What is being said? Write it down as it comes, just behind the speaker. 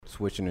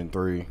switching in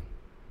 3,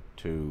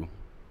 2,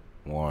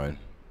 1.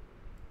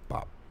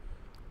 Bop.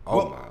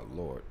 Oh my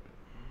lord.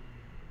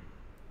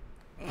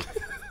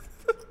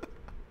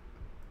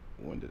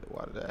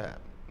 Why did that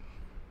happen?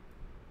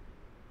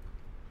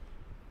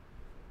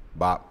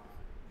 Bop.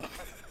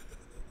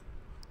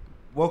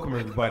 Welcome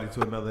everybody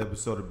to another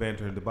episode of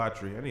Banter and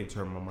Debauchery. I need to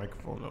turn my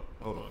microphone up.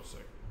 Hold on a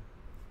second.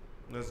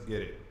 Let's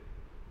get it.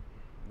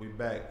 We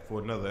back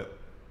for another.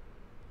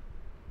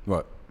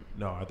 What?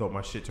 No, I thought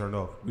my shit turned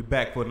off. We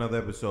back for another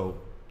episode.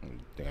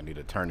 Think I need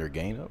to turn your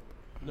gain up?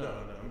 No,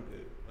 I'm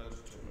good. I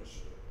just turn my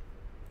shit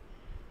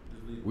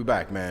up. We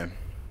back, man.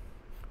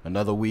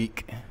 Another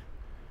week.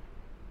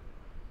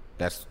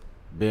 That's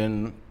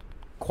been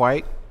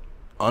quite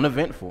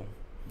uneventful.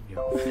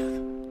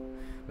 Yo.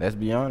 Let's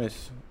be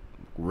honest.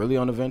 Really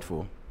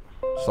uneventful.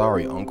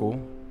 Sorry,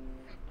 uncle.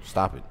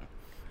 Stop it.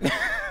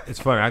 It's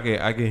funny.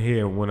 I can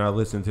hear when I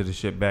listen to the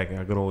shit back, and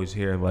I can always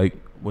hear like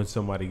when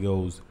somebody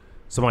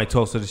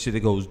talks to the shit that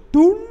goes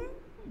doon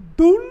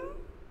doon.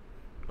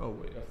 Oh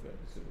wait, I forgot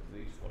to sit with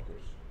these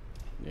fuckers.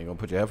 You ain't gonna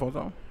put your headphones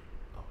on?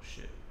 Oh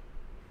shit.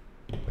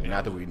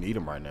 Not that we need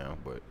them right now,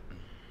 but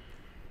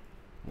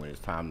when it's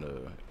time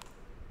to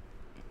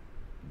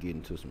get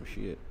into some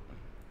shit.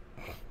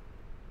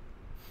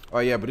 Oh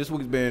yeah, but this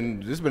has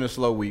been a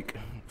slow week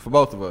for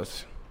both of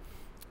us.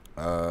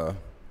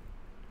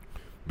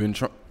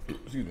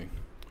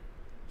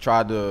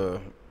 Tried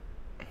to.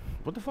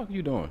 What the fuck are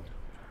you doing?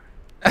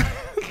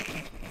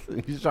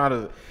 He's trying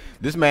to.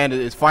 This man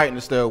is fighting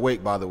to stay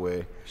awake. By the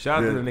way,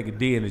 Shout out to the nigga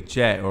D in the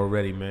chat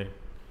already, man.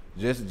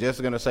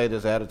 Just gonna say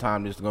this ahead of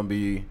time. This is gonna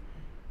be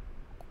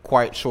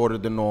quite shorter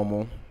than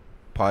normal.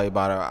 Probably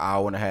about an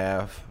hour and a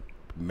half.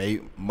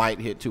 Might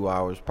hit 2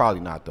 hours.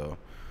 Probably not though,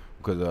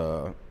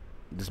 because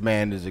this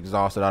man is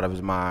exhausted out of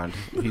his mind.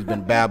 He's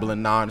been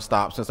babbling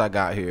nonstop since I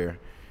got here.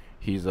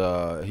 He's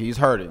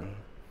hurting.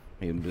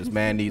 This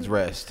man needs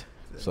rest.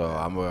 So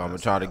I'm gonna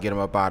try to get him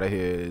up out of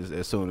here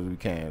as soon as we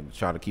can.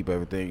 Try to keep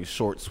everything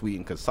short, sweet,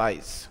 and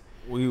concise.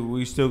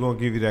 We still gonna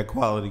give you that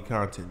quality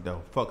content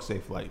though. Fuck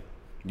Safe Flight.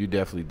 You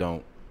definitely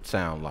don't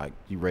sound like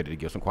you ready to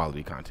give some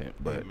quality content,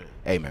 but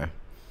hey man.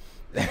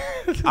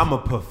 I'm a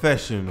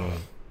professional.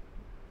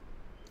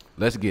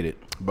 Let's get it.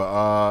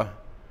 But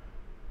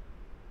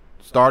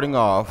starting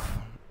off,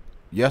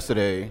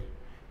 yesterday,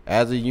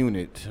 as a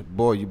unit,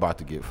 boy, you about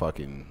to get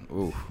fucking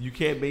oof. You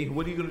can't be.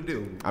 What are you gonna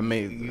do? I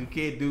mean, you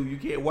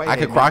can't white. I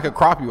could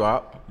crop you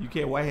out. You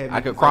can't white head.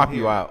 I could crop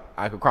you out.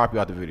 I could crop you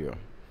out the video.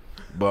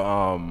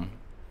 But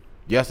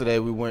yesterday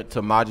we went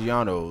to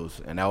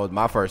Maggiano's, and that was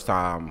my first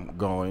time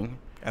going.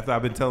 After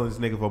I've been telling this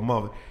nigga for a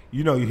month,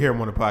 you know, you hear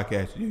him on the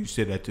podcast. You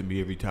say that to me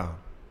every time.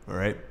 All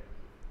right.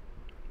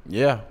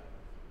 Yeah,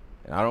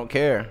 and I don't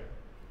care.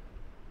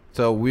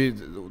 So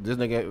this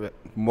nigga,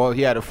 well,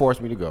 he had to force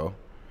me to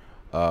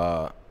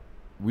go.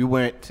 We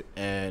went,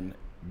 and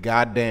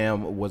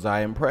goddamn was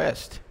I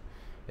impressed.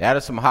 That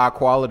is some high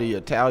quality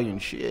Italian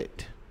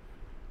shit.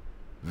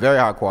 Very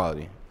high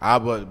quality.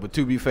 But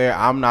to be fair,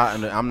 I'm not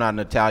an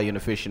Italian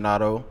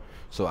aficionado,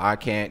 so I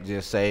can't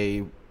just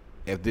say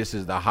if this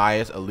is the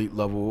highest elite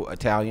level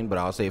Italian. But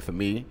I'll say for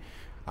me,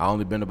 I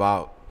only been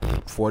about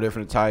 4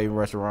 different Italian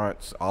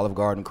restaurants: Olive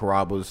Garden,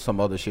 Carrabba's,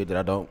 some other shit that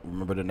I don't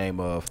remember the name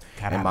of,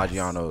 and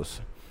Maggiano's.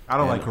 I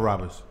don't like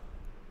Carrabba's.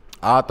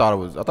 I thought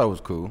it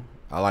was cool.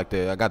 I liked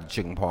it. I got the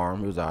chicken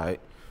parm. It was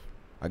alright.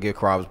 I give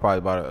Carrabba's probably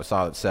about a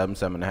solid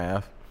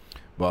 7.5.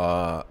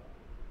 But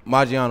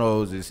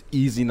Maggiano's is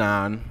easy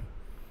 9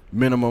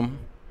 minimum.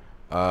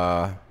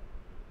 Got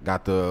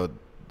the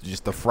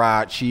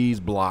fried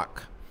cheese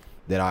block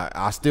that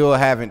I still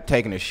haven't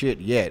taken a shit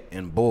yet.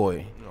 And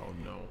boy,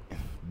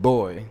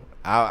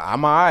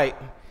 I'm alright.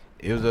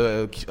 It was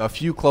a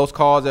few close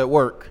calls at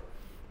work,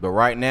 but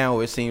right now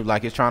it seems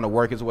like it's trying to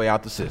work its way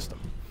out the system.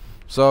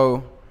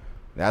 So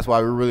that's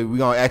why we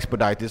gonna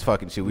expedite this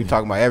fucking shit. We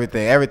talking about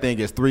everything. Everything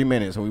gets 3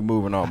 minutes and we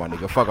moving on, my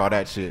nigga. Fuck all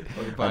that shit.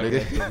 My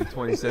nigga.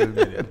 27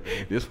 minutes.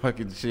 This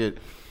fucking shit,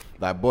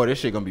 like boy, this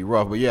shit gonna be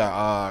rough. But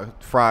yeah,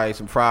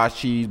 some fried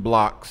cheese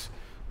blocks,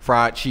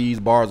 fried cheese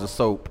bars of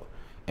soap,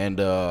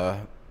 and I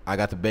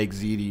got the baked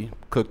ziti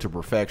cooked to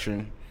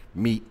perfection,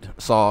 meat,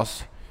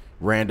 sauce,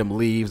 random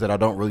leaves that I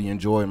don't really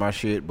enjoy in my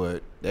shit,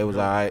 but it was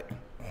alright.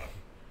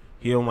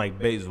 He don't like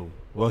basil.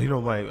 Well, he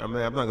don't like. I mean,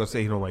 I'm not gonna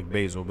say he don't like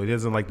basil, but he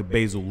doesn't like the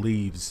basil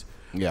leaves.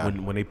 Yeah.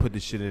 When they put the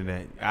shit in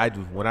that,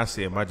 when I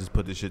see him, I just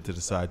put the shit to the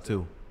side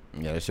too.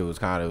 Yeah, that shit was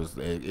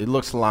it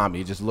looks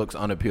salami. It just looks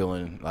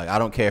unappealing. Like, I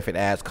don't care if it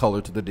adds color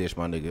to the dish,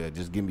 my nigga.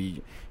 Just give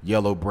me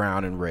yellow,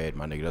 brown, and red,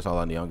 my nigga. That's all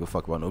I need. I don't give a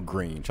fuck about no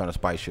green. Trying to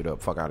spice shit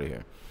up. Fuck out of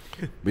here.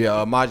 But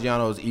yeah,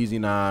 Maggiano's easy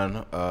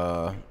 9.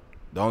 I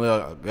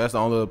guess the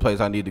only other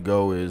place I need to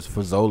go is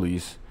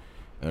Fazoli's,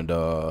 and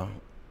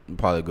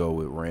probably go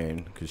with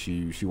Ren because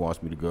she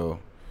wants me to go.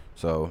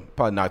 So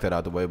probably knock that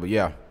out the way. But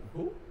yeah.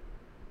 Who?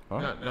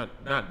 Huh?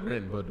 Not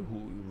Ren, but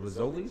who?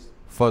 Rizzoli's?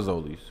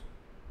 Fazoli's.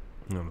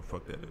 No, the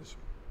fuck that is.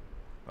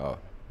 Oh,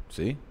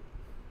 see?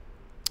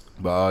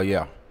 But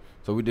yeah.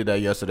 So we did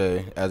that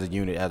yesterday as a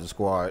unit, as a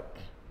squad.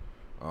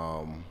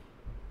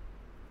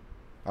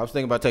 I was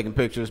thinking about taking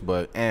pictures,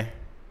 but I'm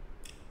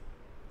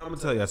gonna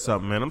tell you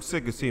something, man. I'm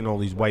sick of seeing all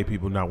these white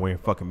people not wearing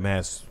fucking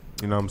masks.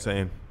 You know what I'm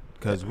saying?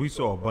 Because we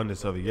saw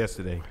abundance of it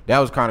yesterday. That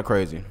was kind of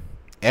crazy.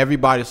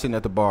 Everybody sitting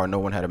at the bar, no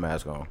one had a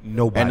mask on.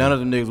 Nobody. And none of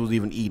the niggas was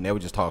even eating. They were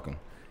just talking.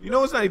 You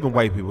know, it's not even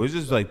white people. It's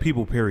just like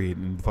people, period,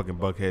 in fucking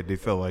Buckhead. They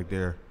feel like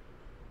they're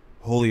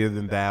holier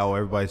than thou.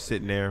 Everybody's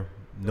sitting there,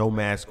 no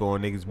mask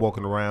on. Niggas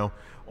walking around.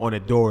 On the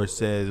door, it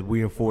says,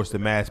 we enforce the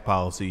mask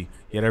policy.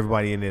 Yet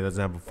everybody in there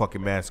doesn't have a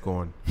fucking mask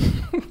on.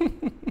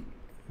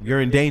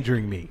 You're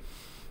endangering me.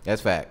 That's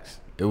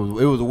facts. It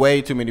was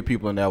way too many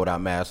people in there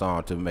without masks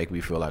on to make me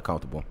feel like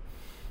comfortable.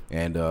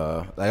 And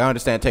like I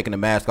understand taking the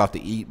mask off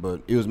to eat,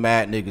 but it was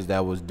mad niggas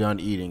that was done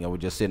eating and were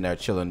just sitting there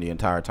chilling the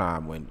entire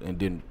time and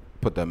didn't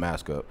put their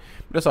mask up.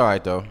 But that's all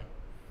right though.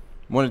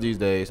 One of these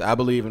days, I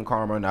believe in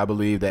karma, and I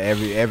believe that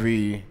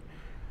every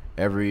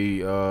I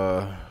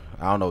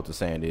don't know what the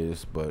saying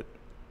is, but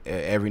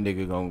every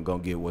nigga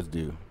gonna get what's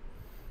due.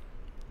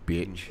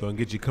 Bitch. Gonna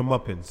get your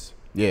comeuppance.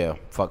 Yeah,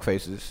 fuck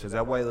faces. Cause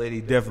that white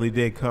lady definitely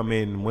did come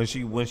in when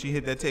she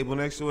hit that table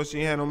next to us.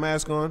 She had no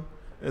mask on.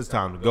 It's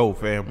time to go,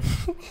 fam.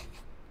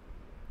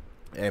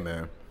 Hey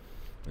man,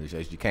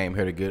 she came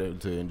here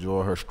to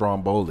enjoy her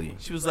Stromboli.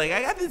 She was like,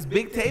 I got this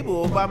big table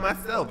all by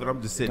myself, and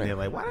I'm just sitting there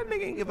like, why that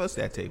nigga ain't give us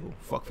that table?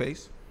 Fuck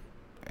face.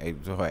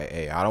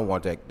 Hey, I don't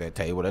want that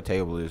table. That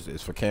table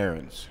is for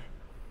Karens.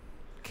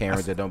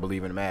 Karens that don't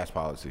believe in the mask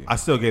policy. I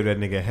still gave that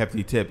nigga a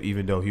hefty tip,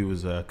 even though he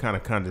was kind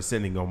of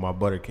condescending on my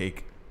butter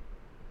cake.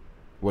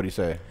 What'd he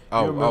say?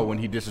 Oh, when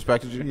he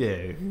disrespected you?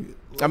 Yeah.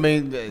 I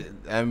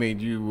mean,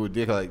 you would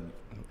dick like,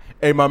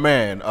 hey, my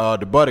man,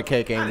 the butter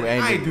cake ain't.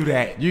 I ain't do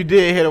that. You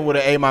did hit him with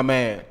an, hey, my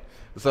man.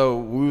 So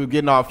we were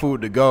getting our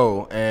food to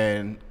go,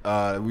 and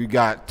we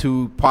got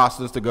 2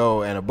 pastas to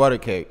go and a butter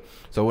cake.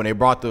 So when they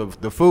brought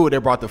the food, they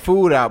brought the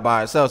food out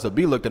by itself. So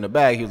B looked in the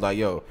bag. He was like,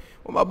 yo,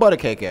 where my butter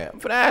cake at? I'm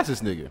finna ask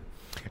this nigga.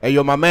 Hey,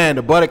 yo, my man,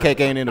 the butter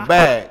cake ain't in the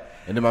bag.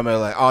 And then my man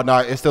was like, oh, no,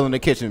 it's still in the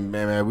kitchen,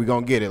 man. We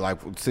gonna get it. Like,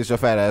 sit your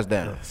fat ass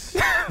down.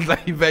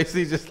 Like, he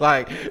basically just,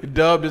 like,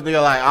 dubbed this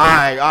nigga like, all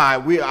right,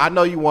 I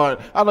know you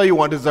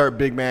want dessert,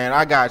 big man.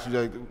 I got you.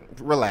 Like,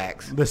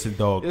 relax. Listen,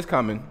 dog. It's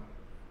coming.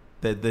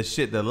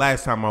 The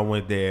last time I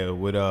went there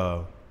with,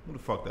 who the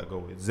fuck did I go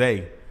with?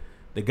 Zay.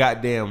 The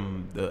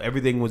goddamn,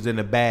 everything was in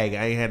the bag.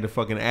 I ain't had to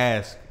fucking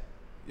ask.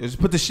 Just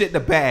put the shit in the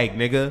bag,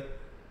 nigga.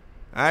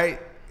 All right?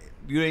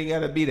 You ain't got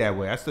to be that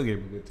way. I still gave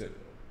him a good tip.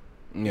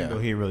 Yeah.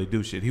 He didn't really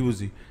do shit. He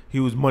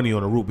was money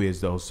on the root beers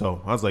though, so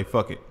I was like,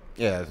 fuck it.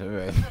 Yeah,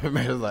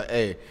 man was like,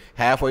 hey,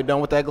 halfway done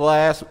with that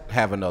glass,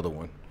 have another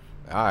one.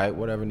 All right,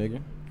 whatever,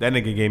 nigga. That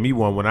nigga gave me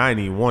one when I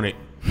didn't even want it.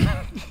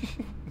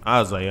 I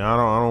was like, I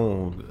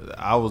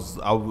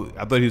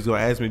thought he was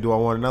gonna ask me, do I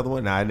want another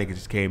one? Nah, that nigga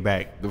just came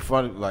back. The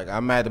fun, like,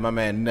 I'm mad that my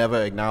man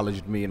never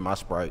acknowledged me and my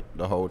Sprite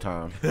the whole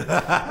time. I was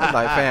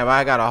like, fam,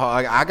 I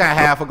got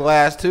half a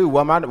glass too.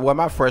 Where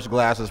my fresh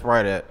glass of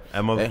Sprite at?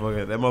 That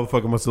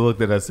motherfucker must have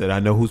looked at us and said,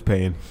 I know who's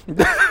paying.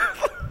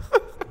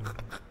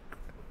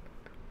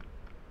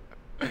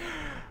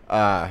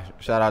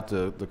 Shout out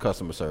to the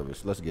customer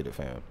service. Let's get it,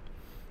 fam.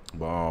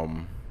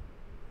 You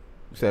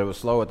said it was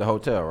slow at the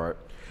hotel, right?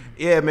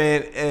 Yeah,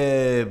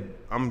 man.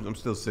 I'm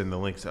still sending the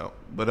links out,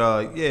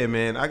 but yeah,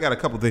 man. I got a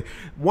couple things.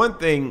 One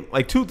thing,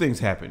 like 2 things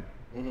happened.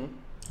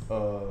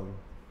 Mm-hmm.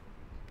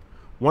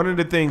 One of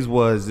the things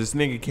was this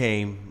nigga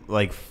came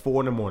like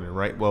 4 in the morning,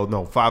 right? Well,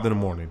 no, 5 in the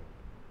morning.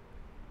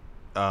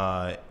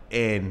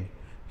 And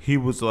he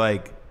was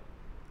like,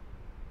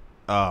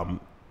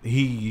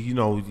 you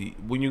know,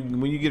 when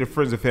you get a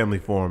friends and family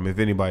form, if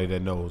anybody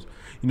that knows,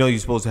 you know, you're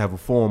supposed to have a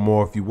form,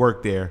 or if you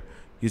work there,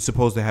 you're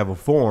supposed to have a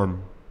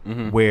form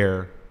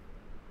where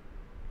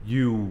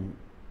you're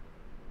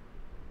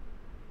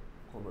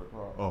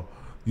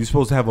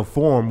supposed to have a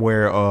form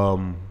where,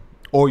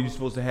 or you're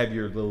supposed to have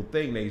your little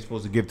thing that you're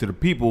supposed to give to the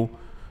people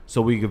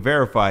so we can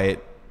verify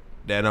it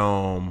that,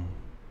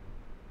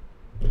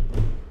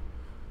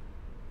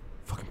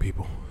 fucking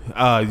people,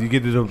 you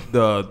get to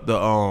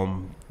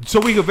the so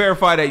we can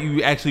verify that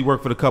you actually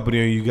work for the company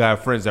or you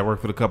got friends that work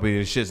for the company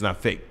and shit's not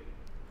fake.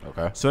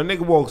 Okay. So a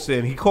nigga walks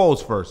in, he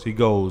calls first. He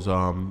goes,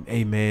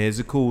 hey man, is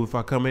it cool if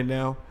I come in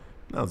now?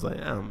 And I was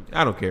like,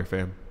 I don't care,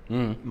 fam.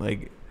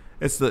 Like,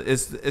 it was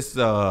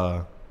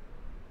the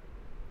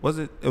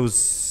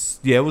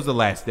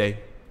last day.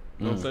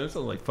 You know what I'm saying?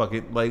 So like, fuck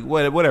it. Like,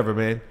 whatever,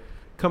 man.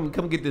 Come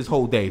get this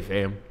whole day,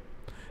 fam.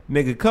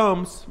 Nigga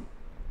comes,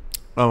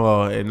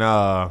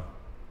 and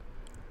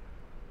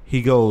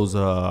he goes,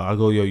 I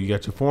go, yo, you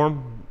got your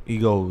form? He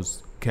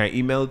goes, can I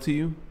email it to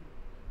you?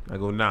 I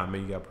go, nah,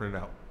 man, you got to print it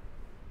out.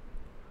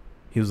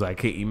 He was like,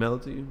 can't email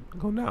it to you? I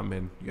go, nah,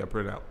 man, you got to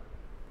print it out.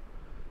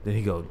 Then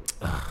he goes,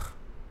 ugh.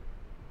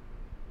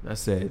 I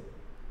said,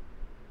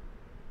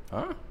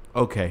 huh?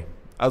 Okay.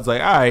 I was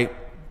like, all right.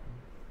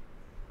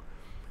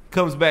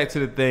 Comes back to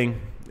the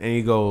thing, and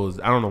he goes,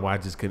 I don't know why I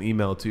just couldn't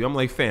email it to you. I'm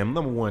like, fam,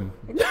 number one,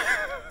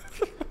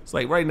 it's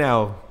like right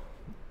now,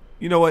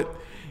 you know what?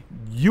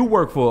 You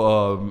work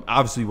for,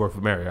 obviously you work for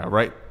Marriott,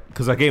 right?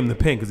 Because I gave him the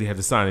pen because he had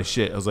to sign his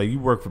shit. I was like, you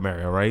work for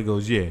Marriott, right? He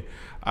goes, yeah.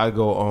 I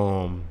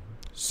go,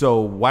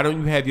 So why don't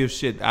you have your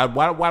shit? Why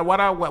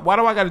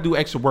do I got to do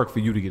extra work for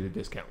you to get a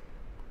discount?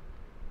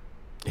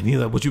 And he's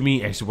like, what you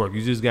mean extra work?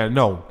 You just got to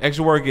know.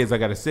 Extra work is I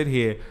got to sit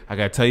here. I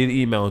got to tell you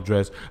the email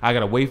address. I got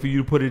to wait for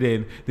you to put it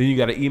in. Then you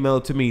got to email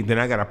it to me. Then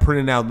I got to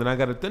print it out. Then I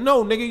got to,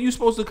 no, nigga, you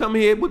supposed to come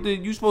here with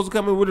you supposed to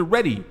come in with it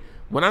ready.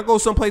 When I go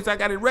someplace, I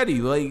got it ready.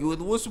 Like,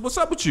 what's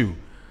up with you?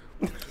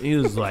 He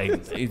was like,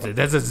 that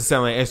doesn't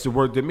sound like extra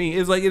work to me.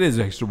 It's like, it is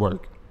extra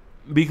work.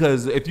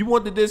 Because if you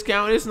want the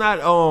discount, it's not,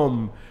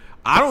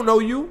 I don't know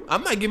you.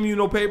 I'm not giving you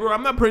no paper.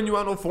 I'm not printing you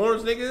out no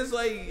forms, nigga. It's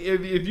like,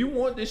 if you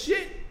want this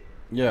shit,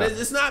 yeah,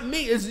 it's not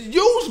me. It's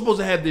you supposed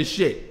to have this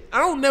shit. I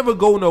don't never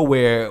go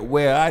nowhere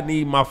where I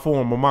need my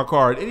form or my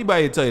card.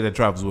 Anybody tell you that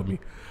travels with me.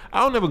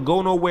 I don't never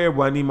go nowhere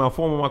where I need my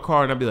form or my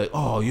card and I be like,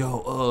 oh,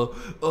 yo,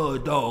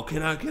 dog,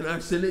 can I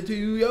send it to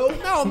you, yo?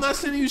 No, I'm not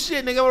sending you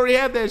shit, nigga. I already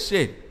have that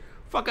shit.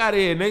 Fuck out of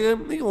here,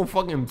 nigga. He gonna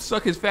fucking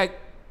suck his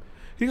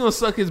he gonna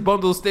suck his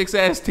bundle sticks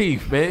ass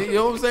teeth, man. You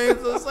know what I'm saying?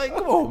 So it's like,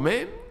 come on,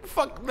 man.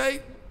 Fuck, man.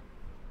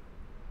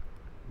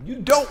 You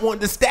don't want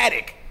the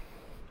static.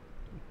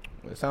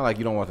 It sounds like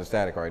you don't want the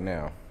static right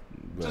now.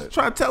 Just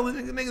try to tell the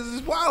niggas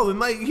is wilding.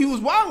 Like, he was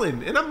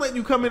wilding. And I'm letting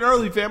you come in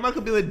early, fam. I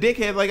could be like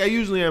dickhead like I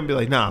usually am and be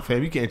like, nah,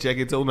 fam, you can't check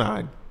it till 9.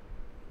 I'm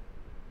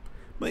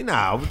like,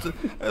 nah.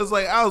 I was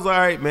like, all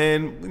right,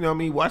 man. You know what I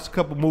mean? Watch a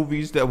couple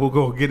movies that we'll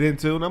go get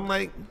into. And I'm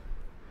like,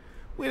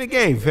 we in the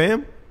game,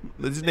 fam.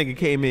 This nigga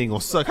came in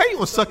gonna suck. How you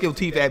gonna suck your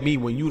teeth at me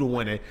when you the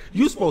one that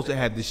you supposed to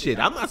have this shit?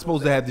 I'm not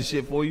supposed to have this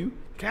shit for you.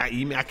 I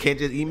can't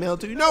just email it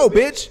to you. No,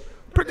 bitch.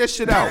 Print that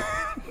shit out.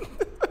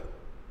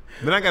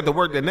 Then I got to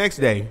work the next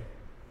day.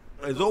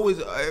 There's always,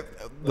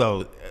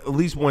 at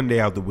least one day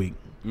out the week,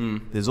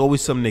 there's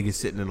always some nigga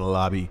sitting in the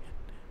lobby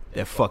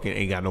that fucking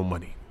ain't got no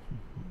money,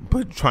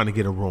 but trying to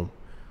get a room.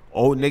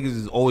 Old niggas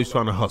is always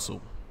trying to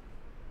hustle.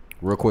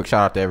 Real quick,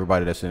 shout out to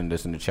everybody that's in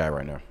the chat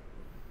right now.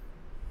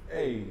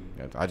 Hey,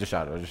 I just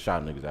shot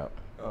niggas out.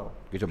 Oh,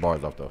 get your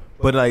bars off though.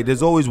 But like,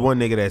 there's always one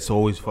nigga that's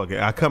always fucking.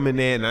 I come in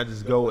there and I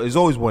just go. There's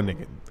always one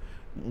nigga.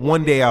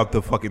 One day out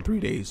the fucking 3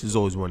 days, there's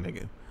always one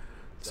nigga.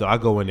 So I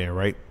go in there,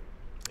 right?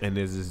 And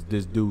there's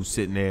this dude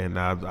sitting there, and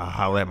I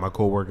holler at my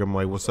coworker. I'm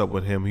like, "What's up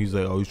with him?" He's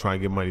like, "Oh, he's trying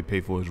to get money to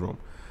pay for his room."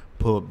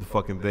 Pull up the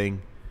fucking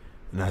thing,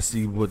 and I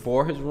see what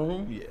for his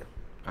room. Yeah,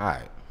 all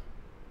right.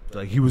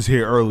 Like he was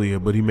here earlier,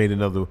 but he made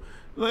another.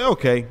 I'm like,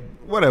 okay,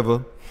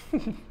 whatever.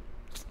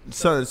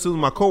 So as soon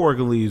as my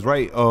coworker leaves,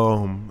 right?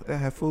 I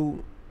had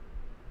food.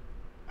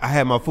 I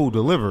had my food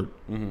delivered,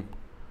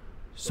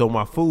 so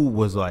my food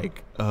was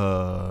like,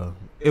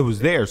 it was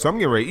there. So I'm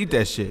getting ready to eat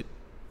that shit.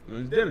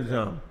 It's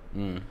dinner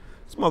time.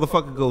 This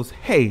motherfucker goes,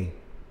 hey,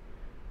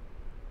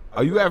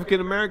 are you African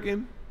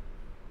American?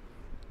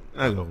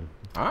 I go,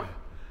 huh?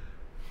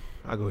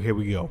 I go, here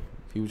we go.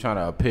 He was trying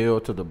to appeal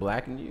to the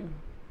black in you?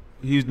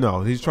 He's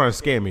trying to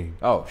scam me.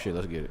 Oh, shit,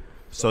 let's get it.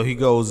 So he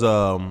goes,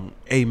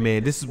 hey,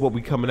 man, this is what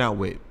we coming out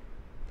with.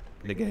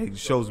 Nigga, he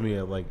shows me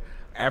a, like,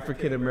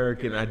 African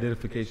American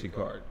identification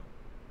card.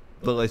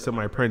 Look like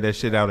somebody printed that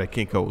shit out at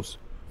Kinko's.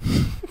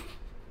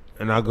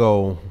 And I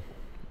go,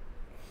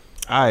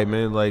 all right,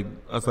 man, like,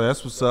 I was like,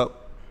 that's what's up.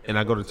 And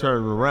I go to turn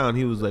him around.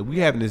 He was like, we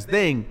having this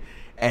thing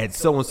at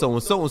so-and-so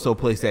and so-and-so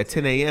place at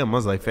 10 a.m. I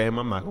was like, fam,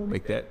 I'm not going to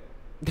make that.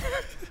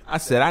 I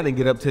said, I didn't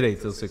get up today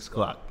till 6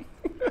 o'clock.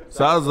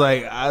 So I was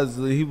like,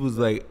 he was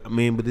like, I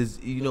mean, but this,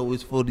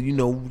 it's for the,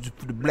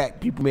 for the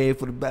black people, man,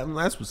 for the black.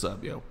 That's what's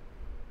up, yo.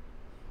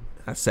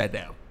 I sat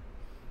down.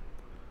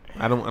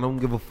 I don't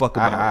give a fuck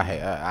about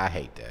I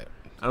hate that.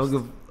 I don't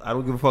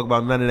give a fuck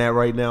about none of that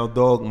right now,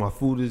 dog. My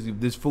food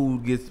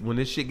when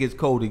this shit gets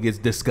cold, it gets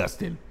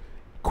disgusting.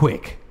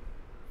 Quick.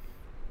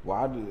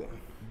 Why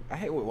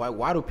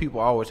do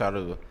people always try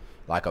to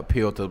like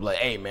appeal to like,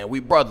 hey man,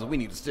 we brothers, we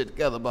need to sit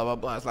together, blah blah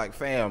blah. It's like,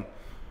 fam,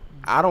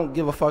 I don't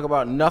give a fuck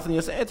about nothing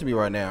you're saying to me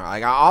right now.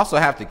 Like, I also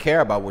have to care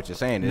about what you're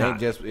saying. It ain't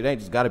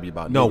just got to be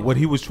about no. me. What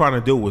he was trying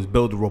to do was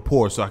build a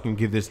rapport so I can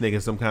give this nigga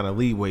some kind of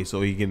leeway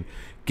so he can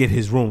get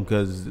his room.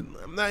 Cause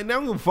I'm not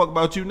gonna fuck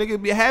about you,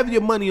 nigga. Have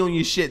your money on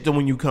your shit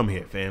when you come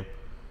here, fam.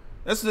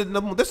 That's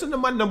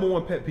my number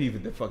one pet peeve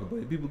at the fucking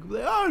place. People be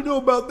like, I don't know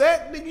about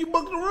that. Nigga, you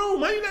booked the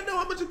room. How you not know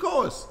how much it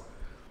costs?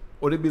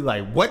 Or they'd be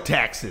like, what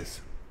taxes?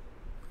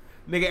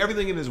 Nigga,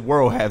 everything in this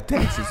world have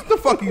taxes. What the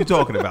fuck are you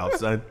talking about,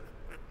 son?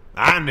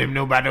 I didn't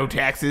know about no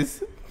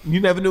taxes.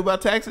 You never knew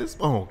about taxes?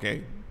 Oh,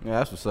 okay. Yeah,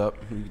 that's what's up.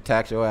 You can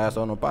tax your ass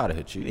on up out of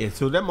here, cheat. Yeah,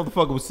 so that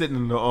motherfucker was sitting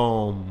in the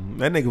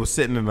that nigga was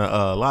sitting in the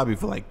lobby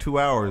for like 2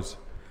 hours.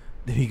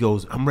 Then he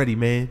goes, I'm ready,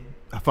 man.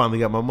 I finally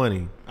got my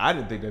money. I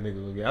didn't think that nigga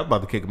was gonna get. I was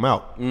about to kick him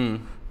out.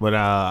 But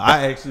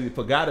I actually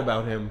forgot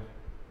about him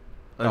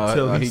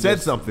until he said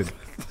something.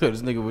 So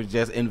this nigga was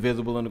just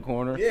invisible in the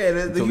corner. Yeah,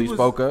 until he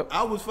spoke up.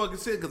 I was fucking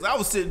sitting because I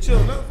was sitting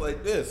chilling. I was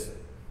like this.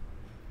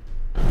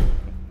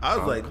 I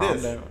was like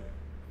this. Down.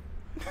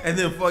 And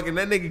then fucking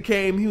that nigga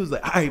came. He was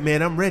like, all right,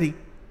 man, I'm ready.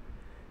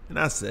 And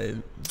I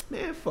said,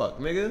 man, fuck,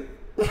 nigga.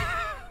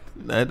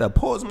 I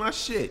paused my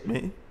shit,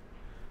 man.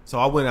 So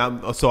I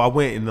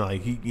went and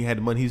like he had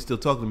the money. He was still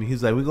talking to me.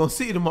 He's like, we're gonna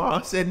see you tomorrow.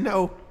 I said,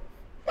 no,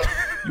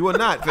 you are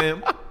not,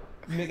 fam.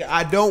 Nigga,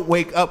 I don't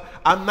wake up.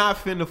 I'm not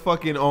finna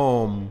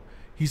fucking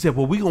He said,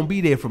 "Well, we gonna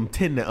be there from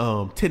 10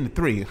 to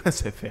 3." I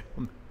said,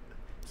 "Fam."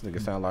 This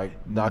nigga sound like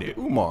Dr.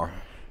 Umar. I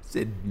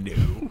said, "No,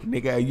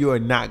 nigga, you are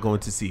not going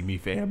to see me,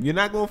 fam. You're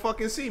not gonna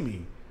fucking see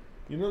me."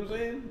 You know what I'm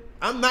saying?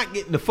 I'm not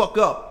getting the fuck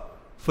up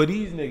for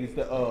these niggas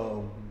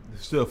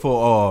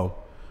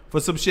for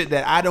some shit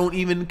that I don't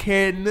even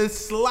care in the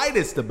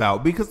slightest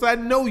about because I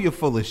know you're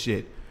full of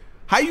shit.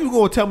 How you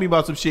gonna tell me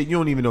about some shit you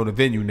don't even know the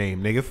venue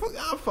name, nigga?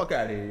 Fuck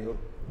out of here, yo.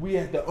 We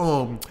at the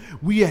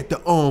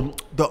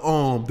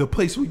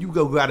place where you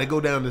gotta go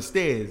down the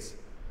stairs.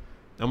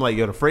 I'm like,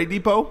 yo, the Freight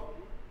Depot?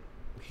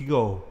 He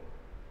go,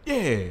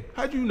 yeah,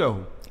 how'd you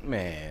know?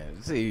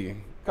 Man, see,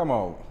 come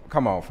on,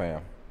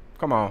 fam.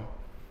 Come on.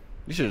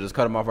 You should have just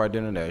cut him off right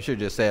then and there. You should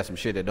have just said some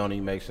shit that don't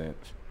even make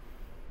sense.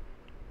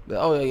 But,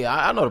 oh,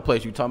 yeah, I know the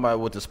place you talking about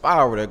with the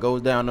spiral that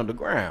goes down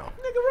underground.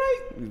 Nigga, right?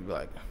 You be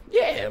like,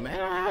 yeah,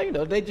 man, you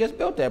know, they just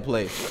built that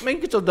place. Man,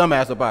 get your dumb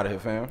ass up out of here,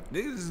 fam.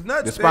 This is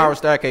nuts, The spiral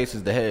staircase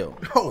is the hell.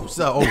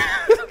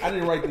 I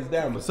didn't write this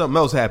down, but something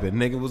else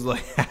happened. Nigga was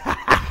like,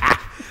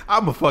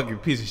 I'm a fucking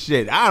piece of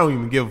shit. I don't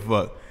even give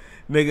a fuck.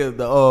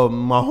 Nigga,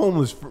 my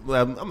homeless,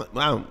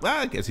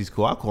 I guess he's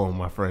cool. I call him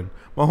my friend.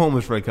 My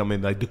homeless friend come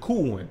in, like the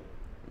cool one.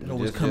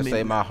 Just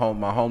say my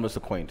homeless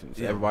acquaintance.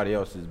 Yeah. Everybody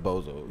else is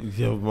bozos.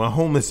 Yeah, my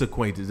homeless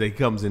acquaintance. They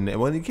comes in there.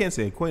 Well, you can't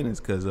say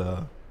acquaintance because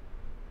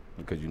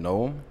you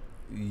know him.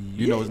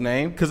 You know his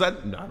name? Because I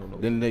don't know.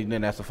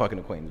 Then that's a fucking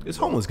acquaintance. It's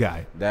homeless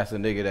guy. That's a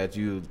nigga that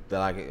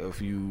like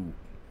if you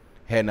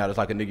heading out, it's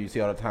like a nigga you see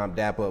all the time,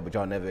 dap up, but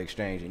y'all never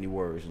exchange any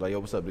words. Like, yo,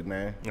 what's up, big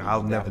man?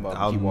 I'll never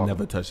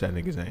touch that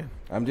nigga's hand.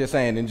 I'm just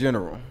saying in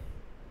general.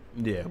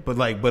 Yeah,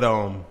 what I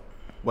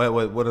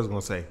was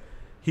gonna say?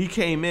 He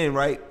came in,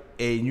 right?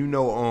 And you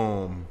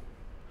know,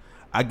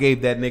 I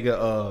gave that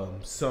nigga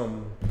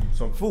some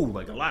food,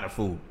 like a lot of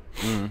food,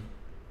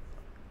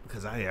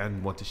 because I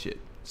didn't want the shit.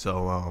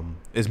 So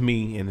it's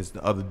me and it's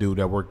the other dude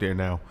that worked there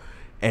now,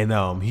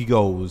 and he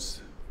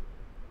goes,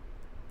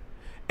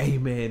 "Hey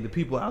man, the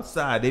people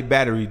outside, they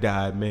battery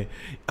died, man.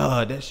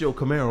 That's your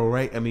Camaro,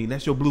 right? I mean,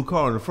 that's your blue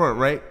car in the front,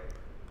 right?"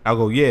 I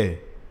go, "Yeah."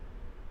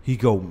 He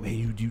go,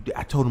 "Man, you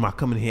I told him I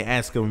come in here and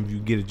ask him if you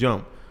can get a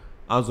jump."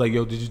 I was like,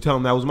 "Yo, did you tell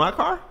him that was my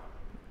car?"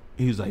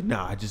 He was like,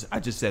 "Nah, I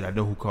just said I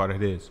know who car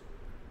that is."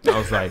 I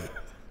was like,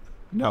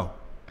 "No,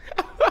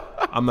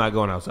 I'm not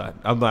going outside.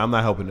 I'm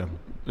not helping them."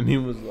 And he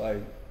was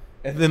like,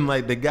 and then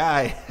like the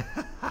guy,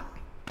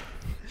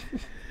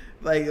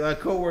 like my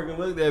coworker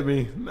looked at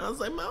me, and I was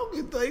like, "Man,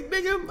 like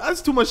nigga,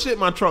 that's too much shit in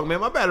my trunk, man.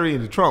 My battery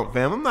in the trunk,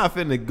 fam. I'm not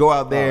finna go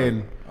out there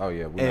and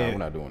we're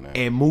not doing that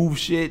and move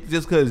shit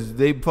just because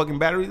they fucking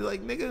battery.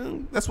 Like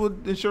nigga, that's what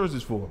insurance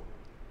is for."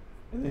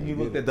 And then he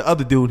looked at the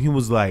other dude, and he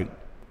was like,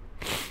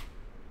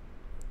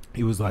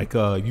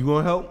 "You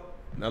gonna help?"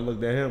 And I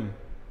looked at him.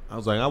 I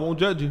was like, "I won't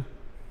judge you."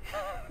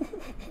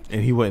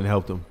 And he went and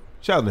helped him.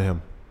 Shout out to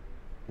him.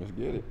 Let's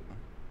get it.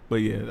 But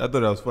yeah, I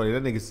thought that was funny.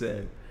 That nigga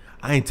said,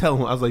 "I ain't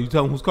telling him." I was like, "You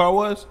tell him whose car it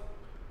was?"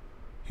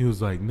 He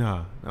was like,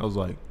 "Nah." I was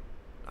like,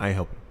 "I ain't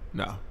helping.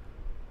 Nah.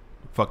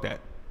 Fuck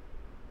that.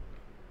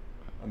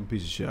 I'm a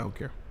piece of shit. I don't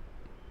care."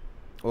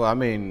 Well, I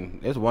mean,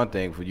 it's one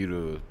thing for you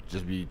to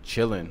just be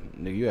chilling.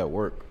 Nigga, you at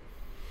work.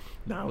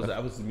 Nah, I could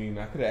have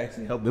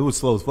actually helped. It was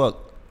slow as fuck.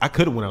 I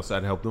could have went outside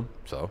and helped him.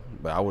 So,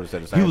 but I would have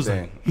said the same He was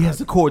thing. like, he has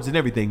the cords and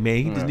everything,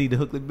 man. He just need to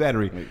hook the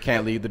battery. You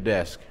can't leave the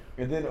desk.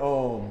 And then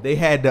they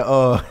had the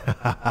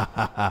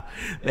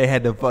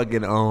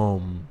fucking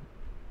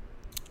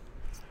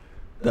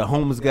the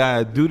homeless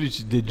guy do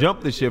the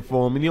jump the shit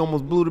for him, and he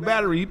almost blew the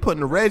battery. He putting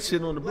the red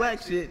shit on the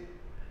black shit.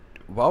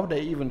 Why would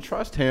they even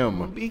trust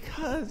him?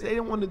 Because they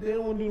didn't want to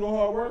do no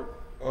hard work.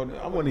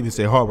 I wouldn't even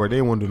say hard work. They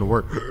didn't want to do no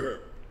work.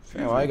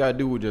 Man, all you gotta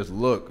do was just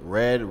look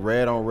red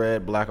on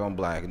red, black on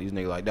black, and these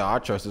niggas like, no, I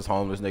trust this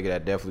homeless nigga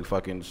that definitely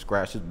fucking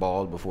scratched his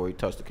balls before he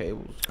touched the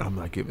cables. I'm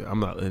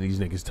not letting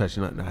these niggas touch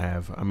nothing I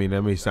have. I mean,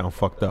 that may sound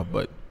fucked up,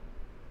 but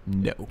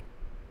no.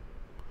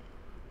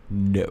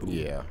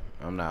 Yeah,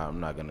 I'm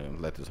not gonna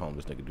let this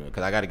homeless nigga do it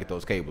because I gotta get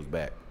those cables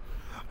back.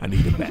 I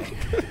need it back.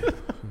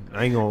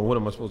 I ain't gonna. What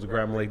am I supposed to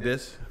grab them like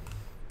this?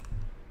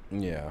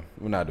 Yeah,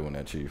 we're not doing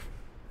that, Chief.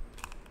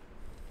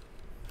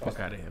 Fuck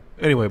out of here.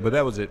 Anyway, but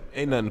that was it.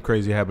 Ain't nothing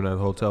crazy happening at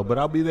the hotel, but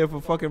I'll be there for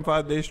fucking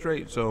 5 days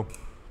straight, so.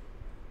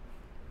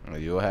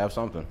 You'll have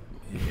something.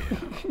 Yeah.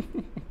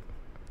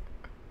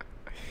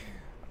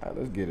 All right,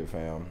 let's get it,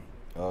 fam.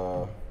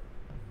 I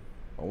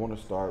want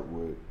to start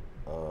with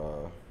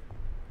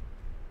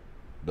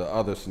the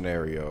other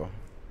scenario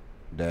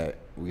that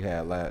we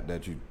had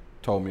that you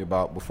told me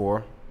about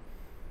before.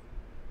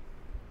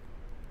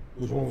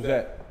 Which one was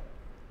that?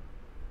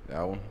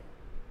 That one.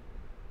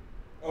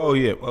 Oh,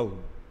 yeah. Oh.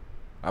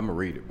 I'm gonna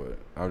read it, but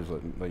I'll just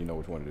let you know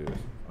which one it is.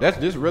 That's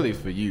just really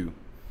for you.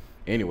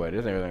 Anyway,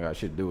 this ain't really got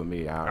shit to do with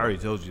me. I already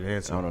told you the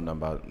answer. I don't know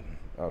nothing about it.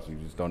 Oh, so you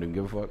just don't even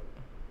give a fuck?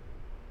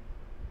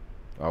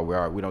 Oh,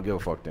 we don't give a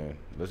fuck then.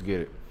 Let's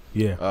get it.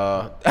 Yeah.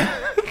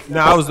 No,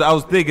 I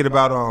was thinking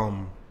about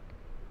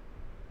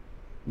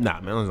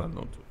Nah, man, let's not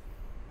go into it.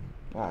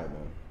 All right,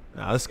 man.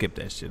 Nah, let's skip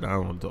that shit. I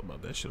don't want to talk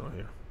about that shit on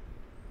here.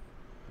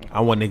 I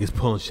don't want niggas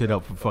pulling shit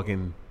up for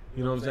fucking.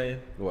 You know what I'm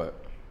saying? What?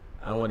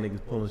 I don't want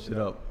niggas pulling shit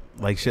up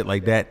like shit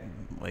like that,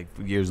 like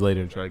for years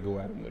later and try to go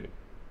at him with it.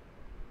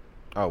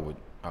 Ain't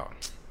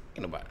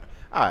nobody.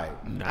 All right,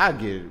 I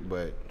get it,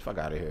 but fuck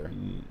out of here.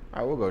 All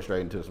right, we'll go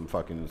straight into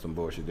some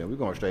bullshit. Then we're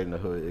going straight into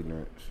hood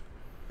ignorance.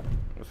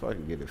 Let's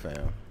fucking get it,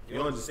 fam. You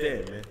don't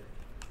understand, man.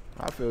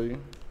 I feel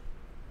you.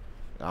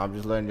 I'm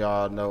just letting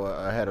y'all know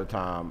ahead of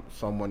time.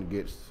 Someone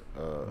gets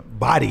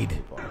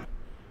Bodied.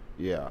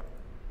 Yeah.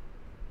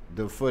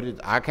 The footage,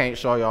 I can't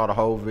show y'all the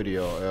whole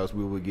video, else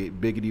we would get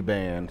biggity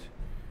banned,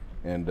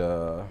 and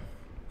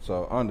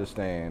so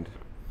understand.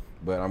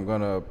 But I'm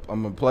gonna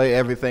play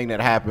everything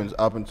that happens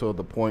up until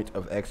the point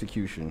of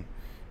execution,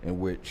 in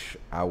which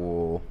I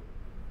will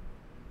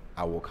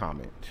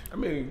comment. I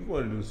mean, if you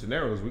want to do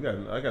scenarios,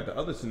 I got the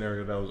other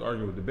scenario that I was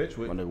arguing with the bitch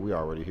with. Oh, nigga, we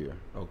already here.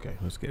 Okay,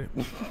 let's get it.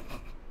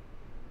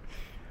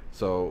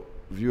 So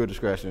viewer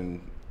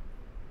discretion,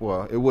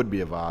 well, it would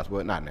be advised,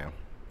 but not now.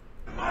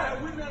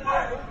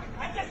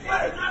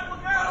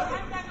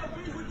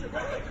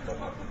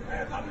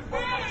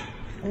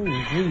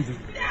 Oh, Jesus.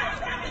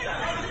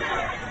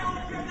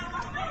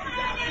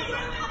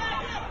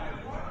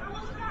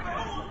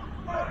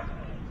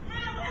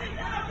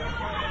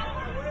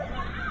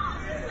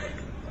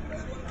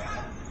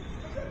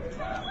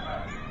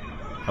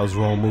 That was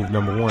wrong move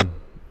number one.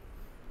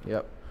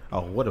 Yep.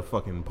 Oh, what a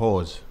fucking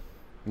pause.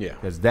 Yeah.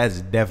 Because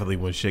that's definitely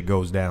when shit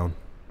goes down.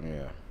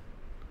 Yeah.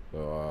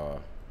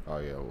 So, oh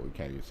yeah, well, we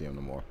can't even see him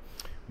no more.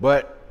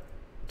 But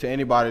to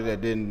anybody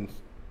that didn't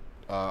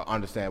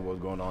understand what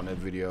was going on in that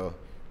video,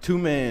 two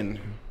men,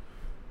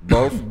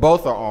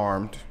 both are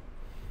armed.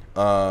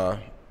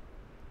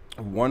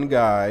 One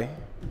guy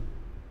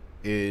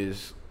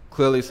is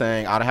clearly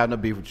saying, "I don't have no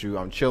beef with you.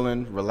 I'm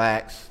chilling,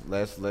 relax.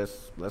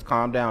 Let's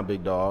calm down,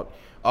 big dog."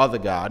 Other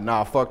guy,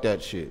 "Nah, fuck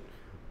that shit."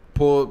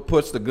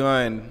 Puts the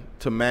gun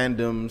to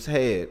Mandem's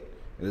head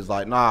and is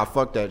like, "Nah,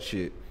 fuck that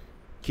shit."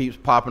 Keeps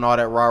popping all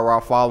that rah-rah,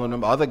 following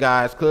him. Other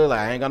guys clearly like,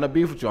 "I ain't got no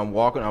beef with you. I'm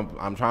walking.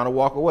 I'm trying to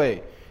walk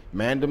away."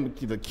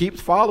 Mandem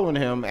keeps following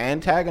him,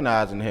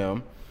 antagonizing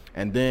him,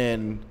 and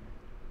then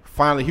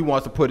finally he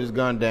wants to put his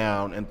gun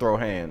down and throw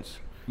hands.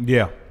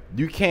 Yeah.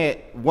 You can't,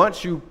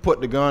 once you put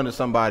the gun to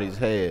somebody's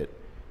head,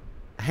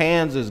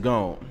 hands is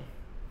gone.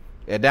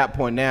 At that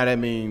point now, that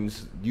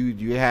means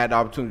you had the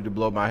opportunity to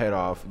blow my head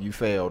off. You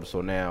failed,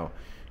 so now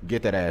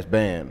get that ass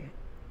banned.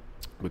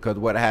 Because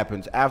what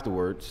happens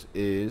afterwards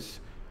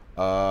is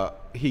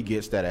he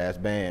gets that ass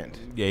banned.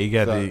 Yeah, he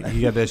got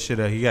that shit.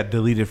 He got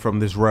deleted from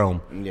this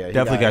realm. Yeah, he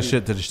definitely got he-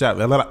 shit to the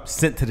shadow.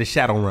 Sent to the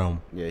shadow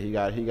realm. Yeah, he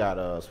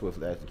got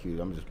swiftly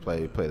executed. I'm just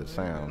play the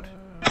sound.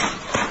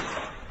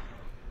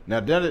 Now,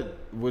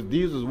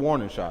 these was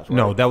warning shots, right?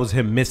 No, that was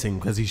him missing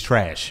because he's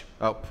trash.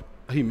 Oh,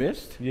 he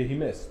missed? Yeah, he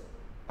missed.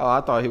 Oh,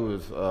 I thought it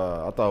was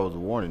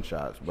warning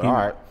shots. But all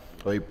right.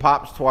 So he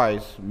pops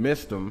twice,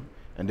 missed him,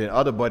 and then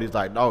other buddies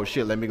like, "Oh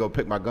shit, let me go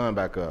pick my gun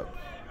back up."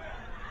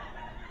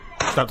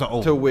 Stop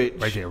to To which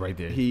right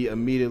there. he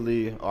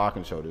immediately, I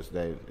can show this.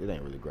 It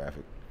ain't really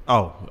graphic.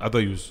 Oh, I thought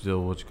you was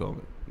still what you call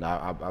it. No,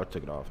 I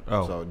took it off.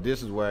 Oh. So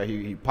this is where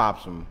he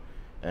pops him,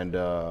 and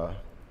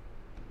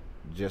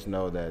just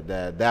know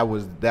that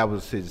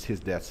was his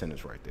death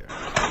sentence right there.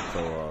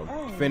 So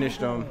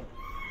finished him,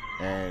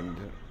 and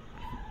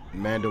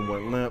Mandem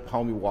went limp.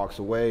 Homie walks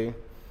away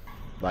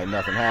like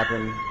nothing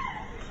happened.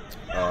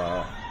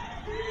 The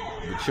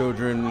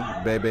children,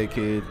 baby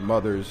kids,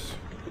 mothers,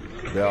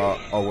 they all.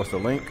 Oh, what's the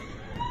link?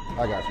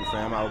 I got you,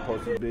 fam. I will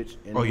post this bitch.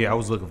 Oh yeah, I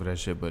was looking for that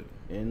shit, but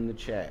in the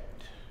chat.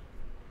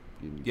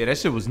 yeah, that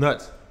shit was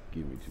nuts.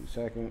 Give me 2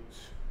 seconds.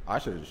 I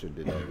should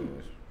did that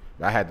anyways.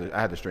 I had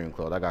the stream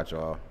closed. I got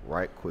y'all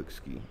right quick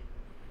ski.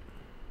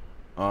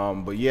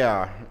 But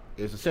yeah,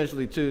 it's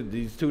essentially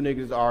these two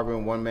niggas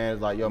arguing. One man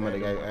is like, "Yo,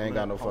 man, I ain't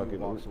got no fucking."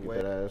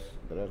 Get that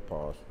ass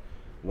pause.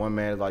 One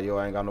man is like, "Yo,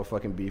 I ain't got no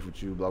fucking beef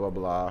with you." Blah blah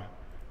blah.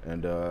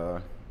 And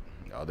the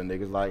other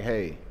niggas like,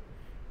 "Hey,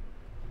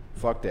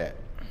 fuck that."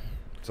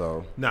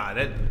 So Nah,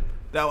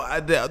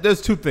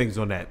 there's two things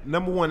on that.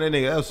 Number one,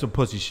 that was some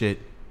pussy shit.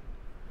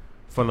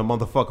 From the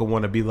motherfucker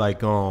want to be like,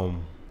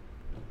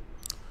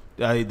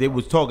 they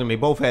was talking. They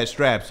both had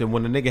straps, and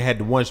when the nigga had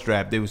the one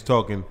strap, they was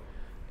talking,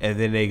 and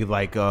then they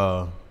like,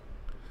 well,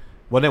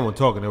 they weren't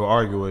talking. They were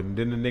arguing, and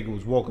then the nigga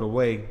was walking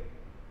away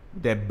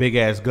with that big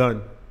ass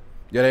gun.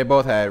 yeah, they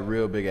both had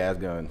real big ass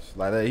guns.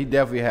 Like he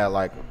definitely had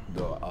like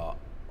the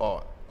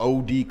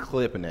OD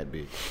clip in that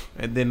bitch.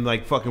 And then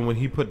like fucking when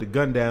he put the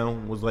gun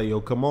down, was like,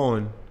 yo, come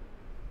on.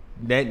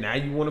 That now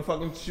you want to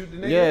fucking shoot the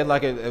nigga? Yeah,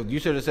 like if you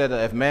should have said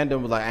that if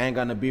Mandem was like, "I ain't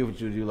got no beef with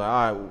you," you like,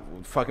 "All right,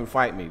 fucking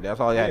fight me." That's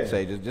all you had to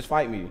say. Just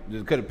fight me.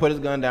 Just could have put his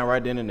gun down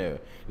right then and there.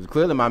 Because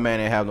clearly my man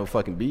ain't have no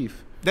fucking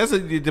beef. That's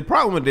the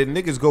problem with that.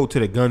 Niggas go to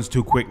the guns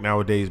too quick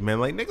nowadays, man.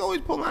 Like nigga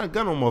always pull out a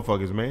gun on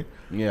motherfuckers, man.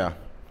 Yeah,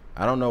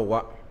 I don't know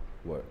what.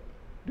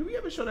 Did we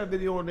ever show that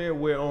video on there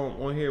where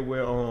on here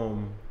where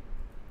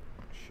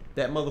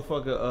that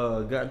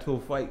motherfucker got into a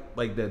fight,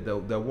 like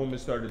that woman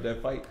started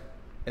that fight,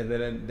 and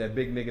then that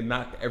big nigga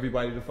knocked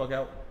everybody the fuck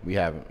out? We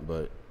haven't,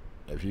 but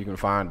if you can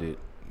find it,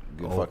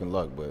 good fucking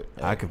luck. But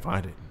I can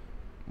find it.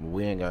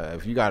 we ain't got.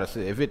 If you gotta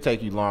sit, if it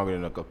take you longer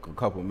than a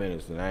couple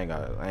minutes, then I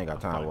ain't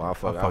got time. Well, I'll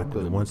find it put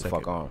in it 1 the fuck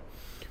second. on.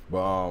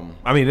 But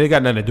I mean, it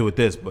got nothing to do with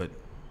this, but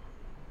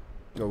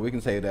so we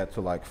can say that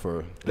to like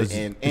for the This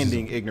is-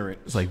 ending ignorant.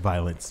 it's like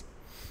violence.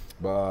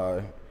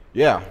 But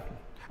yeah,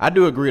 I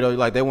do agree though.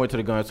 Like they went to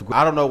the guns.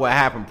 I don't know what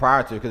happened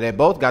prior to because they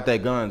both got their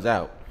guns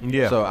out.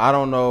 Yeah. So I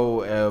don't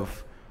know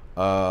if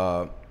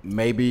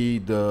maybe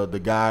the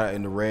guy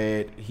in the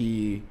red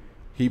he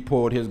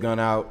pulled his gun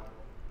out,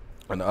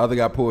 and the other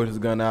guy pulled his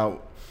gun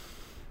out.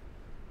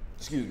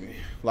 Excuse me.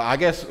 Like I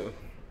guess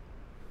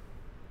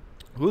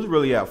who's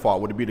really at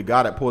fault? Would it be the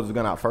guy that pulled his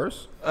gun out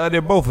first?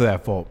 They're both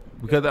at fault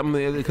because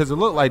because it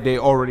looked like they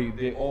all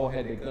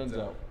had their guns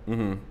out.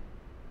 Mm-hmm.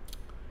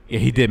 Yeah,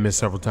 he did miss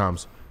several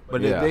times,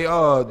 but Yeah. they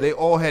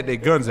all had their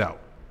guns out,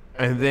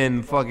 and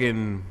then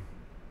fucking.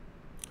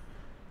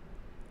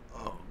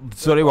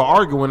 So they were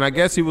arguing. I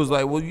guess he was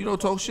like, "Well, you don't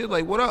talk shit.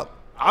 Like, what up?"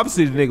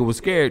 Obviously, the nigga was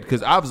scared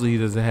because obviously he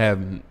doesn't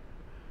have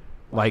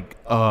like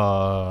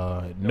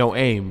no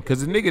aim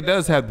because the nigga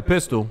does have the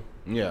pistol.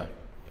 Yeah.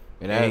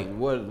 And that,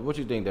 what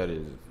you think that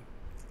is?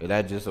 Is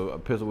that just a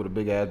pistol with a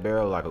big ass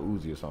barrel, like a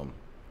Uzi or something?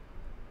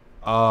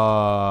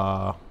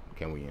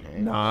 Can we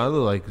enhance? Nah, it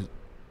look like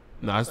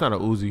it's not a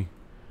Uzi.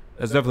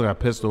 That's definitely not a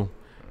pistol.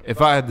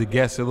 If I had to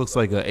guess, it looks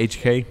like a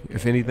HK,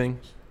 if anything.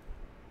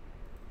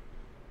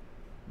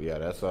 Yeah,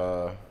 that's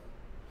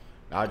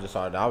I just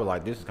saw it. I was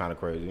like, this is kind of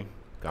crazy.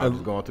 I was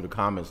just going through the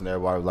comments and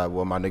everybody was like,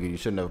 well, my nigga, you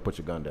should never put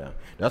your gun down.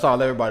 That's all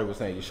everybody was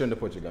saying. You shouldn't have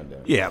put your gun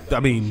down. Yeah, I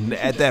mean,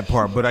 at that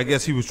part, but I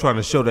guess he was trying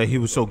to show that he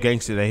was so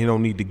gangster that he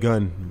don't need the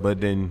gun.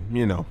 But then,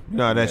 you know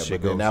how that Yeah,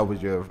 shit but then goes. that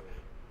was your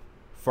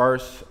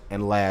first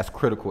and last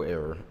critical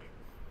error.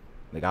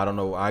 Like, I don't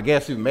know. I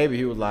guess maybe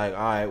he was like, all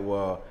right,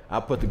 well, I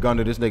put the gun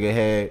to this nigga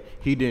head.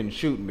 He didn't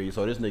shoot me,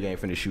 so this nigga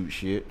ain't finna shoot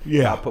shit.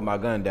 Yeah. I put my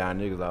gun down.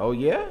 Niggas like, oh,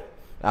 yeah?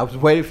 I was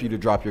waiting for you to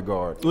drop your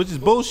guard. Which is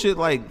bullshit,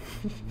 like,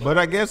 but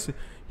I guess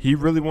he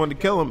really wanted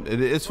to kill him.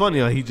 It's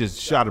funny, like, he just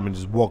shot him and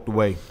just walked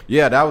away.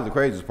 Yeah, that was the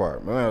craziest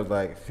part. My man was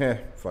like,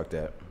 fuck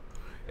that.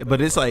 But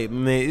it's like,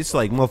 man, it's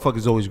like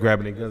motherfuckers always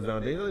grabbing their guns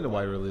nowadays.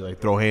 Nobody really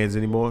like throw hands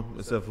anymore,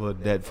 except for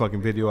that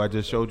fucking video I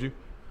just showed you.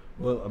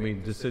 Well, I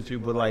mean, just sent you,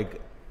 but like,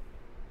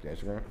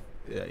 Instagram?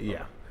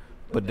 yeah.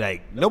 But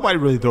like, nobody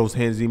really throws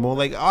hands anymore.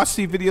 Like, I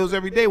see videos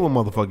every day when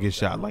motherfuckers get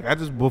shot. Like,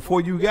 before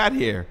you got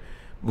here,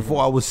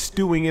 before I was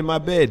stewing in my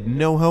bed,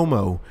 no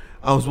homo,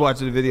 I was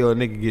watching the video of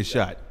a nigga get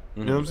shot.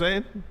 You know what I'm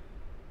saying?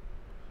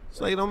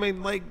 So you don't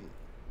mean like,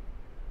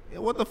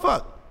 what the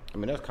fuck? I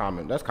mean, that's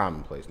common. That's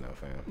commonplace now,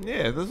 fam.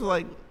 Yeah, this is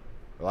like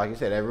Like you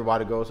said,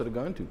 everybody goes to the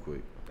gun too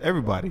quick.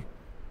 everybody.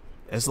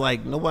 It's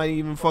like nobody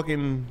even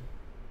fucking.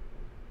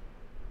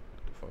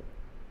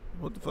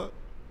 What the fuck?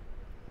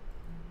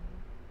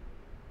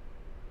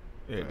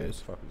 There it What the is.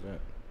 fuck is that?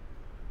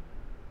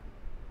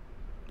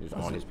 It's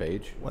on his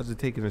page. Why is it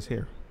taking us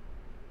here?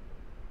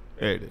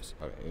 There it is.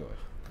 Okay, anyway.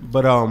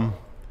 But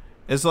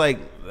it's like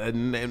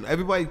and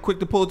everybody quick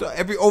to pull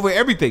it over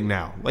everything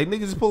now. Like niggas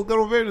just pull a gun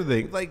over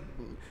everything. Like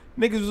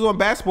niggas was on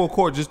basketball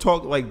court just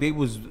talk like they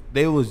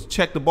was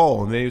check the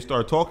ball and they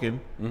start talking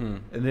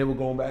and they were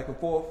going back and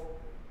forth,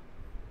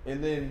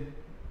 and then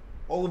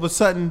all of a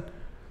sudden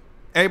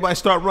everybody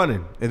start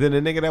running, and then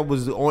the nigga that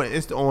was on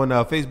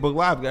Facebook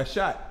Live got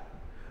shot.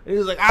 And he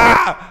was like,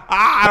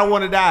 I don't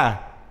want to die.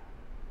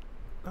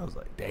 I was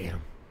like,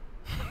 damn.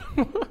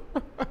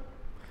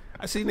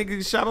 I see niggas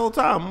get shot all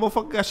the time.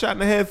 Motherfucker got shot in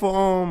the head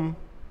for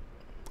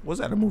what's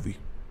that, a movie?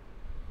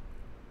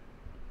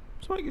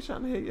 Somebody get shot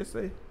in the head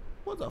yesterday.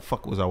 What the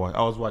fuck was I watching?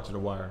 I was watching The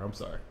Wire. I'm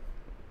sorry.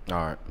 All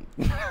right.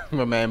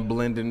 My man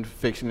blending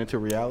fiction into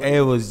reality.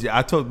 It was.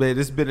 I told man,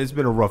 it's been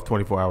a rough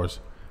 24 hours.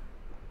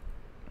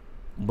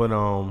 But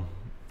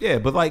yeah,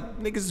 but like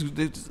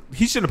niggas,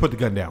 he shouldn't have put the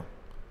gun down.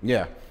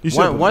 Yeah. You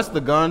should- Once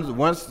the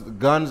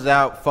guns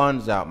out,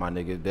 funds out, my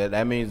nigga.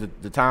 That means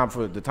that the time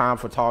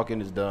for talking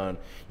is done.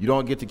 You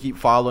don't get to keep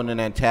following and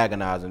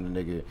antagonizing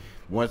the nigga.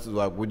 Once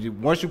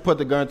you put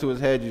the gun to his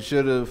head, you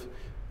should have.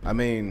 I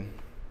mean,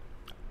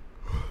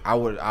 I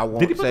Did he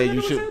won't put say the gun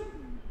you to his should. head?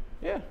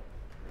 Yeah.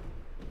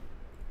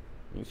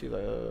 You see,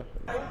 like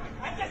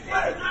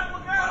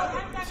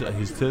So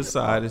he's to his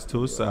side. It's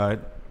to his side.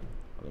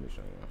 let me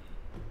show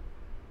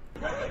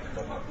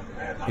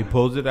you. He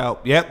pulls it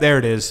out. Yep, there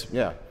it is.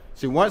 Yeah.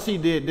 See, once he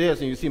did this,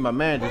 and you see my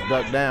man just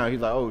duck down, he's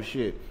like, "Oh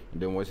shit!"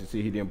 And then once you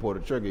see he didn't pull the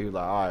trigger, he's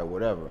like, "All right,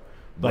 whatever."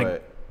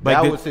 But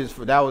that was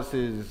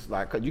his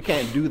like. 'Cause you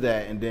can't do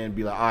that and then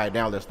be like, "All right,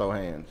 now let's throw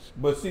hands."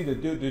 But see, the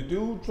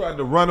dude tried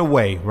to run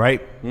away,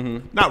 right?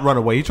 Mm-hmm. Not run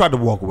away. He tried to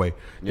walk away.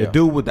 Yeah. The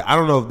dude with I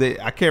don't know if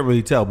I can't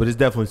really tell, but it's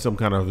definitely some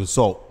kind of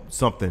assault,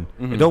 something.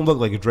 It don't look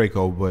like a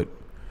Draco, but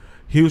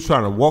he was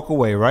trying to walk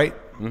away, right?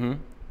 Mm-hmm.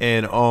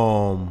 And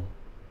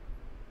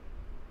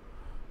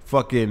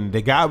fucking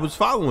the guy was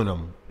following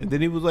him, and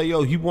then he was like,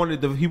 "Yo, he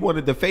wanted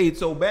the fade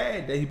so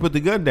bad that he put the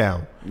gun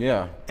down."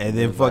 Yeah. And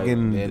then It's like-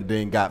 fucking and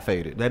then got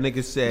faded. that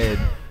nigga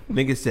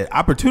said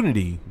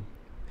opportunity.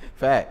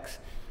 Facts.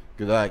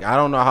 Cause like I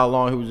don't know how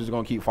long he was just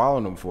gonna keep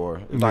following them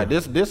for. It's like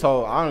this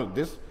whole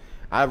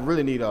I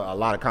really need a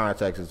lot of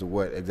context as to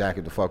what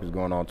exactly the fuck is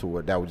going on to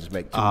it. That would just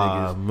make two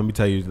niggas. Let me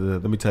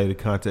tell you the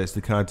context.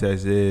 The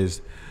context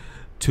is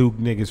two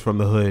niggas from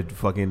the hood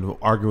fucking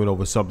arguing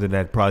over something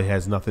that probably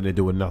has nothing to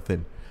do with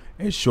nothing.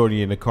 And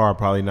Shorty in the car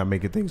probably not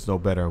making things no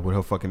better with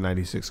her fucking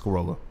 96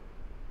 Corolla.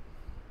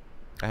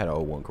 I had an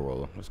 01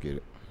 Corolla. Let's get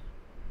it.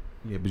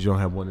 Yeah, but you don't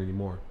have one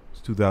anymore.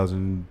 It's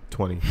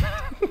 2020.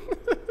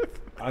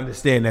 I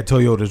understand that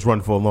Toyota's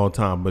run for a long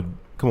time, but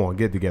come on,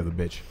 get together,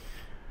 bitch.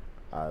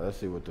 All right, let's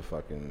see what the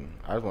fucking...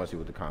 I just want to see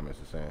what the comments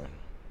are saying.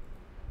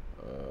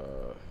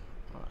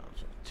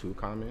 2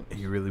 comments?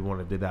 He really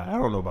wanted to die. I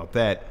don't know about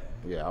that.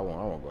 Yeah, I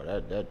won't go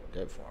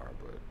that far,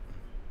 but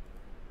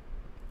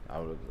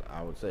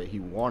I would say he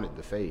wanted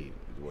the fade.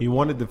 He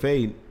wanted the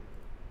fade.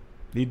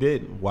 He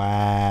did.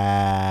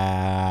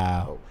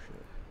 Wow. Oh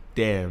shit!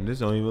 Damn, this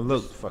don't even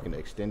look. This fucking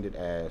extended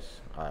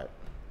ass. All right,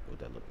 what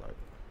that look like?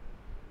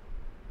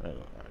 All right,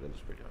 that looks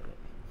pretty hard.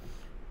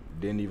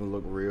 Didn't even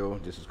look real.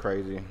 Just as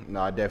crazy. No,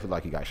 I definitely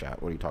like he got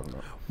shot. What are you talking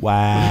about?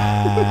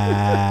 Wow.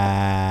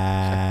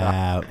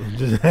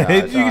 You can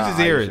just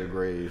hear it.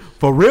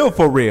 For real.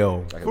 For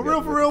real.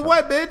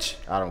 What, bitch?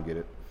 I don't get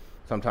it.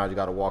 Sometimes you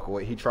got to walk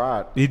away. He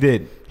tried. He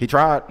did. He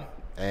tried.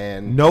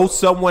 And no,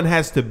 someone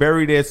has to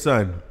bury their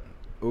son.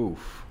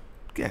 Oof.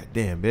 God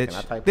damn, bitch. Can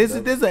I type There's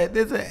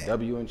a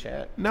W in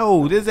chat?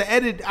 No, there's an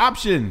edit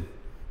option.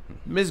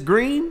 Miss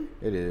Green?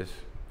 It is.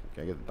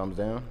 Can I get the thumbs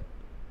down?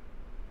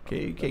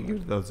 Okay, you can't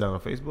give the thumbs down on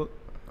Facebook.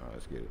 All right,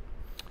 let's get it.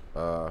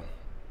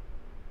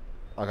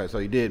 Okay, so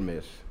he did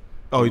miss.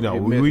 Oh, no,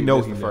 we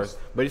know he first.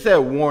 But he said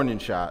warning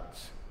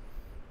shots.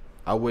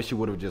 I wish he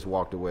would have just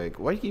walked away.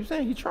 What you keep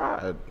saying? He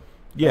tried.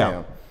 Yeah.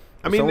 Damn.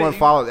 I mean, someone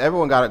followed.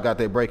 Everyone got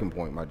their breaking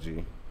point, my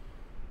G.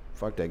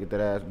 Fuck that. Get that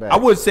ass back. I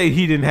would say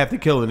he didn't have to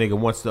kill a nigga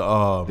once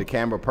the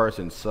camera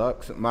person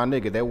sucks. My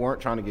nigga, they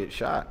weren't trying to get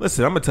shot.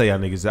 Listen, I'm gonna tell y'all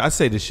niggas, I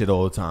say this shit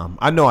all the time.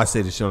 I know I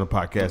say this shit on the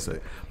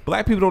podcast.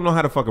 Black people don't know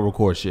how to fucking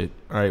record shit.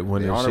 All right,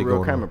 when they there's aren't shit a real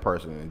going camera on.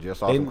 person and just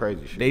saw some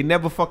crazy shit. They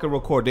never fucking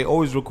record. They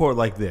always record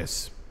like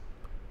this.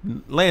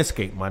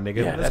 Landscape, my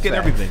nigga. Yeah, let's get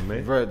everything,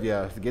 man.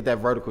 Get that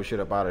vertical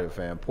shit up out of it,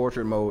 fam.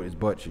 Portrait mode is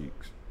butt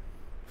cheeks.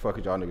 Fuck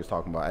it, y'all niggas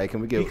talking about. Hey,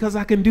 can we get? Because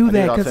I can do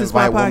that because it's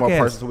my podcast. One more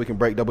person so we can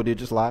break double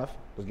digits live.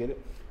 Let's get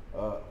it.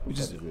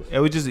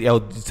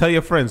 Tell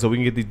your friends so we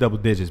can get these double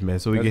digits, man.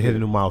 So we can hit a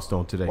new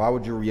milestone today. Why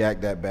would you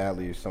react that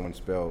badly if someone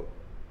spelled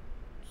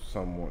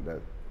someone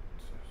that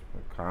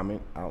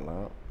comment out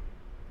loud?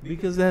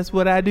 Because that's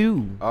what I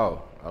do.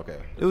 Oh, okay.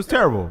 It was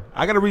terrible.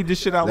 I gotta read this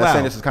shit out Let's loud.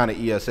 say this is kind of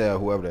ESL,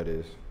 whoever that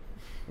is.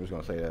 I'm just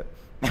gonna say that.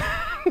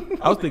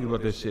 I was thinking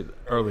about this shit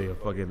earlier.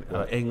 Fucking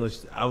English.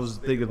 I was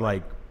thinking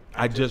like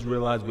I just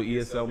realized what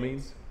ESL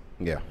means.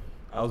 Yeah.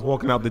 I was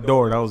walking out the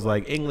door and I was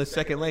like, English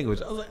second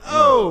language. I was like,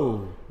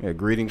 oh. Yeah,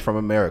 greetings from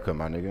America,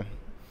 my nigga.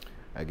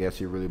 I guess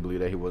he really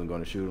believed that he wasn't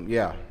going to shoot him.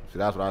 Yeah, so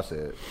that's what I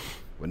said.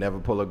 Would never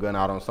pull a gun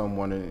out on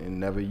someone and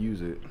never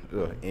use it.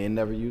 And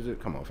never use it?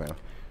 Come on, fam.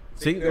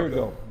 See, there we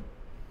go.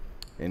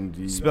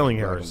 Spelling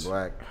errors.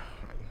 Black.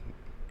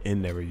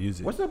 And never use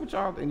it. What's up with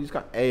y'all? And these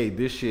hey,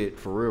 this shit,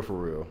 for real, for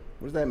real.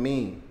 What does that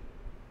mean?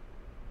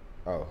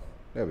 Oh,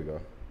 there we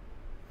go.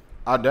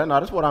 No,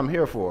 that's what I'm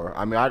here for.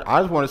 I mean,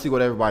 I just want to see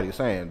what everybody's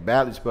saying.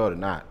 Badly spelled or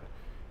not.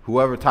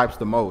 Whoever types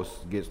the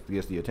most gets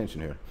the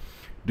attention here.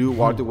 Dude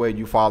walked away,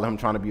 you follow him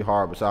trying to be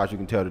hard. Besides, you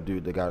can tell the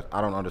dude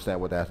I don't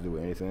understand what that has to do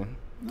with anything.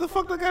 The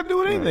fuck that got to do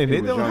with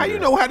anything? How you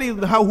know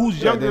how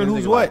who's younger and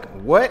who's what? Like,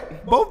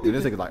 what? Both.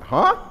 This nigga's like,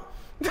 huh?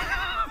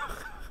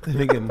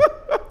 Thinking,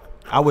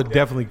 I would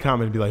definitely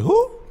comment and be like,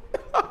 who?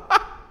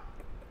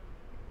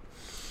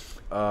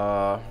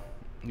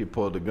 He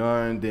pulled the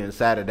gun, then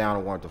sat it down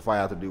and wanted to fight.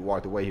 After the dude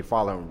walked away, he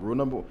followed him. Rule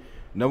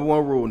number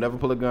one rule: never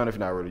pull a gun if you're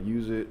not ready to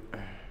use it.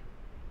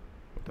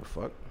 What the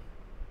fuck?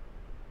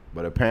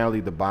 But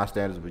apparently the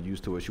bystanders were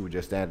used to it. She was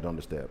just standing on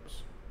the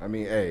steps. I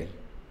mean, hey.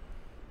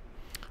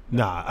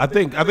 Nah, I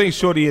think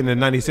Shorty in the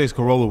 '96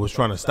 Corolla was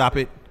trying to stop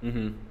it.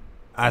 Mm-hmm.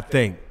 I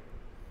think.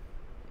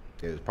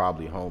 It was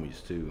probably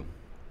homies too.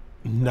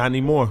 Not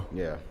anymore.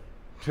 Yeah.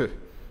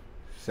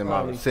 Sent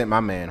my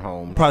man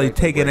home. Probably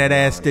taking that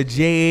ass to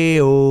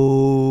jail.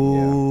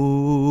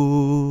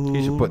 Yeah.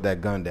 He should put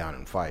that gun down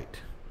and fight.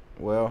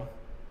 Well,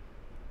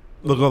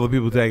 look, all the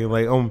people tagging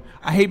like,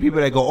 I hate people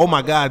that go, oh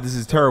my God, this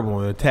is terrible,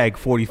 and tag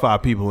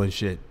 45 people and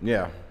shit.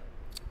 Yeah.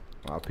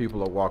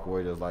 People will walk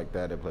away just like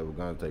that. They play with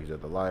guns, take each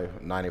other life.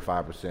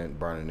 95%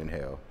 burning in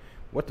hell.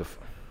 What the?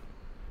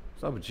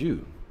 What's up with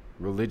you?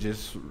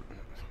 Religious?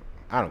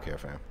 I don't care,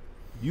 fam.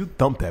 You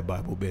thump that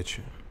Bible, bitch.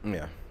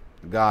 Yeah.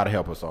 God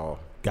help us all.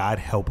 God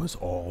help us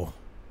all.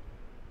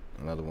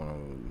 Another one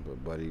of the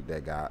buddy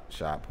that got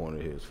shot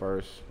pointed his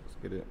first. Let's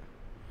get it.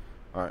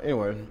 All right.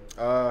 Anyway,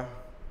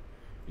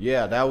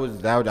 yeah, that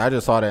was. I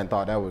just saw that and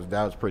thought that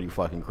was pretty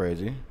fucking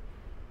crazy.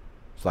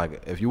 It's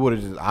like if you would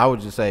have I would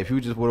just say if you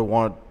just would have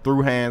wanted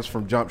through hands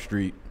from Jump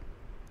Street,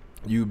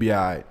 you'd be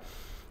alright.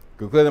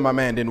 Because clearly my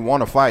man didn't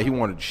want to fight; he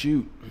wanted to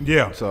shoot.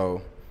 Yeah.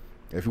 So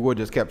if you would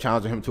have just kept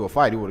challenging him to a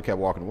fight, he would have kept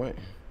walking away.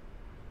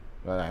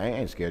 But I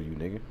ain't scared of you,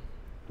 nigga.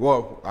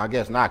 Well, I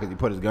guess not, because he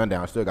put his gun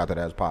down, still got that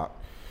ass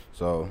pop.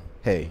 So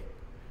hey,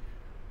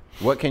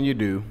 what can you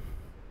do?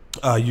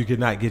 You could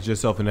not get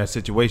yourself in that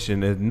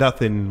situation. And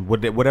nothing,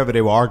 whatever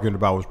they were arguing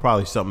about was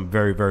probably something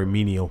very, very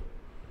menial.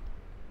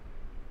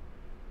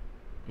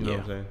 You know what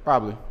I'm saying?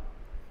 Probably.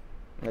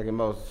 Like in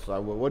most,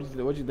 like,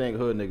 what you think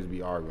hood niggas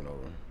be arguing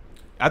over?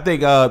 I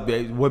think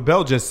what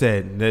Bell just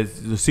said,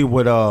 to see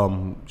what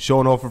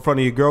showing off in front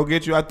of your girl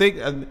get you. I think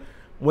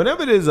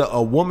whenever there's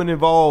a woman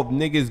involved,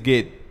 niggas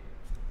get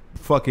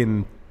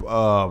fucking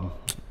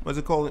what's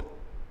it called?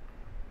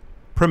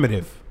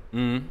 Primitive.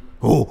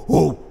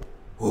 Oh.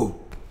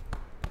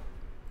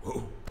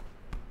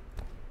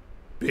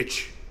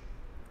 Bitch,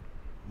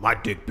 my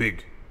dick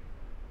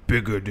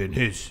bigger than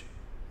his.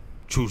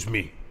 Choose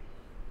me.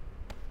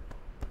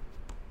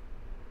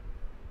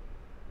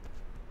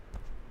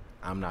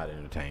 I'm not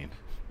entertained.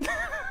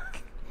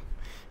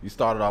 You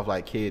started off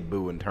like Kid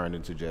Boo and turned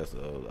into just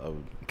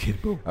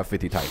Kid Boo. a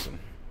 50 Tyson.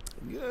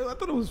 Yeah, I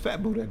thought it was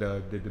Fat Boo that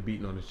did the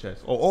beating on his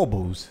chest. Or all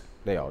Boos.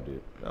 They all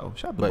did. Oh,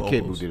 shout out to But all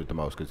Kid Boo Boos. did it the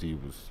most because he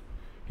was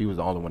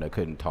the only one that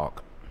couldn't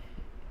talk.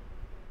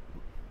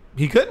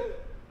 He couldn't?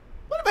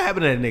 Whatever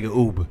happened to that nigga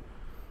Oob?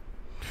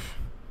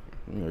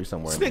 You know, he's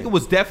somewhere. This nigga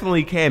was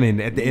definitely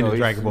canon at the end of he's-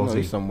 Dragon Ball Z.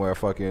 He's somewhere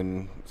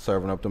fucking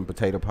serving up them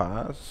potato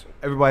pies.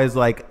 Everybody's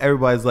like,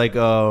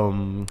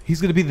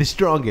 he's gonna be the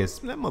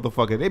strongest. That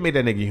motherfucker, they made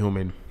that nigga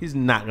human. He's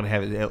not gonna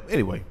have it.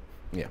 Anyway.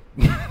 Yeah.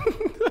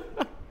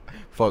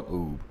 Fuck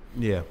Oob.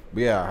 Yeah.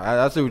 But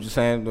yeah, I see what you're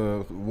saying.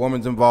 The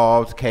woman's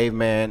involved,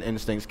 caveman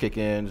instincts kick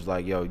in. It's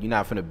like, yo, you're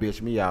not finna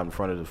bitch me out in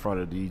front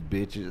of these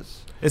bitches.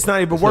 It's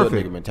not even It's worth hood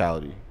it. nigga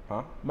mentality.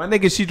 Huh? My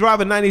nigga, she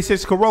drive a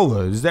 96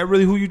 Corolla. Is that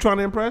really who you trying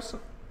to impress?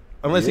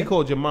 Unless he Yeah.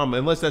 called your mom.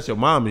 Unless that's your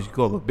mom and she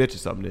called her a bitch or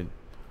something,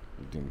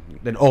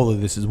 Didn't, then all of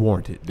this is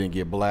warranted. didn't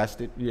get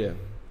blasted. Yeah.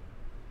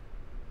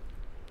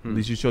 At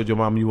least you showed your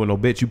mom you were no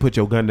bitch. You put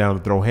your gun down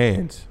and throw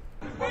hands.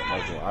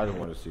 I just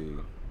want to see.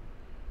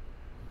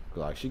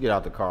 Like, she get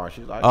out the car and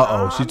she's like,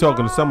 She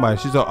talking to somebody.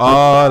 She's like,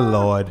 oh,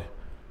 Lord.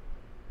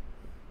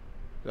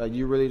 like,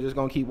 you really just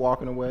gonna keep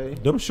walking away?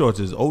 Them shorts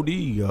is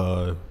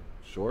OD.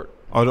 Short?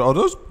 Are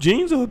those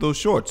jeans or are those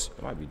shorts?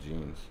 It might be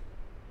jeans.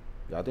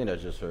 Yeah, I think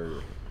that's just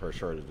her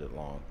shirt is that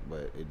long,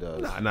 but it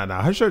does.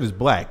 Nah. Her shirt is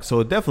black, so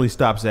it definitely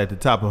stops at the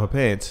top of her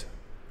pants.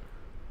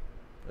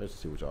 Let's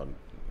see what we're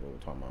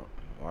talking about.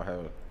 I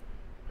have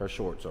her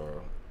shorts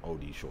are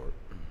OD short.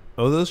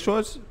 Oh, those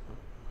shorts?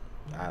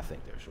 I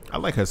think they're short. I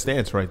like her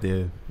stance right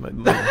there.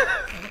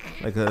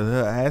 Like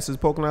her ass is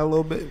poking out a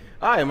little bit.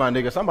 All right, my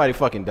nigga, somebody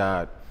fucking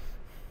died.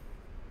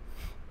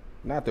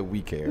 Not that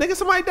we care. Nigga,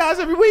 somebody dies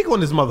every week on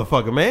this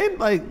motherfucker, man.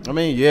 Like, I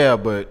mean, yeah,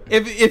 but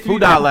if who you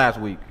died last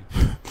week?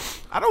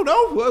 I don't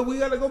know. Well, we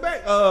gotta go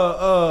back.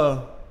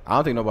 I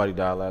don't think nobody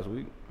died last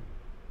week.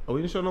 Oh,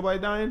 we didn't show nobody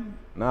dying?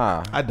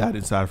 Nah, I died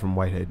inside from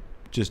Whitehead.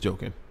 Just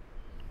joking.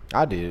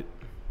 I did.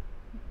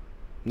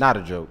 Not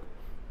a joke.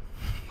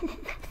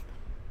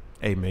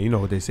 Hey, man, you know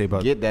what they say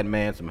about... Get that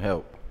man some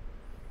help.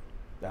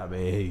 I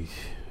mean,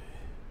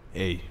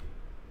 hey.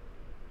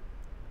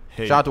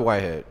 Shout out to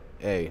Whitehead.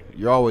 Hey,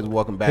 you're always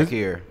welcome back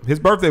here. His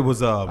birthday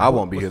was... I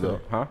won't be here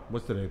though. Huh?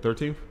 What's today,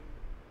 13th?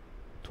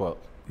 12th.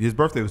 His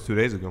birthday was 2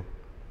 days ago.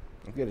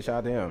 Let's get a shout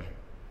out to him.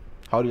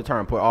 Hold your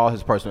turn. Put all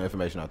his personal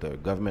information out there,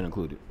 government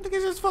included. Nigga,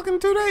 it's just fucking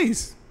 2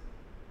 days.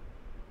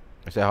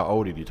 I said, how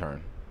old did he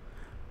turn?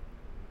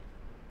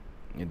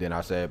 And then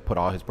I said, put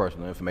all his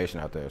personal information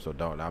out there. So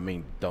don't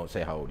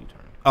say how old he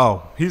turned.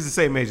 Oh, he's the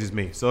same age as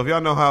me. So if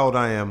y'all know how old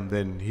I am,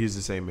 then he's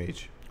the same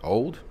age.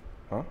 Old?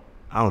 Huh?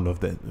 I don't know if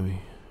that...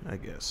 I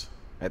guess.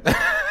 All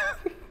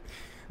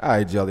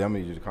right, Jelly, I'm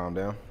gonna need you to calm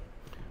down.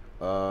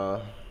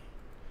 So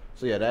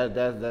yeah,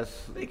 that's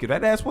Thank you.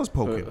 That ass was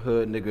poking.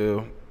 hood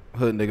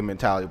nigga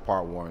mentality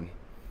part 1,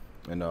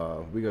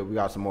 and we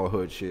got some more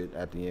hood shit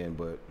at the end.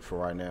 But for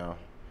right now,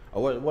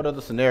 what other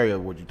scenario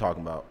were you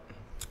talking about?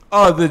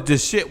 The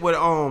shit with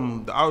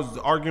I was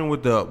arguing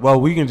with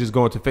we can just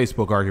go into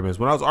Facebook arguments.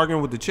 When I was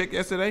arguing with the chick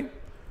yesterday,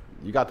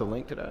 You got the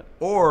link to that?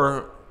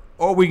 or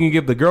we can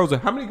give the girls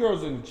how many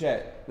girls in the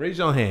chat? Raise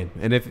your hand.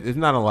 And if it's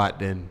not a lot,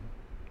 then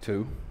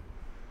 2.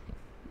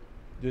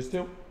 just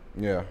 2.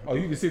 Yeah. Oh,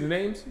 you can see the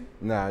names?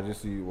 Nah,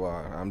 just see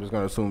why. I'm just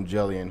gonna assume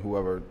Jelly and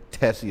whoever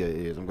Tessia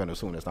is. I'm gonna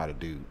assume that's not a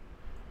dude.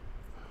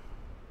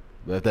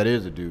 But if that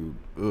is a dude,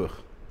 ugh.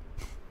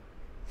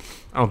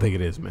 I don't think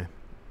it is, man.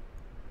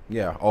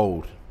 Yeah,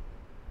 old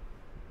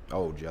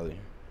Jelly.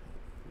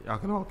 Y'all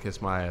can all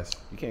kiss my ass.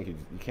 You can't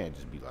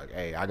just be like,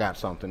 hey, I got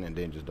something, and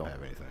then just don't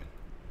have anything.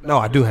 No,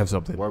 I do have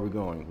something. Where are we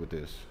going with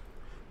this?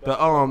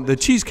 The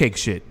cheesecake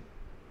shit.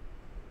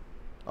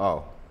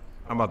 Oh,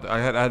 I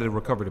had to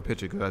recover the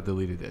picture because I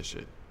deleted that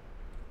shit.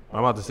 I'm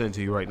about to send it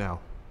to you right now.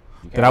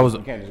 you That I was you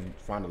can't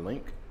just find a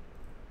link.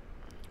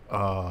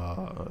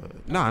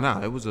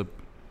 nah. It was a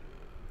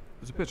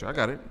picture. I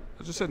got it.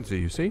 I just sent it to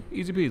you. See,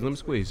 easy peasy. Let me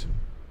squeeze.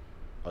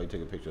 Oh, you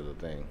took a picture of the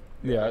thing.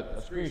 Yeah, I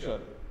screenshot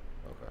it.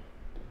 Okay.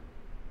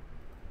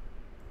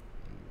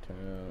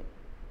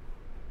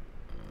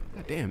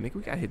 God damn, nigga,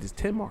 we gotta hit this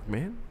 10 mark,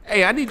 man.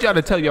 Hey, I need y'all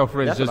to tell y'all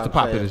friends That's just what to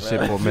I'm pop in saying, this shit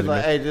man. for a minute.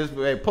 Like,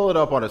 man. hey, pull it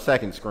up on the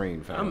second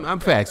screen, fam. I'm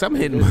facts. I'm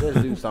hitting.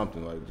 Let's do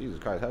something. Like, Jesus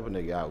Christ, help a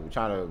nigga out. We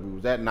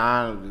was at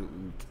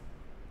 9,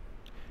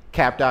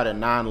 capped out at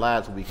 9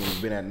 last week, and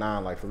we've been at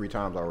 9 like 3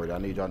 times already. I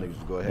need y'all niggas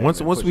to go ahead.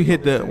 Once and we push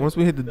hit it over the once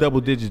we hit the double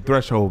digit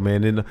threshold,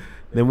 man,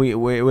 then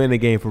we're in the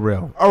game for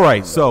real. All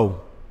right,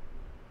 so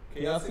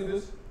can y'all see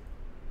this?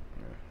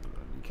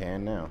 You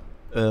can now.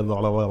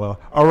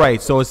 All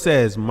right, so it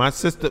says my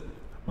sister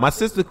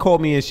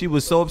called me and she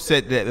was so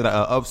upset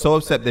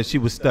that she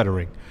was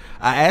stuttering.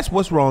 I asked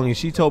what's wrong and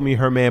she told me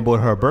her man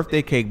bought her a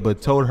birthday cake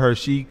but told her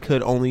she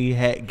could only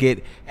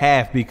get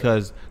half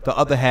because the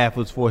other half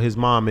was for his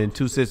mom and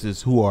 2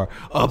 sisters who are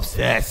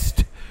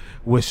obsessed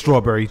with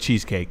strawberry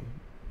cheesecake.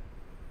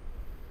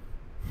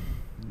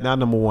 Now,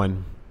 number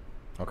 1.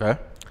 Okay.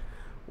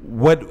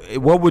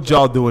 What would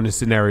y'all do in this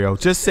scenario?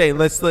 Just say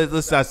let's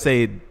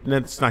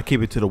not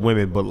keep it to the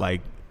women, but like,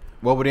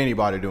 What would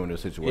anybody do in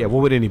this situation? yeah,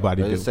 what would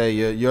anybody Let's do? say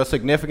your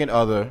significant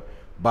other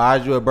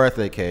buys you a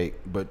birthday cake,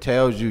 but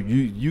tells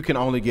you can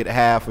only get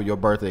half of your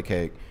birthday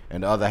cake,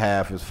 and the other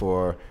half is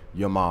for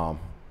your mom.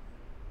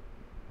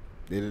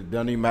 It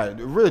doesn't even matter.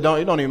 It don't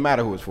even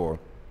matter who it's for.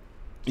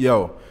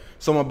 Yo,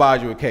 someone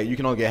buys you a cake, you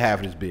can only get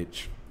half of this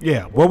bitch.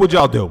 Yeah, what would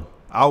y'all do?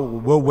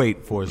 We'll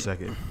wait for a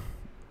second.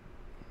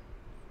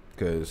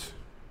 Because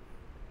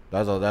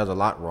there's a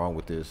lot wrong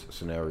with this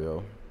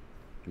scenario.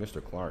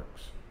 Mr.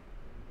 Clark's.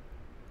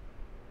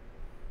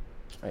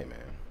 Hey man,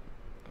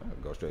 I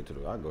go straight to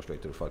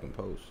the fucking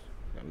post.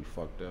 Got me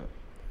fucked up.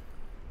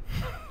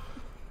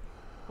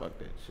 Fuck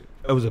that shit.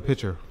 It was a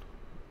picture.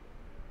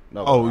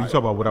 No, Oh, you talking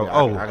about what I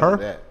can her?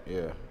 do that.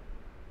 Yeah.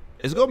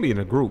 It's gonna be in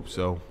a group,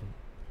 so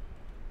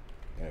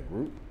In a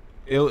group?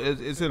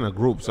 it's in a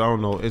group. So I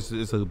don't know. It's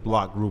a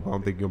block group. I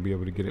don't think you'll be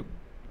able to get it.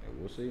 Yeah,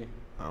 we'll see.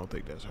 I don't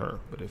think that's her,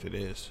 but if it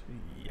is,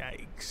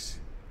 yikes.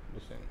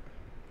 Listen,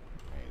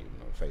 I ain't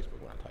even on Facebook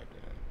when I typed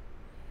it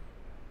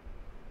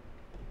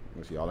in.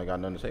 You see, y'all ain't got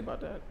nothing to say about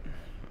that?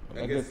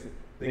 I guess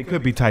they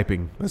could be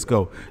typing. Let's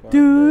go. Fuck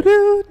Do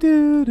that.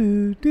 do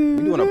do do.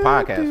 We doing a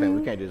podcast, and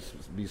we can't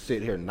just be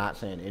sitting here not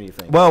saying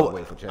anything. Well,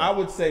 Wait for chat. I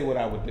would say what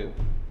I would do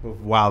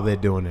while they're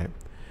doing that.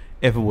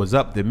 If it was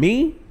up to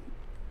me,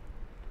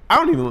 I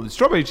don't even.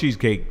 Strawberry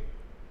cheesecake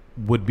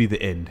would be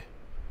the end.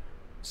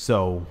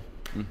 So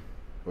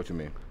What you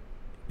mean?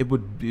 it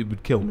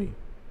would kill me.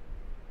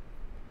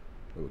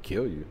 It would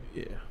kill you?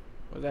 Yeah.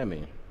 What does that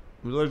mean?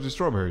 I'm allergic to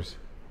strawberries.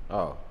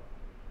 Oh.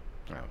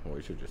 Oh, well,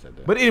 you should have just said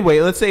that. But anyway,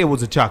 let's say it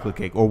was a chocolate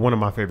cake or one of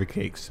my favorite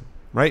cakes,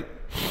 right?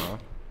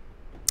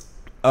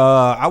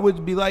 I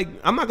would be like,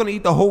 I'm not gonna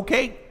eat the whole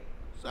cake.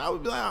 So I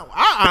would be like,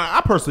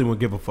 I personally wouldn't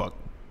give a fuck.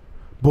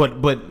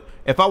 But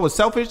if I was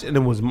selfish and it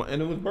was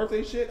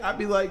birthday shit, I'd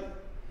be like,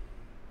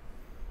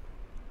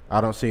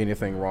 I don't see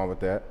anything wrong with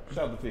that.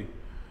 shout out to Fee.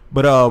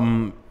 But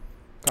Come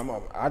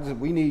on,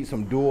 we need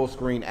some dual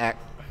screen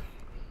act.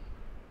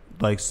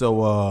 like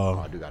so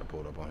Oh, I do gotta pull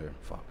it up on here.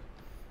 Fuck.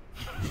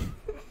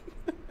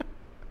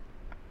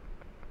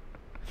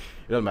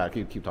 It doesn't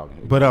matter. Keep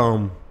talking.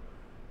 but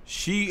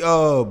she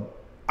I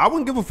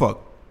wouldn't give a fuck.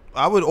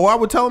 I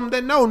would tell them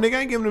that no, nigga, I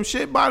ain't giving them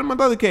shit. Buy them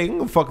another cake. I'm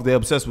gonna fuck if they're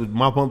obsessed with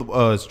my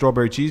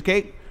strawberry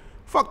cheesecake.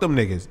 Fuck them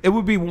niggas. It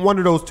would be one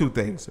of those two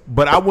things.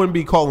 But I wouldn't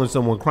be calling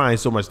someone crying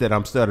so much that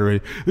I'm stuttering.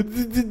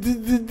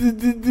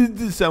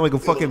 Sound like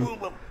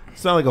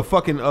a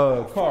fucking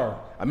car.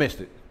 I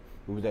missed it.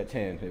 It was at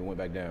 10. It went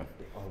back down.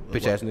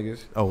 Bitch ass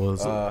niggas. Oh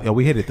well, yeah,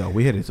 we hit it though.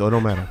 We hit it, so it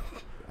don't matter.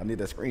 I need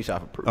that screenshot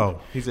for proof.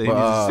 Oh, he said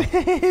But,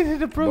 he needs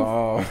the proof.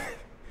 all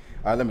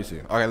right, let me see.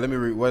 Okay, let me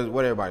read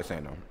what everybody's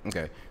saying though.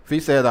 Okay, Fee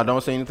says I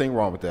don't see anything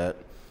wrong with that.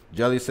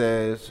 Jelly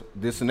says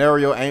this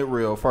scenario ain't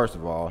real. First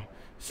of all,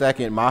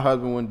 second, my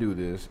husband wouldn't do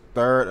this.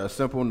 Third, a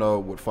simple no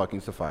would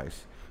fucking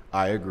suffice.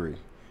 I agree.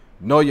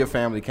 No, your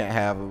family can't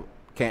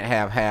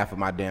have half of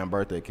my damn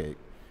birthday cake.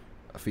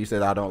 Fee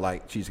said I don't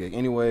like cheesecake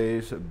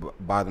anyways.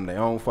 Buy them their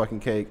own fucking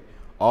cake.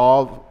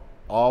 All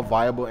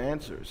viable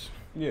answers.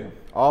 Yeah.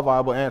 All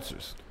viable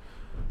answers.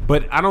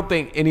 But I don't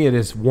think any of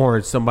this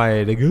warrants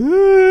somebody to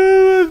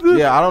go.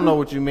 Yeah, I don't know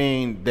what you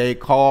mean. They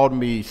called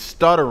me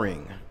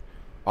stuttering,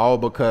 all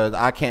because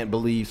I can't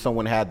believe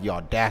someone had the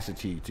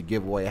audacity to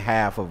give away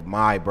half of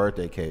my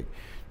birthday cake.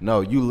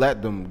 No, you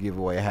let them give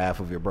away half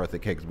of your birthday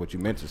cake is what you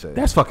meant to say.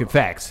 That's fucking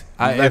facts.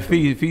 If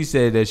he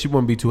said that, she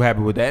wouldn't be too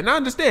happy with that, and I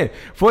understand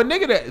for the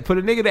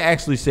nigga to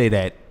actually say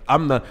that.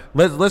 I'm not.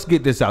 Let's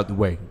get this out the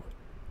way.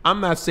 I'm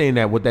not saying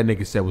that what that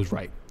nigga said was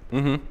right.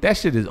 Mm-hmm. That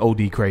shit is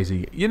OD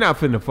crazy. You're not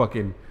finna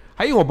fucking.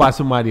 How you gonna buy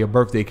somebody a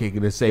birthday cake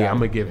and then say I'm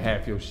gonna give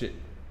half your shit?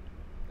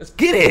 Let's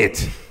get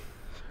it.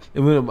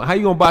 How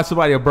you gonna buy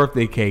somebody a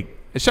birthday cake?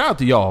 And shout out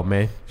to y'all,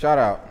 man. Shout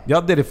out.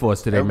 Y'all did it for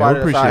us today, Everybody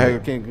man. We that's out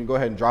appreciate here it. can go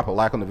ahead and drop a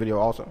like on the video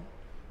also.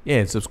 Yeah,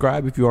 and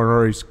subscribe if you aren't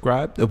already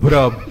subscribed.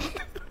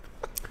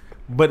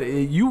 But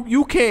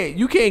you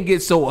can't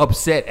get so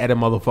upset at a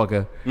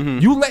motherfucker. Mm-hmm.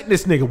 You let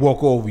this nigga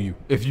walk over you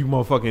if you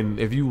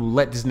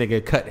let this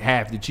nigga cut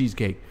half the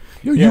cheesecake.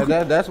 Yo,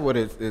 That's what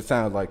it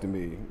sounds like to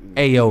me.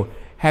 Hey yo,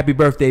 happy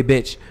birthday,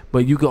 bitch!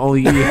 But you can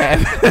only eat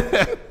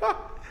half.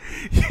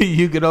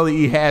 you can only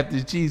eat half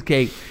the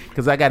cheesecake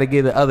because I got to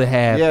get the other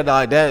half. Yeah,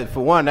 like that. For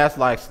one, that's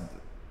like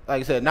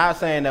I said, not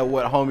saying that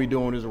what homie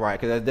doing is right,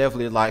 because that's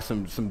definitely like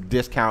some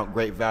discount,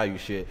 great value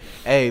shit.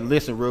 Hey,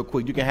 listen, real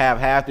quick, you can have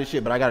half this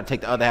shit, but I got to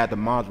take the other half to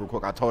mom's real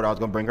quick. I told her I was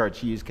gonna bring her a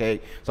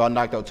cheesecake, so I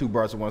knocked out 2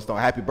 birds with 1 stone.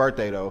 Happy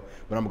birthday though,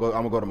 but I'm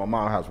gonna go to my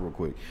mom's house real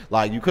quick.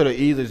 Like, you could have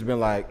easily just been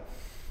like,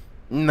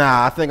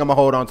 nah, I think I'm gonna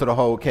hold on to the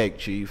whole cake,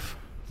 chief.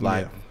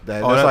 Like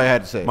that's all I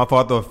had to say. My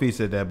fault though if he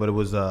said that, but it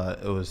was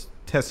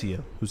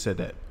Tessia who said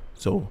that.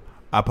 So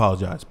I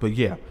apologize. But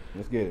yeah.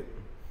 Let's get it.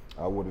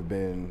 I would have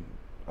been.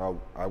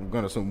 I'm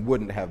gonna assume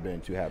wouldn't have been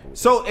too happy with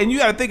So, and you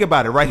got to think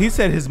about it, right? He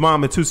said his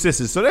mom and 2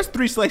 sisters, so that's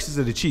 3 slices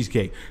of the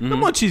cheesecake. The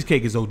one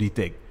cheesecake is OD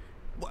thick.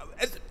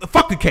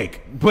 Fuck the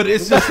cake, but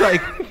it's just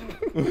like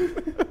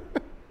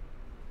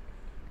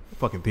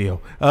fucking Theo.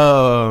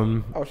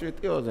 Oh shit,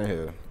 Theo's in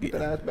here. Get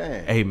that ass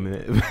banned. Hey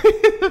man,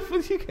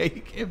 you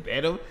can't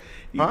ban him.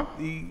 Huh?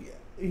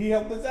 He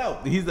helped us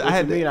out.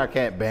 I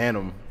can't ban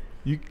him.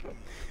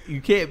 You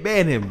can't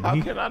ban him. How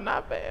can I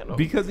not ban him?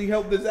 Because he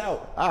helped us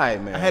out. All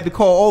right, man. I had to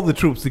call all the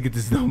troops to get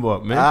this number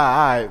up, man. All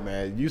right,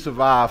 man. You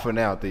survived for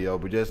now, Theo,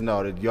 but just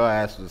know that your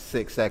ass was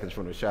 6 seconds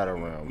from the shadow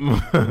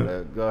realm.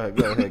 Go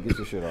ahead, get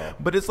your shit off.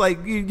 But it's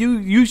like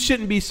you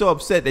shouldn't be so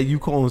upset that you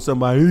calling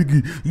somebody like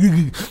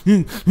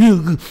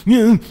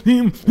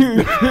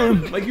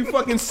you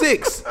fucking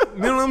 6.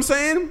 You know what I'm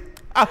saying?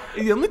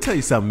 Let me tell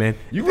you something, man.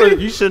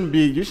 You shouldn't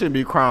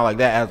be crying like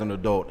that as an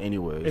adult,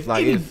 anyways. It's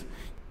like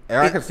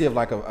I can see if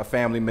like a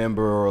family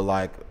member or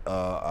like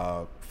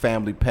a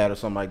family pet or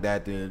something like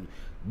that, then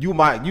you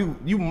might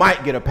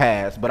get a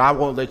pass, but I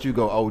won't let you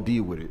go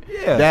OD with it.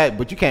 Yeah.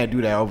 But you can't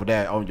do that over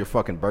that on your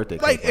fucking birthday.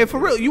 Like, and for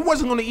real, you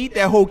wasn't gonna eat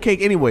that whole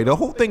cake anyway. The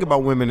whole thing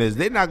about women is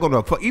they're not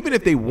gonna even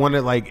if they want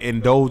to like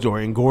indulge or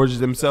engorge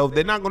themselves,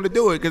 they're not gonna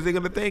do it because they're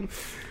gonna think,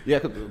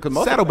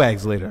 cause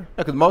saddlebags later.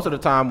 Yeah, because most of the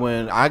time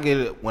when I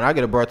get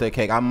a birthday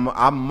cake, I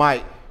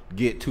might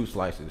get 2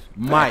 slices.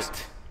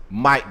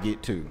 Might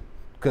get 2.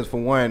 Because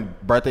for one,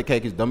 birthday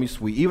cake is dummy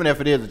sweet. Even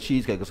if it is a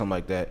cheesecake or something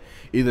like that,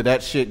 either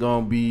that shit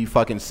gonna be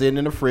fucking sitting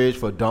in the fridge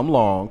for dumb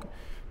long.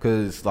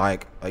 Because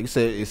like you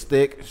said, it's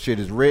thick. Shit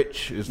is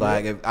rich. It's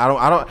like if I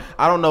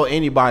don't know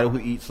anybody who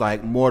eats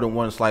like more than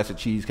 1 slice of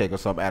cheesecake or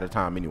something at a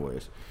time.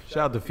 Anyways,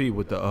 shout out to Fee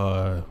with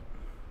the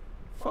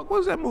what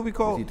was that movie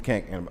called?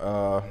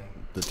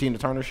 The Tina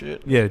Turner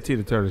shit. Yeah, the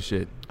Tina Turner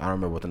shit. I don't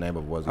remember what the name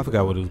of it was. I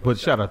forgot what it was. But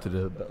shout out to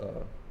the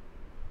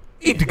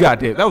eat the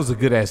goddamn. That was a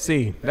good ass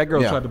scene. That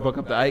girl tried to buck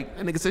up the Ike.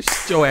 That nigga said,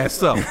 "Shut your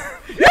ass up." You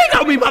ain't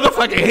gonna be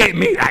motherfucking hit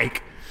me,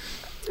 Ike.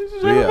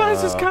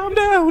 Everybody just calm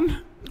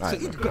down. Right,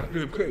 so eat the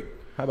goddamn cake.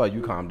 How about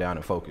you calm down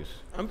and focus?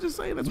 I'm just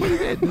saying that's what he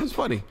did. It's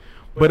funny.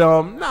 But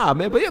nah,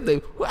 man. But yeah,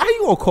 how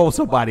you gonna call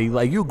somebody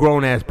like you a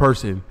grown ass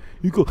person?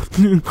 You go.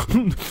 He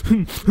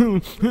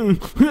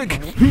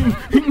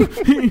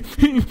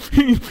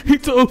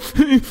told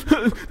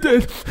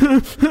that.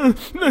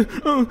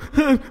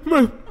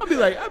 I'll be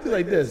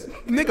like this,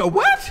 nigga.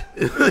 What?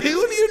 What are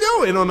you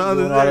doing on the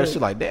other side? All that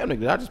shit like, damn, nigga,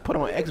 did I just put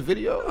on X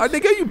videos?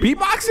 Nigga, you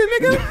beatboxing,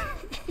 nigga?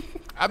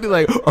 I'd be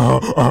like, I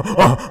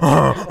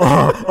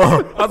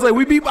was like,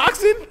 we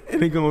beatboxing?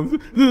 And he goes,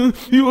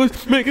 you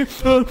was making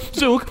a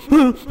joke.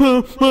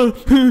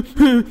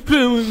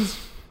 Feelings.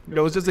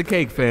 No, it's just a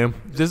cake, fam.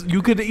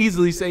 You could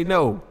easily say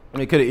no.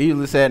 You could have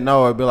easily said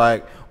no, or be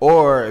like,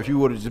 or if you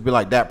would have just been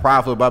like that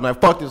prideful, but I'm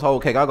like, fuck this whole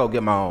cake, I'll go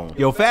get my own.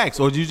 Yo,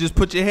 facts. Or you just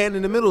put your hand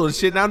in the middle of the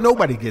shit. Now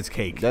nobody gets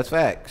cake. That's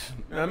facts.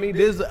 I mean,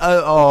 there's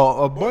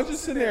a bunch of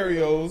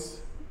scenarios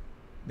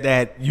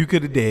that you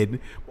could have did,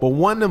 but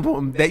one of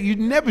them that you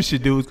never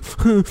should do is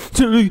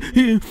totally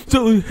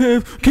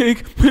have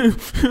cake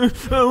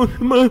on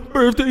my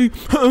birthday.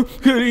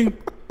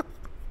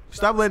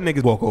 Stop letting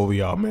niggas walk over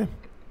y'all, man.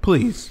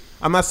 Please.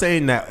 I'm not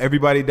saying that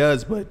everybody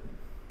does, but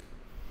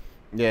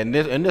yeah, in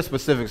this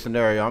specific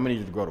scenario, I'm gonna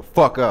need you to grow the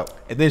fuck up.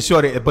 And then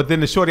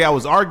the shorty I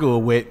was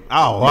arguing with,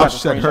 I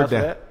shut her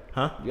down.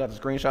 Huh? You got the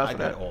screenshots for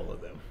that? I got all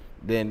of them.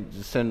 Then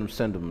just send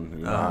them.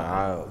 You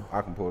know,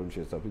 I can pull them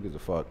shit up. Who gives a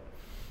fuck?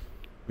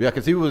 Yeah,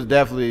 because he was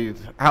definitely.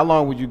 How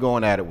long were you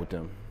going at it with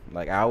them?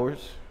 Like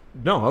hours?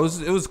 No,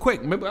 it was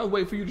quick. Maybe I was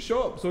waiting for you to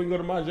show up so we can go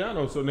to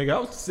Maggiano. So nigga, I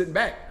was sitting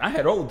back. I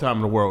had all the time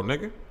in the world,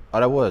 nigga.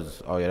 That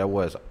was while I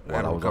was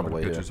on the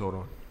way here. Hold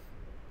on.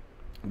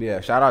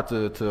 Yeah, shout out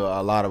to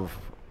a lot of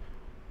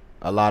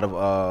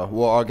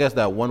well, I guess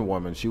that one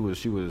woman, she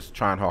was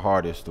trying her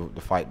hardest to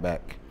fight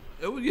back.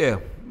 Yeah,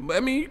 I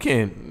mean you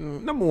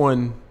can't. Number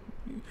one,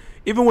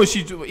 even when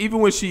she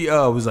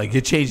was like,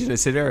 you're changing the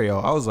scenario,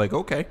 I was like,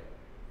 okay.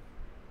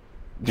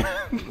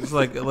 It's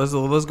like let's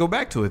go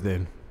back to it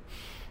then.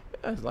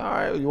 That's all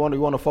right. You want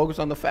to focus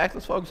on the facts?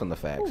 Let's focus on the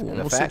facts. Ooh, and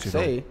the facts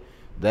say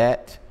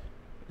that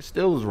it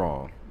still is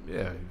wrong.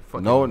 Yeah.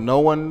 No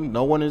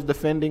one is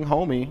defending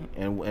homie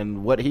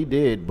and what he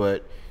did,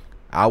 but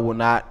I will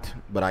not.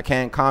 But I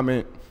can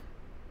comment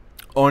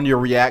on your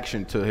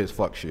reaction to his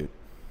fuck shit.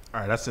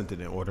 All right, I sent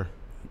it in order.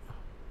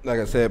 Like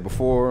I said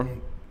before,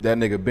 that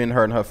nigga been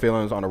hurting her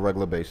feelings on a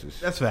regular basis.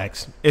 That's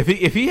facts. If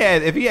he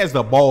has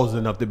the balls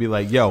enough to be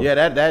like, yo,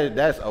 yeah,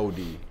 that's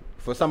OD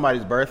for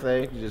somebody's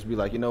birthday, you just be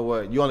like, you know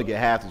what? You only get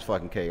half this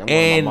fucking cake. I'm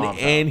going to my mom's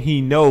And house.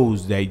 he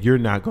knows that you're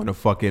not gonna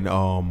fucking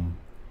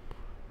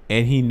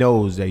and he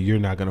knows that you're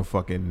not gonna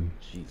fucking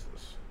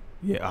Jesus.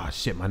 yeah.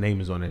 Shit, my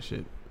name is on that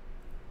shit.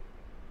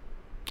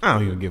 I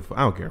don't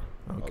care.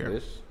 I don't care.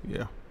 This?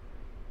 Yeah.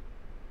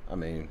 I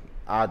mean,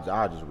 I'll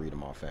just read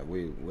them off, fam.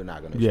 We're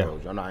not gonna Yeah.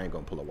 expose you. I ain't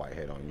gonna pull a white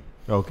head on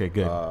you. Okay,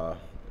 good.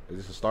 Is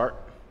this a start?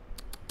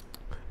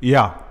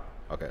 Yeah.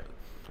 Okay.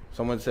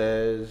 Someone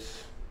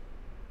says,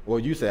 well,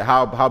 you said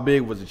how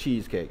big was the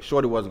cheesecake?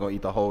 Shorty wasn't gonna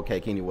eat the whole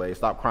cake anyway.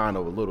 Stop crying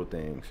over little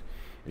things.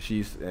 And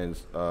she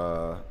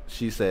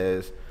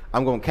says,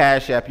 I'm gonna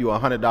cash app you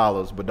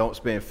 $100, but don't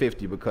spend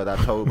 $50 because I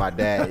told my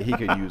dad he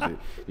could use it.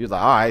 He was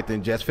like, all right,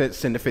 then just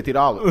send the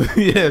 $50.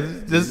 Yeah,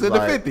 just send the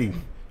Like, 50.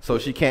 So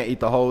she can't eat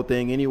the whole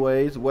thing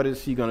anyways. What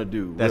is she gonna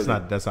do? That's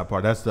really? not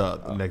part. That's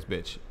the next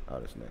bitch. Oh,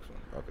 that's the next one.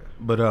 Okay.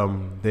 But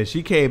then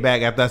she came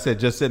back after I said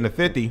just send the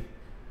 50.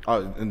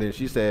 Oh, and then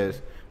she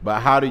says, but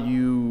how do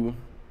you?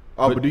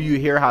 Oh, but do you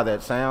hear how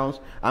that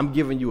sounds? I'm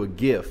giving you a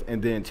gift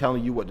and then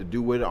telling you what to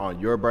do with it on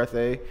your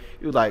birthday.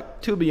 He was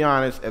like, to be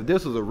honest, if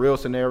this was a real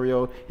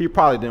scenario, he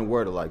probably didn't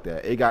word it like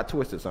that. It got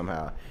twisted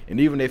somehow. And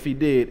even if he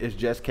did, it's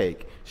just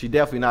cake. She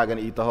definitely not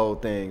gonna eat the whole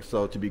thing.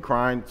 So to be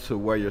crying to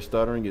where you're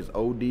stuttering is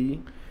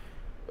OD.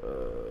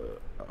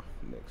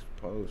 Next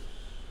post.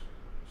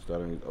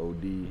 Stuttering is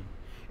OD.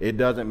 It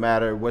doesn't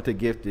matter what the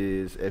gift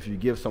is. If you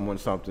give someone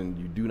something,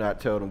 you do not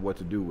tell them what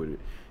to do with it.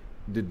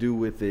 To do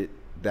with it,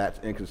 that's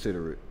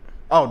inconsiderate.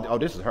 Oh,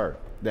 this is her.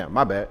 Damn,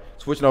 my bad.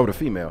 Switching over to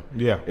female.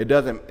 Yeah. It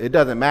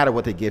doesn't matter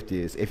what the gift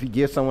is. If you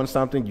give someone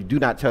something, you do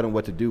not tell them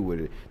what to do with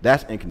it.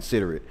 That's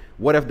inconsiderate.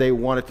 What if they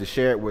wanted to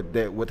share it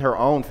with her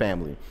own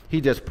family?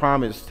 He just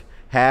promised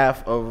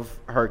half of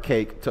her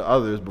cake to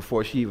others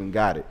before she even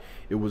got it.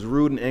 It was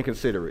rude and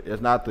inconsiderate.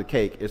 It's not the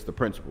cake, it's the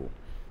principle.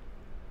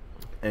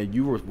 And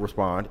you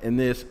respond, in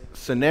this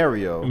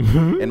scenario,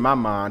 in my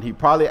mind, he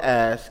probably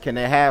asked, can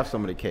they have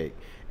some of the cake?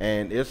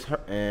 And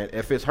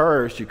if it's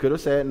hers, she could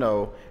have said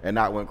no and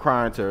not went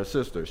crying to her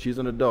sister. She's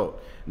an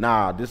adult.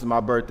 Nah, this is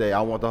my birthday.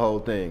 I want the whole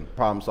thing.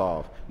 Problem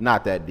solved.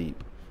 Not that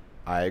deep.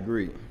 I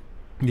agree.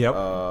 Yep.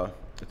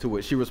 To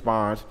which she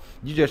responds,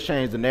 you just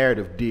changed the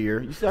narrative,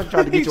 dear. You see, I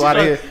tried to get you out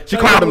of here. She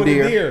called him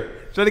dear.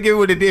 Trying to get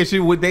with the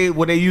dear. Would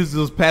they use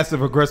those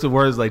passive aggressive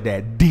words like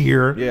that?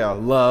 Dear. Yeah,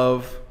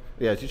 love.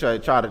 Yeah, she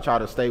tried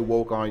to stay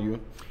woke on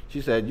you.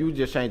 She said, you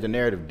just changed the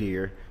narrative,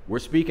 dear. We're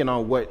speaking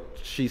on what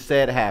she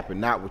said happened,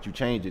 not what you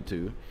changed it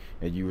to.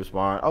 And you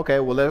respond, okay,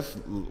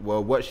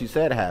 well, what she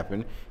said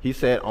happened. He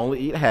said only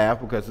eat half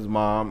because his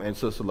mom and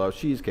sister love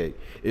cheesecake.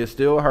 It's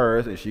still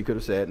hers, and she could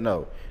have said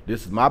no.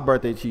 This is my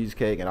birthday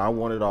cheesecake, and I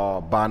want it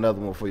all. Buy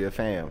another one for your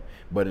fam.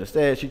 But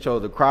instead, she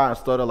chose to cry and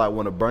stutter like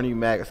one of Bernie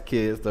Mac's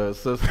kids to her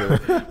sister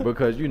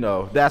because,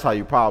 that's how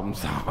you problem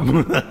solve.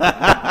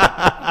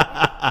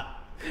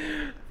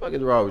 What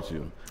is wrong with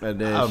you? And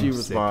then she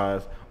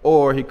responds,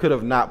 or he could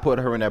have not put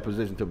her in that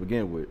position to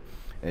begin with.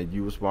 And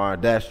you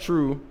respond, that's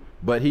true,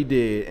 but he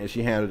did, and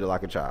she handled it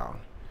like a child,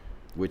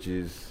 which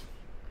is,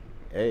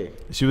 hey.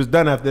 She was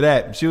done after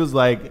that. She was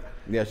like,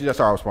 yeah, she just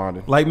started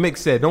responding. like Mick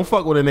said, don't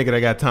fuck with a nigga that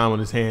got time on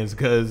his hands,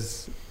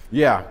 because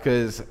yeah,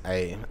 because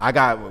hey, I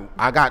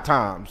got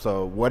time,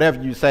 so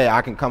whatever you say,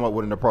 I can come up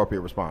with an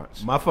appropriate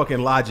response. my fucking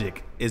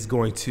logic is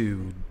going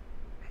to,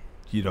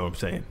 you know what I'm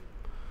saying?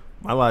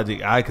 My logic,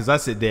 because I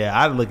sit there,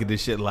 I look at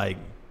this shit like,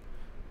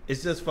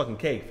 it's just fucking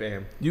cake,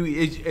 fam.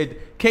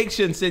 Cake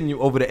shouldn't send you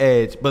over the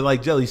edge, but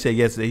like Jelly said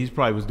yesterday, he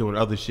probably was doing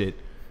other shit.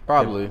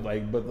 Probably.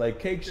 But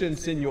cake shouldn't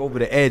send you over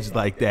the edge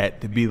like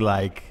that to be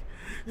like,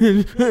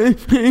 cake,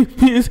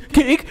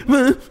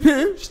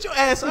 shut your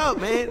ass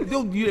up, man.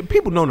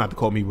 People know not to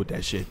call me with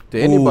that shit. To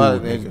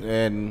anybody, Ooh,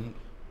 and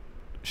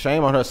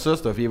shame on her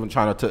sister if even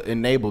trying to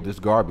enable this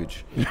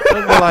garbage.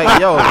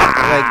 Like, yo,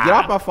 like, get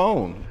off my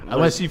phone.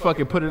 unless she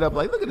fucking put it up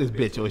like, look at this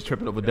bitch always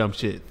tripping over dumb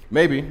shit.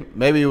 Maybe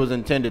it was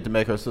intended to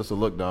make her sister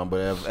look dumb.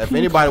 But if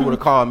anybody would have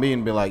called me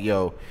and been like,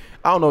 yo,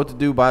 I don't know what to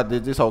do about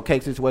this whole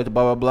cake situation,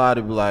 blah, blah, blah,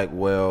 they'd be like,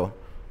 well,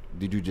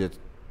 did you just,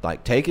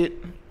 like, take it?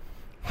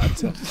 I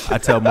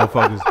tell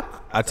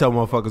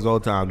motherfuckers all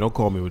the time, don't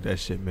call me with that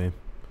shit, man.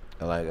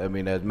 Like, I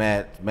mean, there's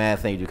mad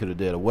things you could have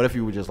did. Or what if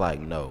you were just like,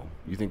 no?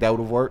 You think that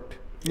would have worked?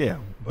 Yeah,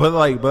 but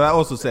I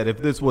also said if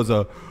this was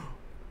a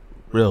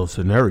real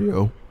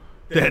scenario,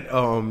 that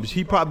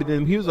he probably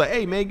didn't. He was like,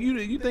 hey man,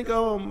 you think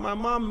my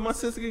mom and my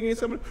sister can get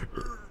something?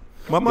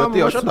 My mom, Yo,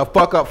 Theo, shut the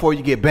fuck up before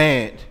you get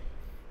banned.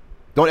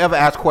 Don't ever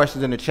ask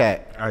questions in the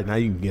chat. All right, now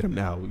you can get him.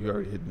 Now you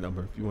already hit the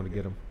number if you want to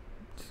get him.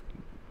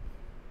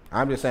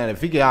 I'm just saying,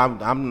 if he get,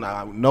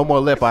 I'm no more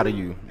lip out of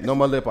you. No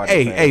more lip out of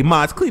you. Hey,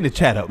 Mods, clean the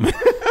chat up, man.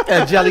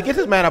 Hey, Jelly, get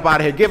this man up out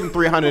of here. Give him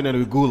 300 in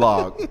the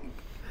gulag.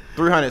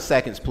 300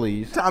 seconds,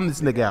 please. Time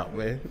this nigga out,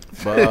 man.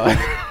 But,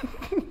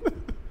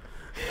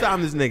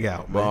 time this nigga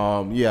out,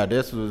 man. yeah,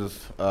 this was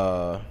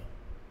Shawty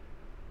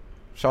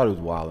was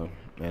wilding,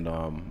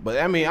 and but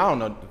I mean, I don't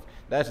know.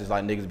 That's just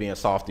like niggas being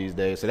soft these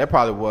days. So that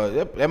probably was,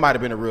 that might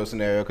have been a real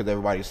scenario because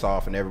everybody's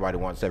soft and everybody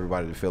wants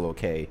everybody to feel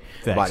okay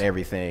about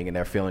everything and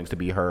their feelings to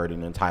be heard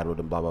and entitled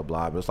and blah, blah,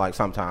 blah. But it's like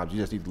sometimes you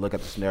just need to look at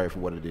the scenario for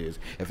what it is.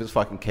 If it's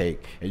fucking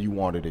cake and you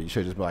wanted it, you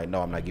should just be like,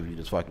 no, I'm not giving you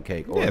this fucking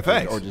cake. Or,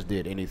 or just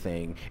did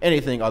anything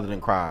other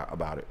than cry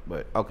about it.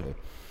 But okay.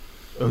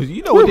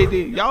 You know what they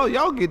did?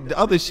 Y'all get the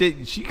other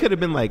shit. She could have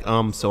been like,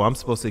 so I'm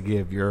supposed to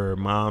give your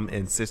mom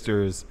and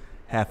sisters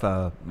half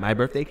of my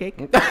birthday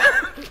cake?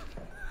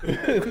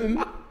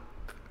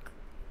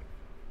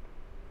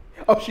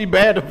 Oh, she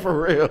banned him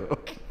for real.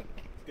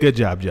 Good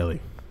job, Jelly.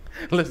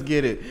 Let's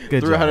get it.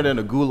 Good 300 job. in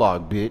a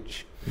gulag,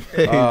 bitch.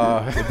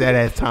 That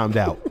ass timed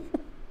out.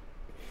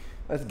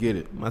 Let's get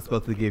it. Am I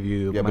supposed to give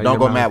you? Yeah, but don't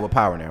go mad with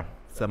power now.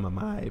 Some of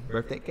my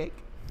birthday cake.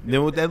 And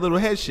then with that little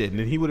head shit, and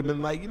then he would have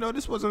been like,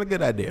 this wasn't a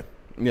good idea.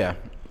 Yeah,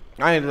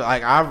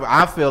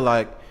 I feel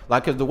like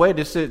because the way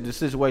the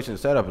situation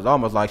is set up is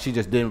almost like she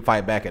just didn't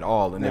fight back at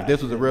all. And if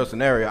this was a real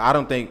scenario, I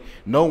don't think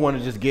no one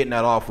is just getting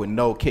that off with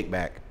no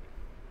kickback.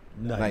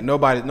 Like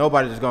nobody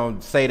just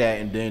gonna say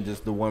that and then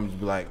just the woman just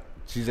be like,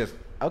 she's just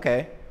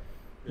okay.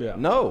 Yeah.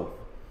 No.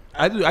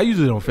 I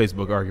usually don't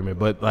Facebook argument,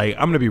 but like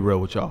I'm gonna be real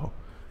with y'all.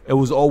 It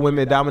was all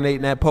women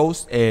dominating that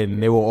post,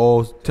 and they were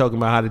all talking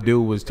about how the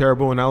dude was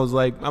terrible, and I was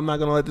like, I'm not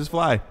gonna let this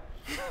fly.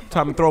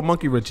 Time to throw a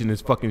monkey wrench in this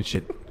fucking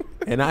shit.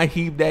 And I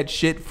heaved that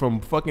shit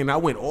from fucking. I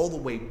went all the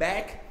way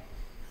back.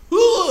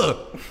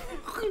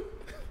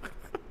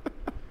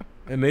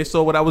 And they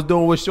saw what I was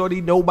doing with Shorty.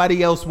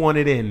 Nobody else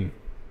wanted in,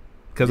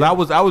 because I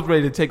was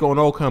ready to take on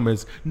all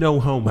comers. No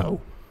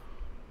homo.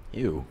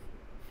 Ew.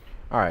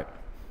 All right.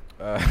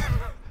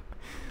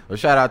 Well,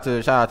 shout out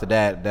to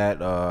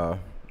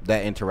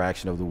that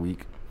interaction of the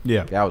week.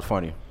 Yeah, that was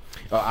funny.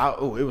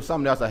 It was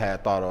something else I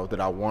had thought of that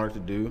I wanted to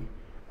do.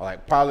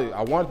 Like probably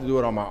I wanted to do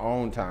it on my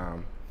own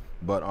time,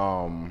 but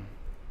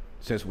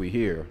since we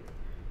here,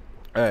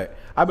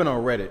 I've been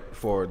on Reddit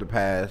for the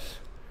past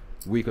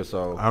week or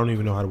so. I don't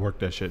even know how to work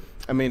that shit.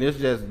 I mean, it's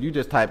just you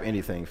just type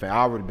anything, fam. I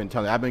already been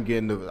telling you. I've been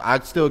getting I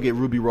still get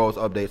Ruby Rose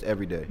updates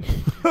every day.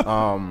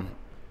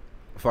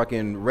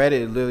 Fucking Reddit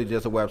is literally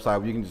just a website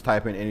where you can just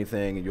type in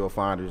anything and you'll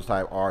find it. Just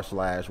type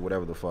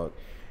r/whatever the fuck.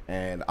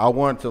 And I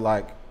wanted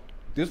to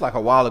just like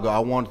a while ago, I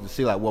wanted to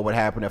see like what would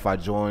happen if I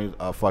joined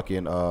a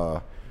fucking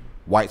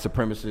white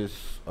supremacist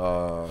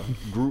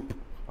group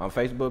on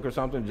Facebook or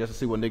something, just to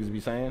see what niggas be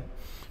saying.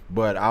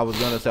 But I was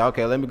gonna say,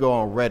 okay, let me go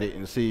on Reddit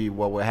and see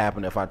what would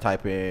happen if I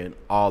type in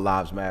All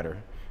Lives Matter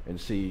and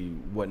see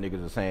what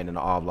niggas are saying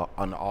on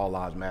the All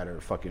Lives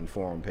Matter fucking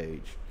forum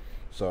page.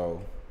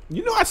 So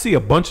I see a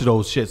bunch of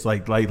those shits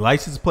like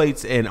license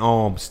plates and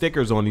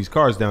stickers on these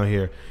cars down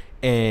here,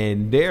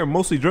 and they're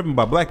mostly driven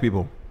by black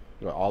people.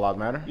 All Lives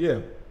Matter?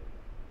 Yeah.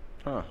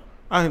 Huh.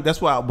 That's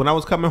why when I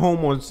was coming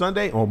home on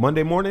Sunday or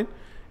Monday morning,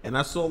 and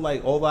I saw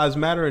like All Lives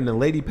Matter, and the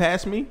lady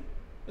passed me.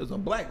 It was a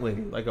black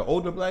lady, like an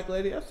older black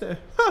lady. I said,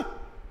 huh.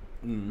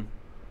 Mm.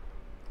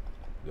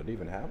 Did it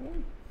even have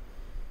one?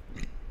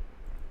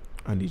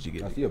 I need you to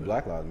get I see a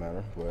Black Lives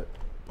Matter, but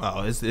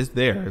it's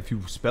there if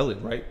you spell it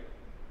right.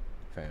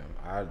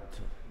 Fam,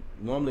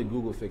 normally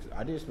Google fix it.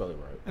 I did spell it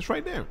right. That's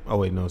right there. Oh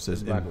wait, no, it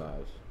says Black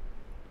Lives.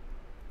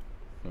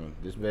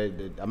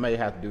 I may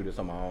have to do this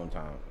on my own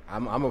time.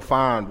 I'm gonna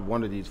find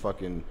one of these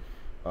fucking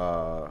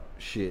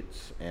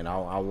shits, and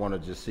I want to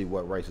just see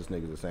what racist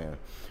niggas are saying,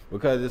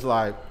 because it's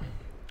like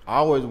I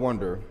always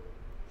wonder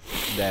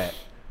that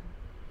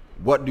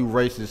what do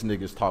racist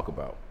niggas talk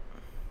about?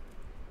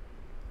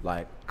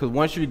 Like, cause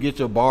once you get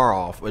your bar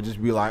off, it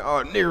just be like,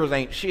 oh, niggers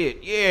ain't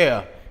shit,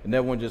 yeah, and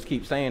everyone just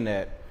keeps saying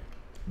that.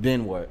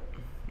 Then what?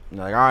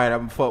 Like, all right,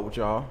 I'm fuck with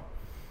y'all.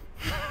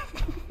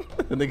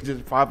 The niggas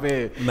just pop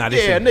in.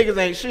 Niggas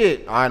ain't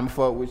shit. All right, I'm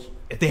fuck with you.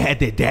 If they had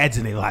their dads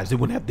in their lives, they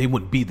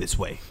wouldn't be this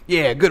way.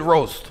 Yeah, good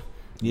roast.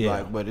 Yeah,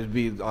 like, but it'd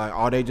be like,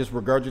 are they just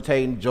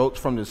regurgitating jokes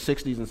from the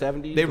 60s and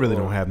 70s? They really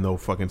don't have no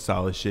fucking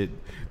solid shit.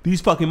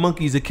 These fucking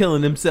monkeys are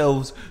killing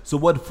themselves, so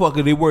what the fuck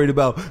are they worried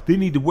about? They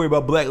need to worry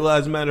about Black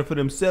Lives Matter for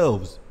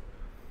themselves.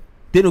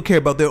 They don't care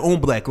about their own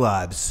black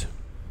lives.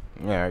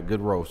 All right,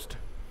 good roast.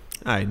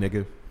 All right,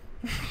 nigga.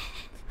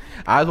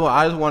 I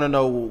just want to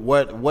know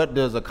what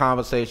does a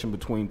conversation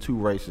between two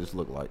races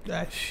look like?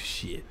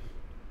 Shit.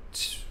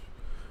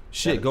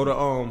 Go to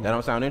That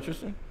don't sound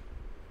interesting.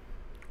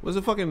 What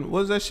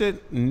is that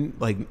shit?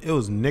 Like it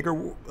was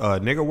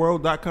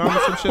niggerworld.com or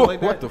some shit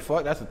like that. What the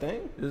fuck? That's a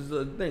thing? This is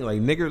a thing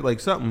like nigger like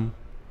something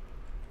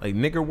like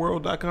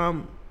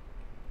niggerworld.com.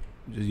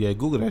 Just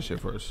Google that shit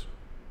first.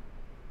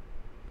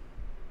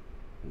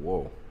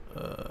 Whoa.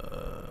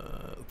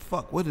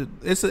 Fuck. What is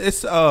it's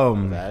the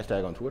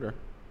hashtag on Twitter.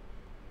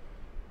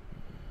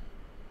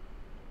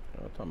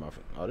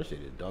 Oh, this shit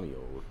is dummy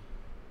old.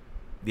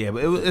 Yeah,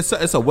 but it's a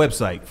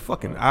website.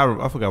 Fucking,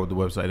 I forgot what the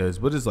website is,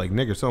 but it's like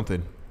nigger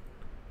something.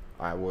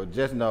 All right, well,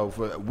 just know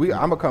I'm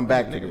gonna come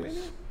back to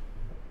this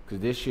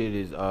because this shit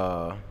is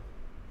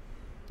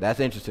that's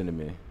interesting to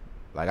me.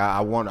 Like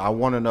I want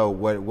to know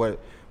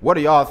what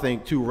do y'all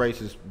think two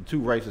racist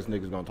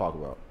niggas gonna talk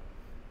about?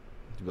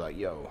 To be like,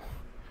 yo,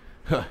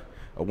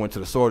 I went to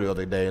the store the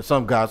other day, and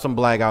some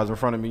black guy was in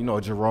front of me, you know,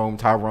 Tyrone,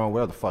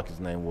 whatever the fuck his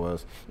name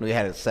was. You know, he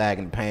had his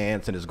sagging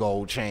pants and his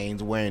gold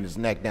chains, wearing his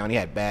neck down. He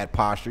had bad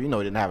posture. You know,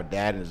 he didn't have a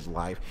dad in his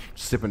life.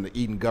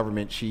 Eating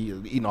government cheese,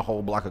 eating a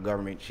whole block of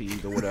government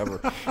cheese or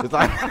whatever. It's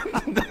like,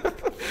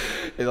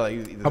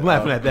 I'm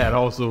laughing at that. I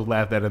also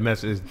laughed at a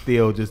message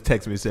Theo just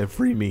texted me and said,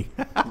 "Free me."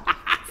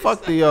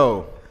 Fuck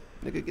Theo,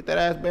 nigga, get that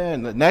ass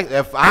banned. Next,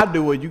 if I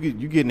do it, you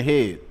getting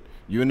hit.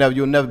 You'll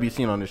never be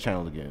seen on this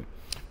channel again.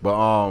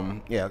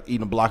 But yeah,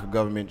 eating a block of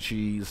government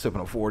cheese,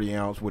 sipping a 40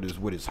 ounce with his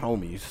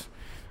homies,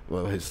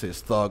 well, his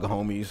thug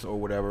homies or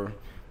whatever.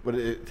 But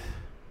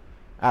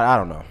I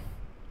don't know.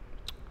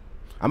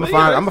 I'm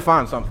gonna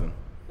find something.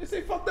 They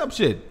say fucked up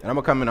shit. And I'm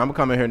gonna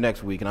come in here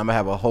next week, and I'm gonna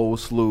have a whole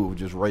slew of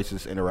just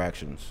racist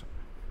interactions.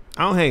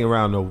 I don't hang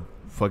around no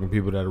fucking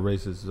people that are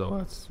racist. So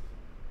that's.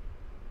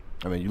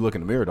 I mean, you look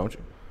in the mirror, don't you?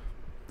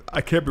 I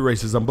can't be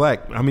racist. I'm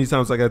black. How many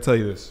times I gotta tell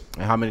you this?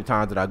 And how many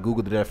times did I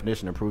Google the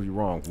definition and prove you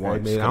wrong?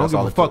 Once. Hey, man, I don't give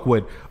a fuck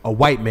what a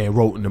white man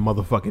wrote in the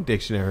motherfucking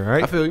dictionary.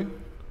 Right? I feel you.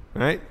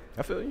 Right?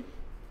 I feel you.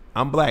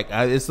 I'm black.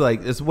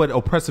 It's what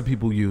oppressive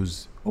people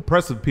use.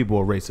 Oppressive people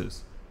are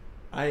racist.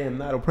 I am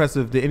not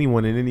oppressive to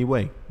anyone in any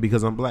way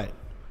because I'm black.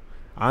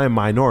 I am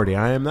minority.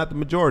 I am not the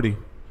majority.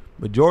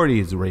 Majority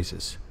is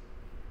racist.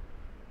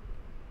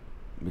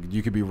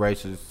 You could be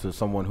racist to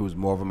someone who's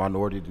more of a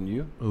minority than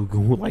you.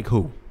 Like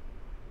who?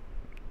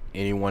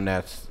 Anyone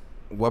that's,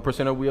 what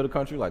percent are we of the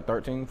country? Like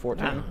 13,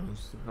 14? I don't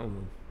know.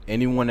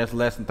 Anyone that's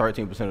less than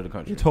 13% of the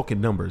country. You're talking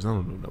numbers. I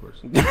don't know numbers.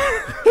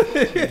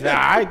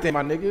 I think,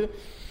 my nigga,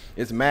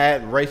 it's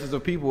mad races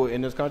of people in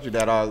this country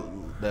that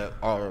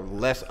are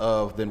less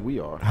of than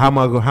we are. How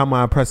am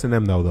I oppressing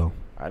them though?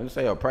 I didn't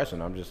say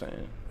oppression. I'm just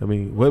saying. I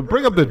mean,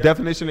 bring up the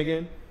definition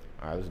again.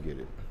 All right, let's get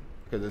it.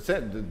 Because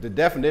the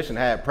definition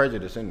had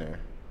prejudice in there.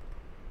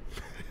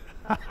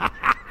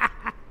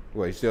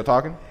 Wait, you still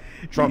talking?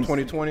 Trump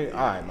 2020. All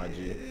right, my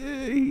G.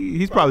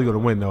 He's probably gonna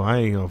win though. I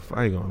ain't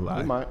gonna lie.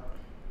 He might.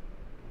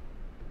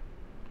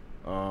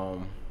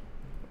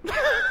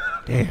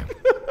 Damn.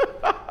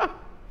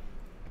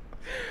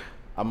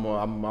 I'm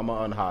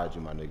gonna unhide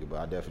you, my nigga, but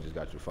I definitely just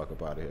got you the fuck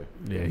up out of here.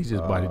 Yeah, he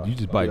just bited. You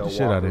just bited the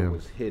shit out of him.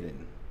 Was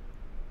hidden.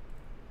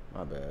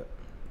 My bad.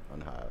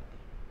 Unhide.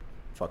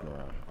 Fucking around.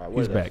 All right, what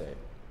He's did I back. say?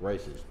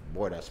 Racist.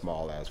 Boy, that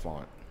small ass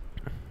font.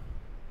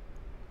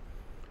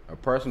 A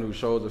person who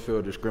shows or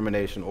feels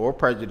discrimination or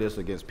prejudice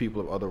against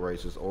people of other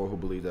races or who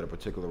believes that a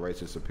particular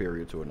race is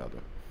superior to another.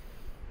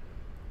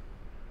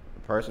 A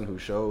person who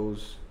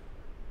shows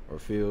or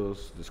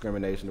feels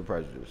discrimination or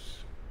prejudice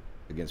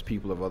against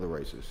people of other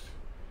races.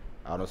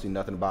 I don't see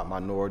nothing about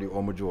minority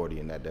or majority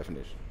in that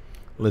definition.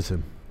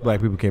 Listen, black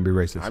people can't be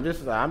racist.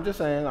 I'm just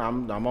saying.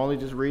 I'm only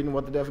just reading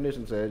what the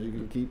definition says. You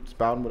can keep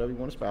spouting whatever you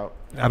want to spout.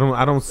 I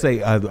don't say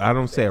a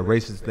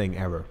racist thing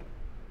ever.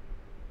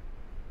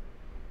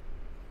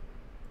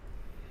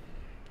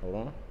 Hold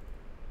on.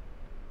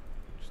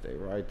 Stay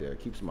right there.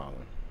 Keep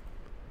smiling.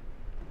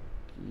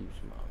 Keep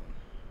smiling.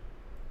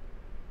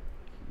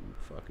 Keep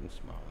fucking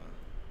smiling.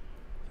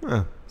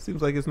 Huh.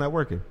 Seems like it's not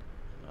working.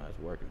 Nah, it's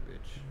working,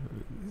 bitch.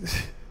 It's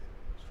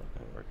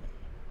fucking working.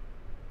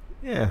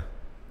 Yeah.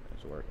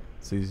 It's working.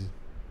 See.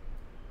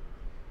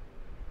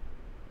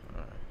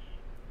 All right.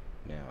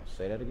 Now,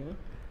 say that again.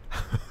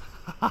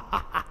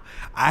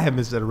 I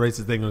haven't said a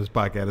racist thing on this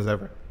podcast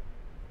ever.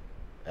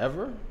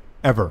 Ever?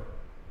 Ever.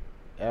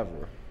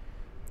 Ever.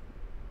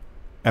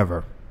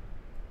 Ever.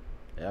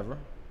 Ever?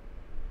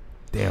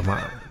 Damn,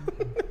 my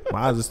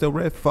eyes are still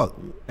red. Fuck.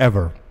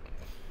 Ever.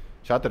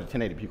 Shout out to the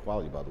 1080p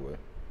quality, by the way.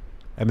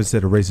 I haven't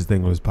said a racist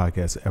thing on this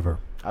podcast ever.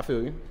 I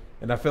feel you.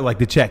 And I feel like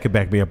the chat could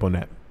back me up on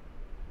that.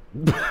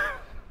 The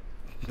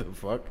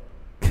fuck?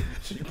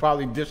 You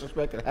probably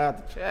disrespected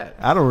half the chat.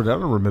 I don't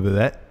remember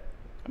that.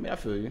 I mean, I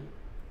feel you.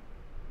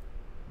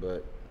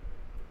 But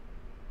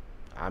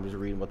I'm just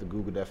reading what the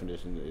Google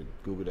definition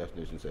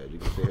said. You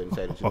can sit here and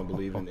say that you don't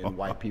believe in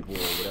white people or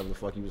whatever the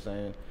fuck you were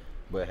saying.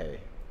 But hey,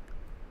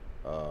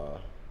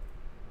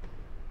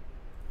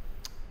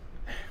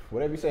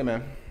 whatever you say,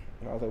 man.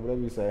 I'll say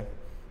whatever you say.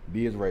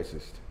 B is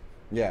racist.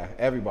 Yeah,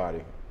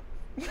 everybody.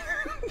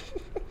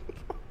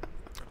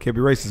 Can't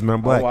be racist, man.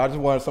 I'm black. Oh, I just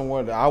want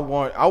someone. I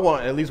want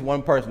at least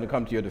one person to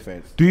come to your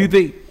defense. Do you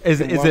think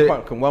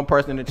Can one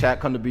person in the chat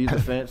come to B's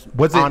defense?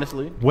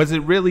 Honestly, was it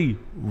really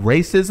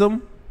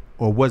racism,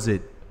 or was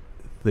it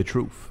the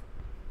truth?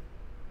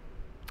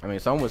 I mean,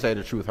 some would say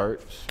the truth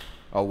hurts.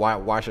 Oh,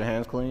 wash your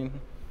hands clean.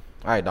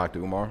 All right, Dr.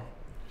 Umar.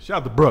 Shout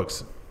out to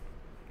Brooks.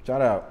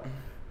 Shout out.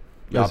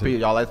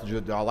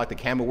 Y'all like the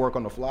camera work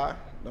on the fly?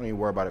 Don't even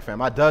worry about it,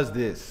 fam. I does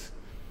this.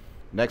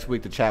 Next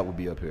week the chat will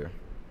be up here.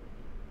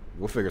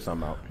 We'll figure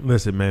something out.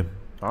 Listen, man.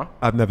 Huh?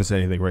 I've never said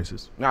anything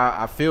racist. Nah,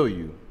 I feel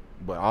you,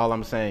 but all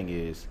I'm saying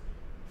is,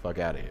 fuck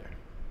out of here.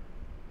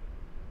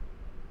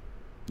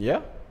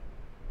 Yeah?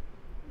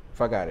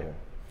 Fuck out of here.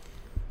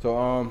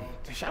 So,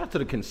 shout out to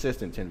the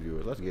consistent 10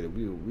 viewers. Let's get it.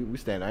 We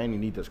stand. I didn't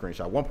even need the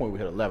screenshot. At one point we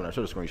hit 11. I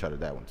should have screenshotted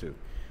that one too.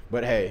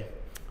 But hey,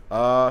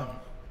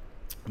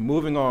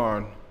 moving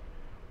on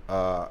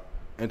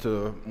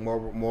into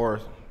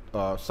more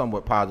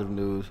somewhat positive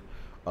news.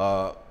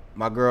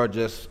 My girl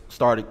just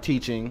started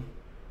teaching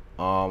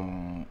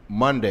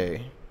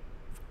Monday,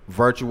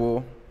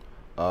 virtual,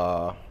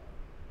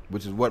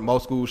 which is what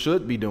most schools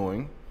should be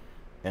doing.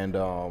 And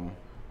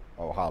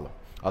holla.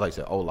 I thought you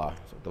said hola.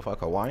 So the fuck,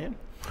 Hawaiian?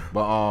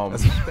 But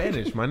That's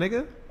Spanish, my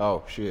nigga.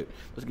 oh shit,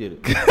 let's get it.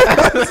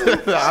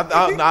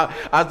 I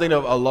was thinking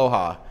of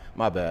aloha.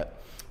 My bad.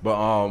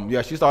 But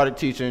yeah, she started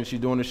teaching. She's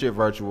doing the shit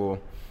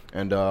virtual,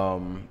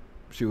 and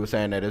she was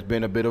saying that it's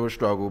been a bit of a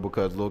struggle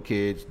because little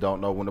kids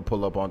don't know when to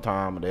pull up on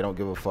time and they don't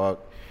give a fuck,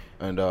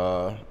 and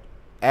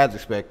as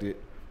expected.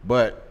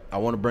 But I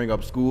want to bring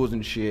up schools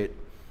and shit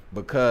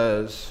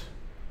because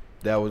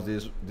there was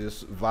this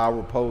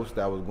viral post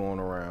that was going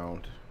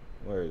around.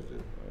 Where is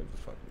it? Where's the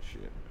fucking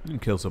shit? You can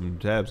kill some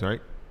tabs,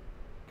 right?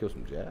 Kill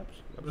some jabs?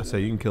 I say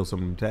you can kill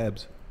some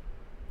tabs.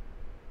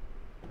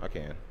 I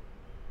can.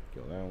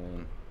 Kill that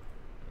one.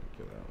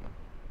 Kill that one.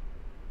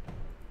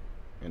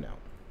 And that one.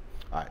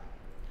 Alright.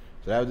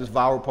 So that was this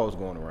viral post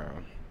going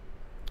around.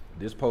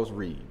 This post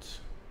reads,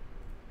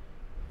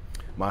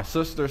 my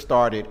sister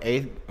started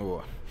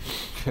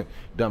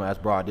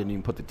dumbass broad didn't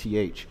even put the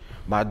TH.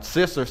 My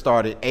sister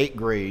started 8th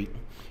grade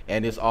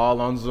and it's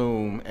all on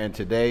Zoom, and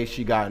today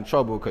she got in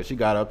trouble because she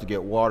got up to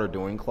get water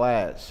during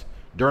class.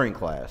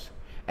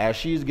 As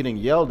she's getting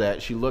yelled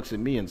at, she looks at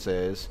me and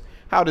says,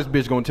 how this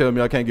bitch gonna tell me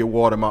I can't get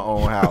water in my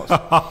own house?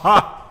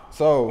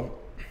 So,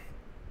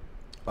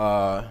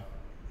 I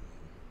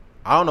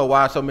don't know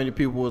why so many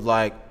people was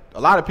like,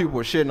 a lot of people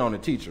were shitting on the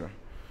teacher,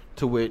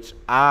 to which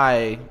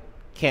I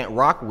can't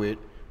rock with,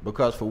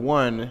 because for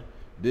one,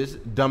 this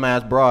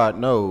dumbass broad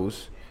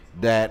knows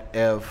that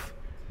if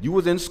you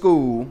was in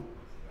school,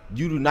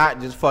 you do not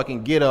just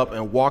fucking get up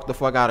and walk the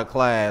fuck out of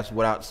class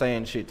without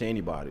saying shit to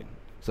anybody.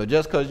 So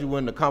just because you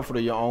in the comfort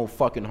of your own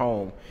fucking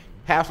home,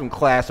 have some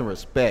class and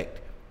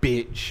respect,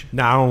 bitch.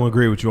 Nah, I don't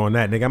agree with you on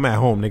that, nigga. I'm at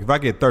home, nigga. If I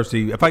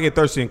get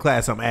thirsty in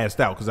class, I'm assed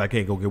out because I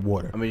can't go get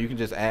water. I mean, you can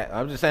just ask.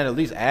 I'm just saying, at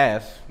least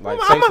ask. Like,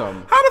 say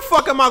something. How the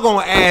fuck am I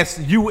gonna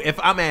ask you if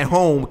I'm at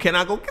home? Can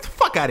I go get the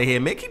fuck out of here,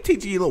 man? Keep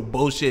teaching you little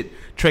bullshit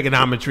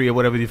trigonometry or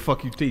whatever the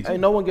fuck you teach. Hey,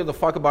 no one gives a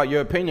fuck about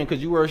your opinion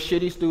because you were a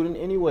shitty student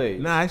anyway.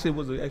 Nah, I actually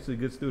was actually a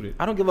good student.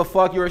 I don't give a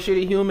fuck. You're a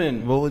shitty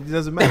human. Well, it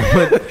doesn't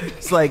matter. But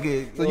it's like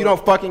so you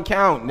don't fucking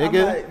count,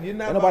 nigga. You're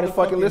not Ain't nobody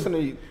fucking listen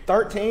to you.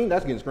 13?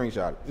 That's getting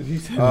screenshotted.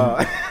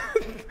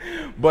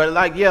 But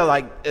like, yeah,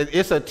 like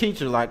it's a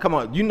teacher. Like, come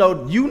on, you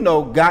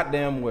know,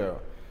 goddamn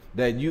well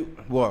that you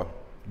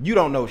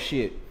don't know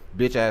shit,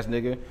 bitch ass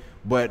nigga.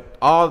 But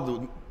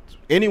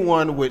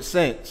anyone with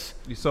sense.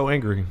 You're so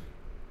angry.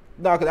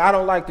 No, because I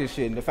don't like this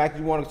shit. And the fact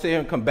that you want to sit here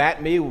and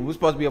combat me, we're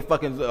supposed to be a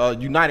fucking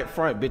united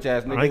front, bitch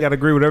ass nigga. I ain't got to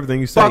agree with everything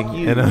you say. Fuck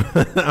you. And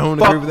I don't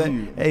Fuck agree with that.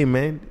 you. Hey,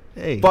 man.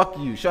 Hey. Fuck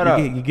you. Shut up.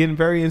 You're getting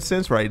very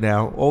incensed right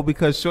now, all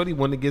because Shorty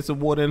wanted to get some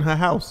water in her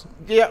house.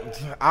 Yeah,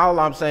 all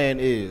I'm saying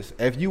is,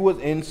 if you was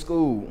in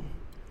school,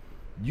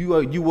 you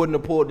wouldn't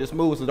have pulled this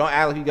move. So don't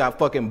act like you got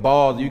fucking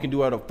balls. You can do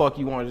whatever the fuck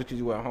you want just because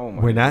you at home.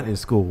 We're not in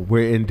school.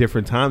 We're in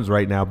different times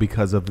right now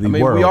because of the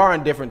world. We are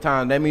in different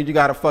times. That means you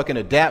gotta fucking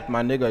adapt,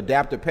 my nigga.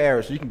 Adapt to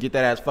Paris so you can get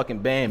that ass fucking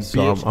banned,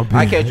 So bitch.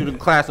 I catch you in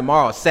class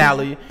tomorrow,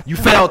 Sally. You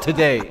failed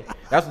today.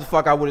 That's what the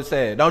fuck I would have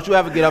said. Don't you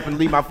ever get up and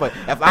leave my foot.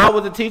 If I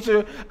was a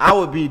teacher, I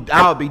would be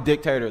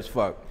dictator as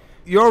fuck.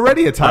 You're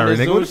already a tyrant,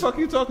 nigga. soon What as- the fuck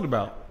are you talking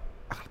about?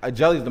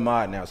 Jelly's the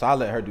mod now, so I'll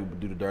let her do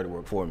the dirty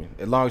work for me.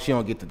 As long as she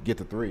don't get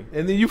the 3.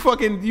 And then you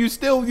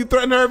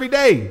threaten her every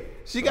day.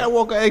 She gotta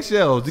walk on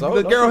eggshells. So?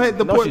 The No, girl she- had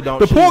the no, poor, she don't.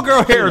 the She- poor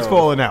girl she hair is knows.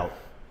 falling out.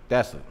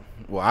 That's it.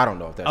 Well, I don't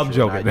know if that's I'm true.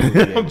 joking. You would be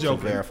able I'm to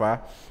joking. verify.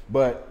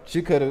 But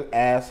she could have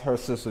asked her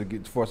sister to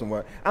get for some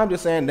work. I'm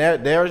just saying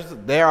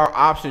there are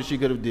options she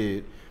could have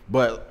did,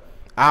 but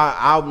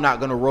I'm not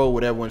gonna roll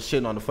with everyone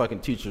shitting on the fucking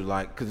teacher,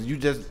 like, cause you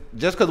just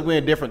cause we're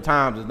in different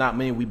times does not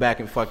mean we back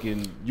in fucking.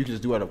 You can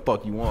just do whatever the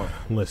fuck you want.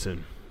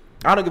 Listen,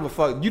 I don't give a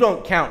fuck. You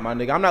don't count, my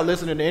nigga. I'm not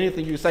listening to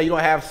anything you say. You don't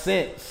have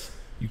sense.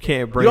 you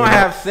can't You bring. don't it up.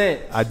 have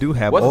sense. I do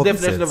have What's all the the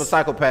definition of a sense.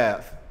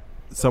 psychopath?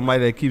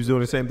 Somebody that keeps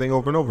doing the same thing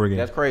over and over again.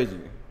 That's crazy.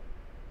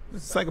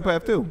 It's a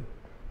psychopath too.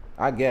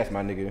 I guess,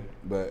 my nigga.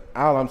 But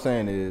all I'm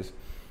saying is,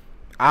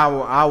 I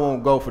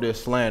won't go for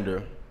this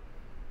slander.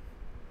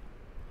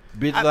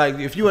 Bitch, like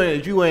if you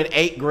in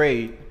 8th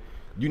grade,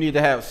 you need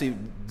to have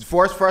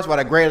first of all,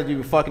 that grade doesn't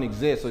even fucking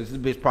exist. So this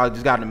bitch probably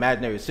just got an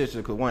imaginary sister.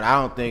 Because one, I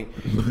don't think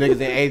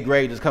niggas in 8th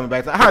grade just coming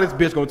back. How this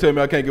bitch gonna tell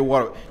me I can't get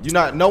water?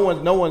 No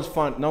one's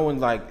fun. No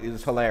one's like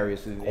is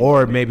hilarious.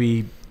 Or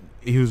maybe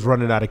he was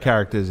running out of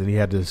characters and he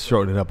had to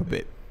shorten it up a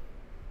bit.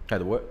 Had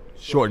to what?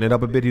 Shorten it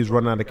up a bit. He was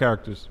running out of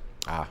characters.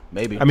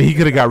 Maybe. I mean, he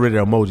could have got rid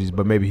of emojis,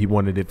 but maybe he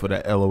wanted it for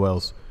the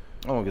LOLs.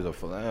 I don't give a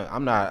fuck.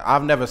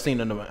 I've never seen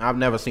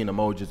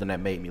emojis and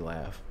that made me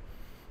laugh.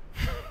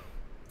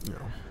 No.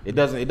 It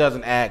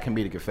doesn't add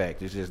comedic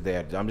effect. It's just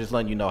there. I'm just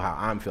letting you know how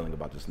I'm feeling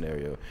about the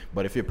scenario.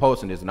 But if you're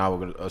posting this, and I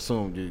would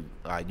assume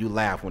you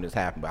laugh when this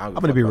happened. But I'm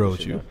gonna be real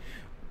with you.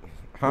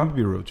 Huh? I'm gonna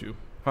be real with you.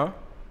 Huh?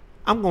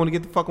 I'm going to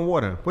get the fucking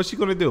water. What's she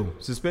gonna do?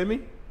 Suspend me?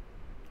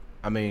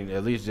 I mean,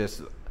 at least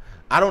just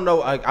I don't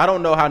know. I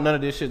don't know how none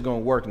of this shit's gonna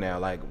work now.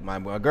 Like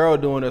my girl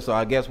doing this, so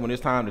I guess when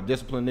it's time to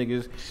discipline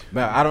niggas,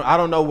 man, I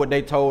don't know what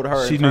they told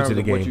her She in new terms to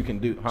the of game. what you can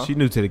do. Huh? She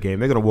new to the game.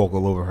 They're gonna walk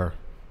all over her.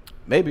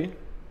 Maybe,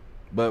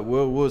 but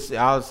we'll see.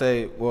 I'll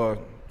say, well,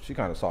 she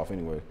kind of soft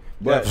anyway.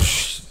 But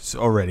It's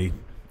already.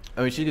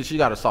 I mean, she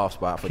got a soft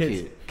spot for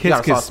kids. She Kids got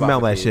a can soft spot smell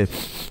for that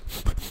kids.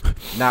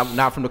 shit.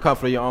 Not from the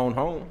comfort of your own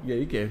home. Yeah,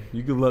 you can.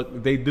 You can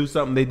look. They do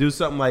something. They do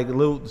something like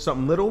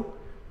something little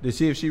to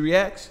see if she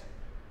reacts,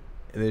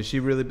 and then she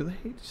really be like,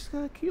 "Hey,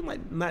 can you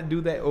like not do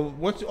that?" Or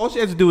all she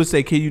has to do is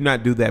say, "Can you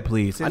not do that,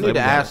 please?" I need to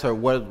ask her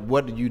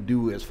what do you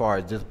do as far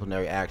as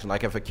disciplinary action?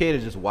 Like if a kid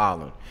is just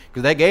wilding,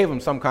 because they gave him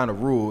some kind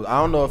of rule. I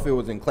don't know if it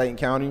was in Clayton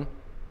County,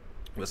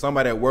 but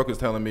somebody at work was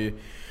telling me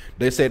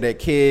they said that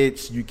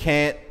kids you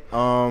can't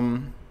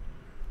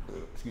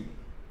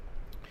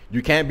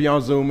you can't be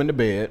on Zoom in the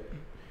bed,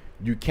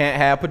 you can't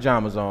have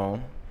pajamas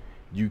on,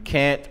 you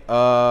can't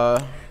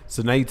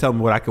So now you tell me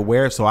what I could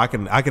wear, so I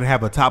can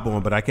have a top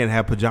on, but I can't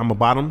have pajama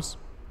bottoms.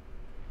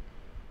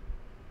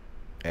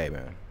 Hey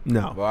man.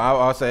 No. Well,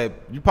 I'll say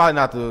you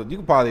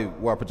can probably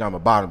wear pajama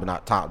bottoms, but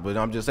not top. But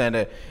I'm just saying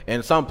that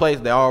in some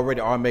places they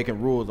already are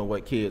making rules on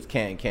what kids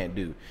can and can't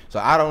do. So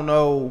I don't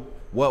know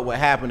what would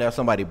happen if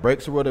somebody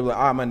breaks the rule. They're like,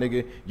 all right, my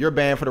nigga, you're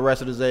banned for the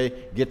rest of the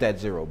day. Get that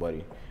 0,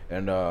 buddy.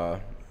 And I'm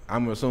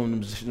gonna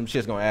assume them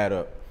shit's gonna add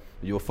up.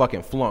 You'll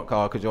fucking flunk,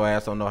 because your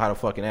ass don't know how to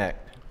fucking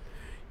act.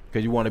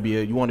 Because you want to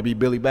be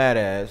Billy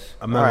Badass.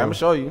 All right, I'm gonna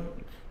show you.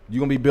 You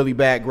gonna be Billy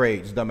Bad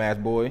Grades,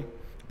 dumbass boy.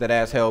 That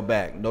ass held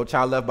back. No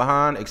child left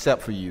behind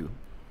except for you.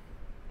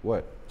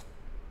 What?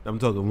 I'm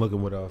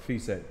looking what Fee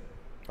said.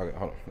 Okay,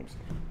 hold on. Let me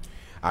see.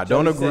 I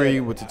don't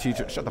agree with the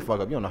teacher. Shut the fuck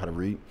up. You don't know how to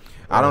read.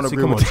 I don't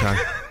agree with. Sean.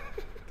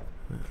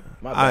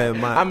 My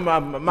bad.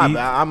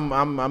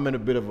 I'm in a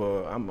bit of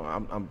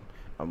a.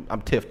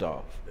 I'm tiffed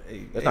off.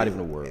 That's not even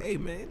a word. Hey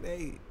man.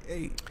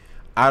 Hey.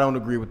 I don't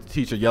agree with the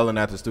teacher yelling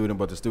at the student,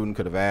 but the student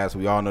could have asked.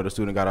 We all know the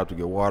student got up to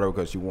get water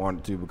because she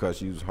wanted to because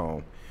she was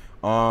home.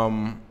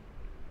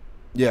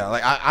 Yeah,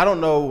 like I don't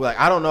know,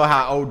 I don't know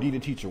how OD the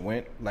teacher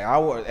went. Like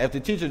if the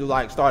teacher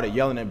started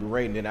yelling and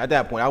berating, then at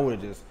that point I would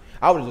have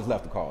just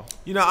left the call.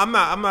 You know, I'm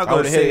not I gonna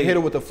would say have hit her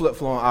with the flip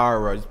flop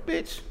IRS,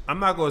 bitch. I'm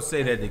not gonna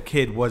say that the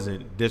kid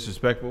wasn't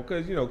disrespectful,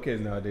 because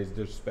kids nowadays are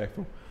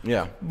disrespectful.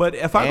 Yeah. But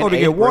if I And go to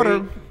get 8th water,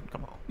 grade,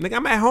 come on. nigga,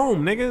 I'm at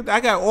home, nigga. I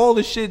got all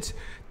the shits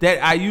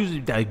that I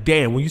usually like.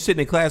 Damn, when you sit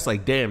in class,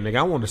 like, damn, nigga,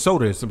 I want a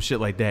soda or some shit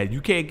like that. You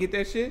can't get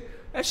that shit.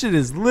 That shit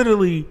is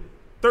literally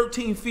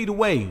 13 feet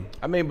away.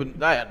 I mean,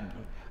 but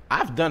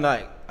I've done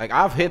like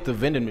I've hit the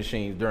vending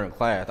machines during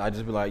class. I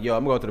just be like, yo,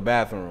 I'm gonna go to the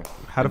bathroom.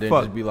 How the and then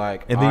fuck? Just be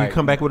like, and then all you right,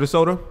 come back with a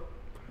soda,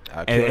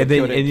 and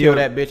then kill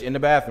that bitch in the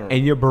bathroom.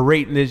 and you're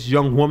berating this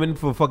young woman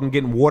for fucking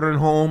getting water at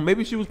home.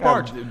 Maybe she was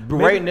parched.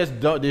 Berating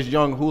this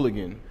young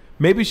hooligan.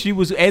 Maybe she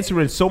was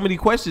answering so many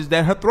questions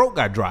that her throat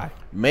got dry.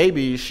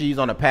 Maybe she's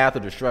on a path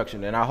of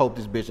destruction, and I hope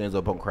this bitch ends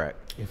up on crack.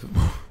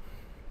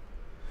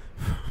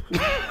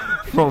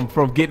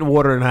 From getting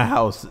water in her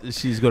house,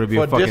 she's gonna be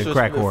a fucking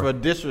crack whore. For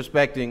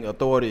disrespecting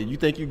authority. You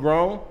think you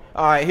grown?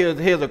 All right,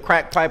 here's a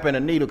crack pipe and a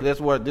needle, because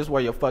this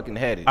where you're fucking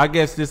headed. I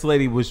guess this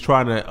lady was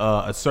trying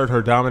to assert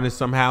her dominance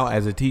somehow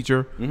as a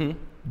teacher,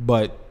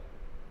 but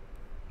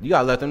you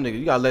gotta let them niggas.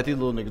 You gotta let these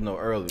little niggas know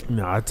early.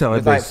 no, I tell her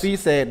It's like this. Fee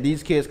said,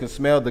 these kids can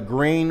smell the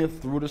green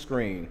through the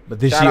screen. But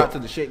then Shout she- out to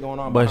the shit going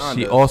on But behind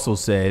she us. also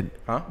said,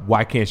 Huh?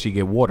 why can't she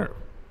get water?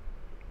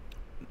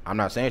 I'm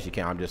not saying she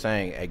can't. I'm just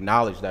saying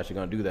acknowledge that you're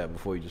gonna do that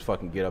before you just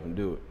fucking get up and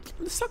do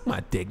it. Suck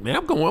my dick, man.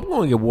 I'm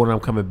going to get water. I'm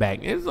coming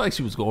back. It's like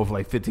she was going for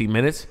like 15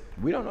 minutes.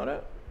 We don't know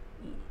that.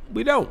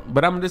 We don't.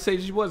 But I'm going to say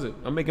she wasn't.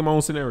 I'm making my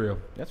own scenario.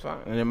 That's fine.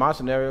 And in my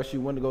scenario, she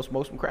went to go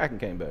smoke some crack and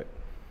came back.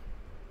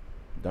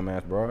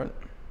 Dumbass broad.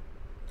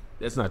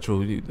 That's not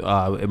true.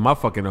 In my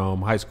fucking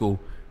high school,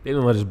 they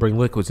didn't let us bring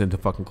liquids into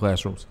fucking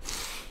classrooms.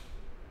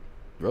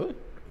 Really?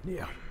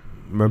 Yeah.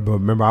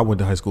 Remember, I went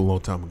to high school a long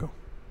time ago.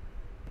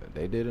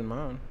 They did in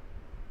mine.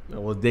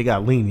 Well, they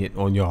got lenient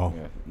on y'all.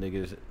 Yeah,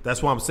 niggas.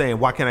 That's why I'm saying,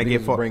 why can't I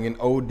get Niggas bringing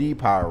OD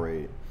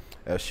Powerade.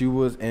 If she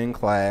was in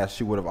class,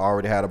 she would have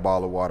already had a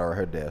bottle of water at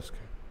her desk.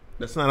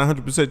 That's not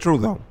 100% true,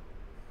 though.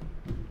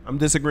 I'm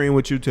disagreeing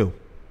with you, too.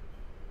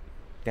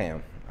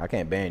 Damn, I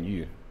can't ban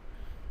you.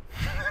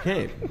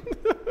 Can't.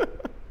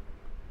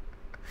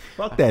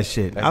 Fuck that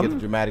shit. I get the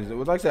dramatics. It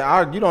was like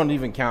I said, you don't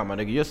even count, my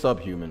nigga. You're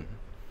subhuman.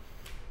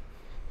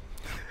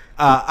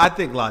 I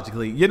think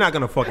logically, you're not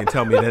gonna fucking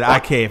tell me that I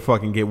can't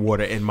fucking get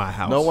water in my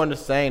house. No one is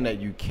saying that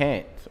you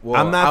can't. Well,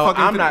 I'm not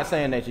I'm not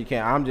saying that you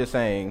can't. I'm just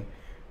saying,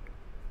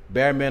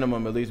 bare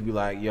minimum, at least be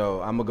like,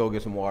 yo, I'm gonna go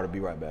get some water. Be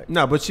right back.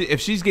 No, but if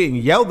she's getting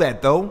yelled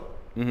at though,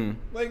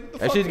 like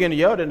If she's getting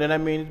yelled at, then that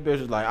means this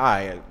bitch is like, all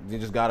right, you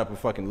just got up and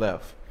fucking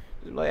left.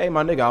 She's like, hey,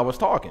 my nigga, I was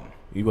talking.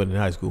 you wasn't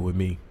in high school with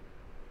me.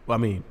 Well,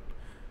 I mean,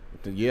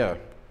 Yeah.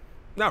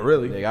 not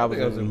really. Nigga, I don't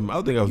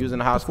think I was in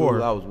high before.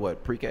 school. I was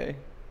what, pre-K,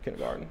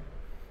 kindergarten.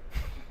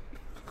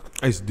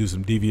 I used to do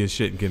some devious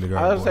shit in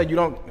kindergarten. I just said you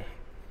don't.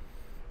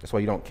 That's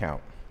why you don't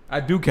count. I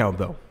do count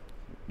though.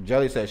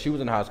 Jelly said she was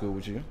in high school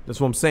with you,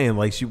 That's what I'm saying.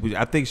 Like she was,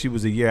 I think she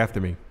was a year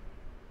after me.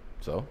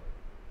 so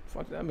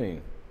Fuck that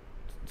mean?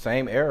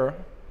 Same era.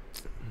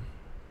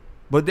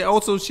 But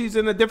she's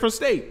in a different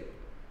state.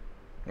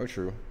 That's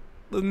true.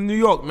 Live in New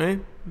York,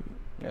 man.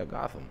 Yeah,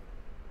 Gotham.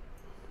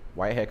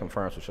 Whitehead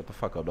confirmed, so shut the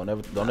fuck up. Don't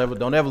ever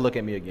look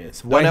at me again.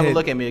 Don't Whitehead, ever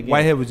look at me again.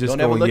 Whitehead was just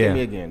don't ever going, look yeah. at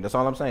me again. That's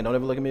all I'm saying. Don't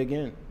ever look at me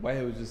again.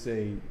 Whitehead was just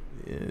saying,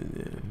 yeah.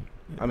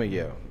 I mean,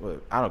 yeah,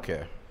 but I don't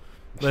care.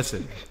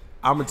 Listen,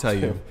 I'm gonna tell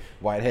you,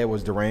 Whitehead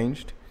was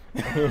deranged.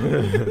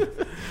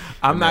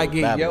 I'm not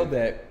getting yelled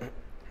at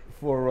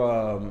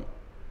for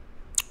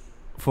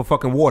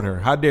fucking water.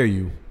 How dare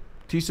you?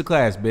 Teach the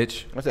class,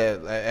 bitch. I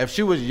said if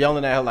she was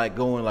yelling at her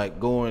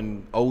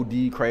going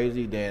OD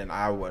crazy, then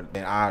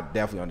I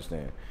definitely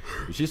understand.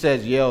 But she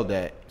says yelled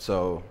at,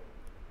 so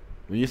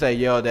when you say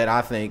yelled at,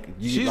 I think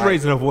she's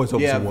raising her voice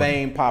over someone.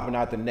 Vein popping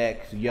out the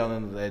neck,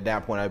 yelling. At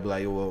that point, I'd be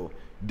like, well,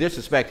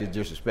 disrespect is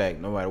disrespect,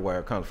 no matter where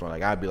it comes from.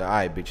 Like I'd be like, all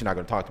right, bitch, you're not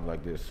gonna talk to me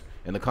like this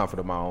in the comfort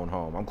of my own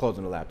home. I'm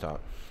closing the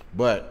laptop,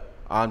 but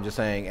I'm just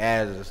saying,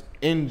 as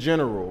in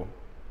general.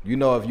 You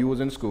know, if you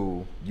was in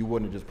school, you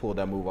wouldn't have just pulled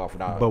that move off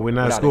without. But we're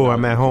not in school.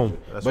 I'm at home.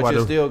 That's but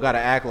you still gotta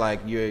act like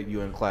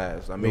you're in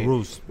class. I mean, the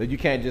rules. But you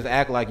can't just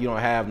act like you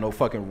don't have no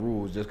fucking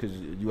rules just because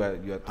you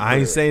have. I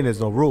ain't saying there's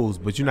no rules,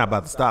 but you're not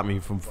about to stop me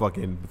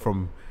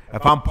from.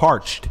 If I'm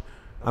parched,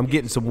 I'm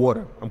getting some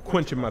water. I'm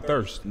quenching my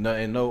thirst.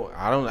 No,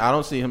 I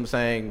don't see him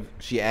saying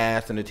she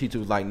asked and the teacher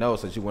was like no,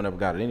 so she wouldn't have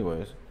got it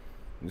anyways.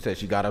 He said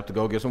she got up to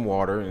go get some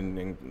water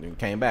and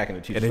came back,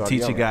 and the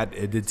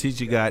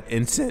teacher got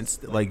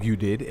incensed like you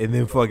did, and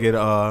then fucking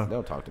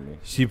they'll talk to me.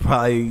 She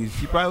probably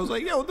was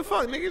like, yo, what the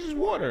fuck, nigga, it's just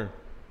water.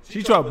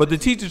 But the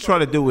teacher's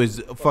trying to do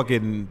is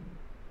fucking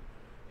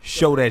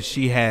show that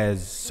she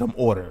has some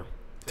order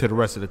to the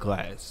rest of the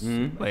class.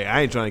 Mm-hmm. Like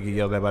I ain't trying to get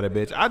yelled at by that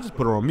bitch. I just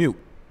put her on mute.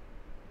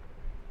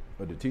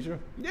 But the teacher?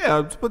 Yeah,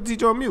 I just put the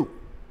teacher on mute.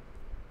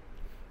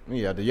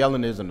 Yeah, the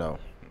yelling is a no.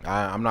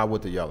 I'm not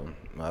with the yelling.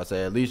 I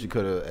say at least you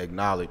could have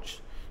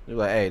acknowledged. You're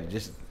like, hey,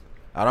 that's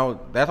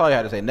all you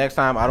had to say. Next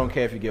time, I don't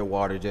care if you get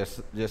water.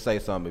 Just say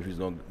something if you're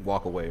gonna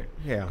walk away.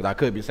 Yeah. Because I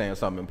could be saying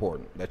something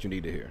important that you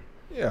need to hear.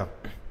 Yeah.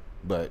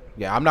 But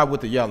yeah, I'm not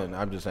with the yelling.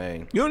 I'm just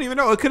saying. You don't even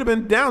know. It could have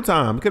been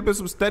downtime. It could have been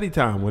some study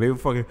time where they would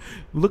fucking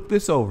look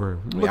this over.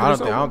 I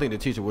don't think the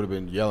teacher would have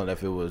been yelling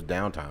if it was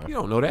downtime. You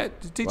don't know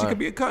that. The teacher could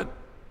be a cunt.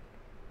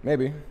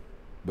 Maybe,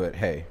 but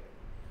hey.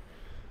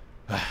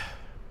 All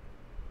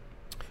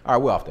right,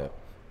 we're off that.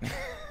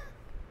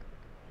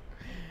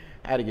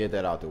 I had to get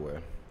that out the way.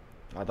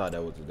 I thought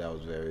that was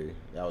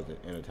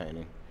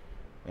entertaining.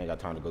 I ain't got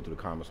time to go through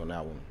the comments on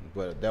that one.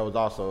 But there was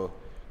also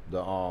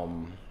the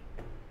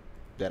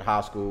that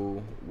high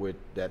school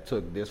that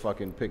took this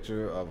fucking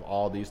picture of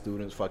all these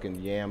students fucking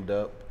yammed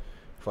up,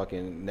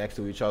 fucking next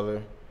to each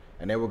other,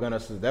 and they were gonna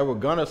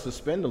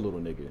suspend the little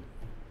nigga.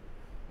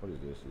 What is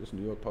this? Is this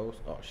New York Post?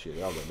 Oh shit,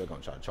 they're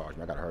gonna try to charge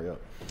me. I gotta hurry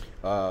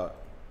up.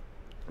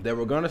 They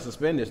were gonna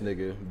suspend this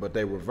nigga, but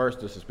they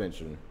reversed the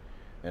suspension.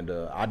 And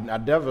I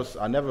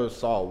never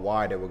saw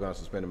why they were going to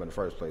suspend him in the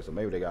first place. So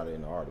maybe they got it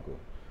in the article.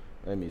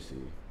 Let me see.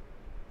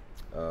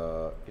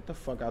 Get the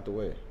fuck out the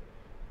way.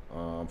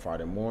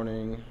 Friday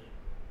morning,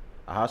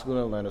 a high school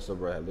in Atlanta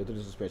suburb had lifted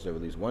the suspension of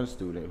at least one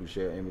student who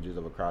shared images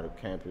of a crowded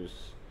campus.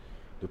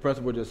 The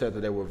principal just said that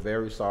they were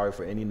very sorry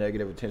for any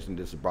negative attention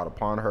this brought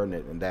upon her,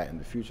 and that in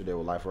the future they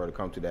would like for her to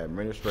come to the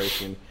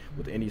administration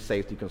with any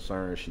safety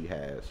concerns she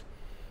has.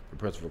 The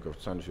principal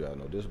concerned she had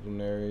no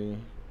disciplinary.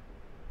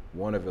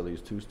 One of at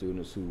least two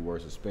students who were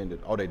suspended.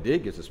 Oh, they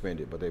did get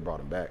suspended, but they brought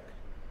them back.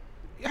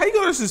 How you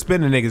gonna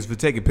suspend the niggas for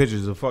taking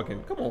pictures of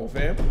fucking? Come on,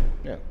 fam.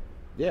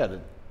 Yeah.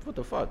 What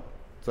the fuck?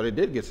 So they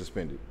did get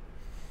suspended.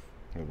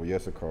 Yeah, well,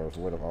 yes, of course.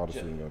 What if all the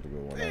students got to go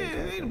one at a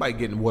time? Ain't nobody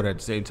getting water at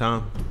the same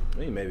time.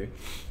 Maybe.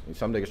 And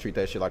some niggas treat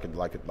that shit like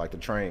the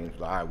train.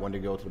 Like, all right, when they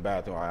go to the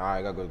bathroom, all right,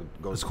 I gotta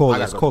go. It's called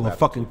a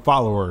fucking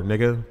follower,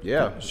 nigga.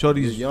 Yeah. Show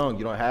these. You're young.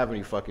 You don't have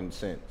any fucking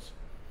sense.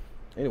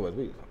 Anyways,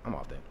 I'm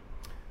off that.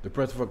 The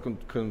principal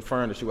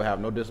confirmed that she will have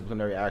no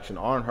disciplinary action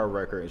on her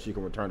record and she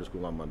can return to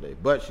school on Monday.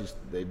 But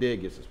they did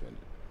get suspended.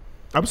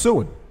 I'm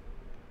suing.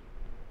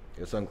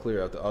 It's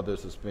unclear if the other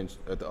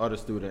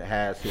student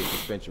has his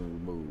suspension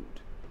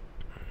removed.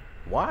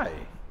 Why?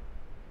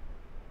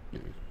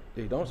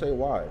 They don't say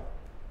why.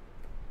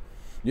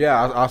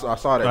 Yeah, I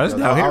saw that. I was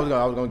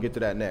gonna get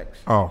to that next.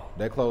 Oh,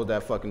 they closed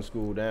that fucking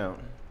school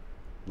down.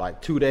 Like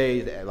 2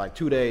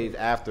 days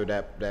after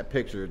that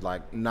picture,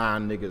 like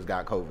 9 niggas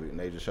got COVID and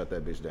they just shut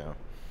that bitch down.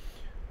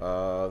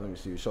 Let me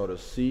see. It showed a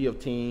sea of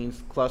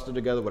teens clustered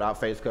together without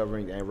face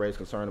coverings and raised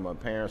concern among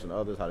parents and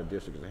others how the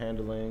district is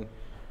handling,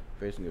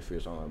 facing a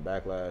fierce online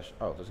backlash.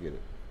 Oh, let's get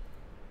it.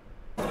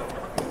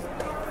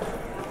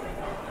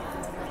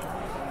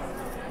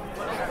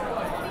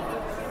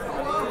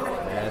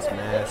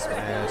 Mask.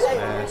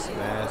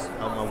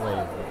 On my way.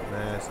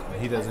 Mask.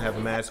 He doesn't have a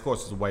mask. Of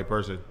course, it's a white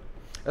person.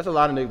 That's a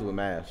lot of niggas with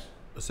masks.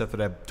 Except for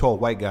that tall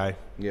white guy.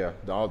 Yeah,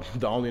 the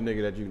only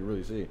nigga that you can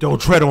really see.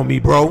 Don't tread on me,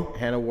 bro.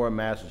 Hannah wore a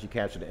mask and she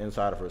captured the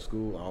inside of her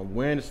school. On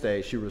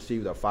Wednesday, she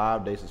received a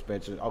 5-day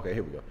suspension. Okay,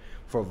 here we go.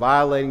 For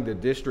violating the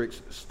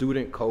district's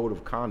student code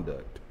of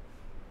conduct.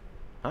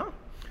 Huh?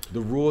 The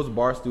rules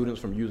bar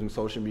students from using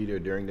social media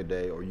during the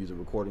day or using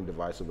recording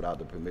devices without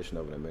the permission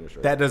of an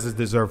administrator. That doesn't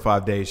deserve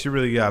 5 days. She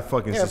really got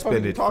fucking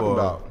suspended for.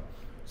 About?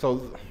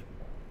 So,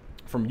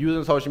 from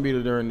using social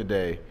media during the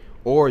day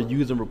or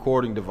using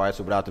recording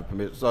devices without the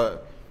permission. So,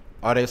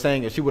 are they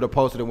saying if she would have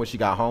posted it when she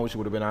got home, she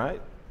would have been all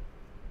right?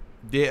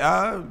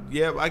 Yeah,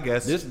 I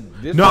guess. This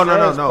no.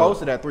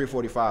 posted at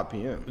 3:45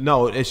 p.m.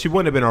 No, and she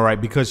wouldn't have been all right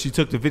because she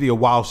took the video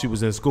while she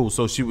was in school.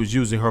 So she was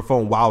using her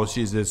phone while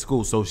she was in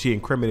school. So she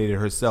incriminated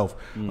herself,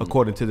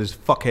 according to this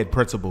fuckhead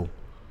principal.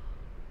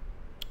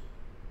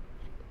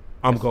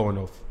 I'm going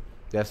off.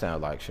 That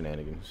sounds like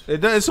shenanigans.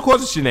 It's of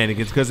course it's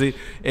shenanigans because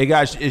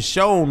it's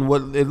shown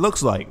what it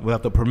looks like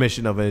without the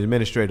permission of an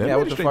administrator. Yeah,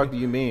 what the fuck do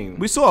you mean?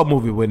 We saw a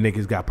movie where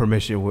niggas got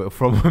permission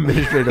from an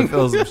administrator to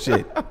film some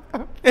shit.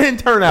 It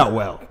didn't turn out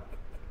well.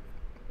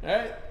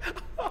 Right?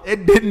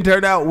 It didn't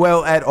turn out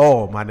well at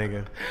all, my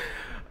nigga.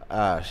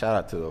 Shout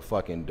out to the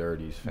fucking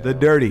Dirties. Fam. The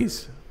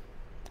Dirties.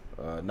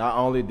 Not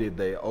only did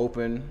they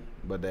open,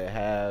 but they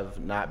have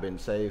not been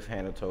safe.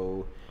 Hannah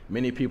told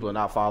many people are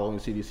not following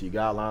CDC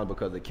guidelines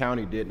because the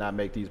county did not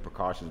make these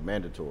precautions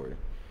mandatory.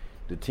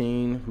 The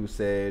teen who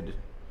said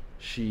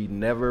she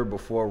never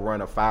before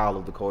run afoul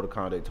of the code of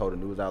conduct told a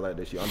news outlet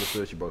that she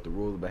understood she broke the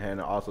rules, but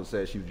Hannah also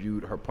said she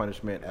viewed her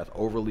punishment as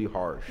overly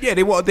harsh. Yeah,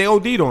 they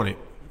OD'd on it.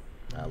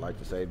 I'd like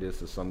to say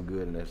this is some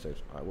good in that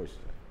section. All right, what you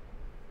say?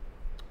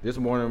 This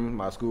morning,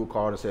 my school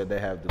called and said they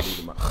have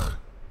deleted my...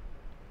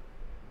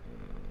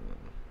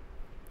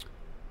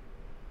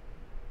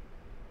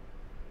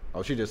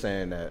 Oh, she just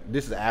saying that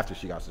this is after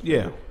she got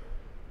suspended.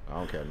 Yeah. I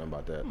don't care nothing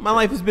about that. My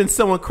life has been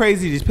somewhat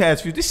crazy these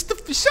past few.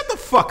 Shut the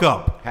fuck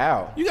up.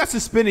 How? You got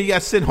suspended. You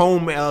got sent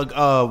home. You been the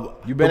at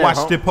home?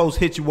 Washington Post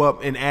hit you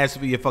up and asked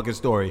for your fucking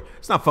story.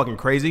 It's not fucking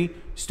crazy.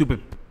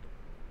 Stupid.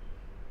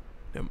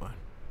 Never mind.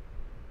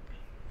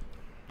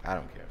 I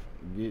don't care.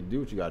 You do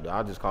what you gotta do.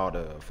 I just called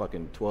a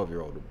fucking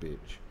 12-year-old a bitch.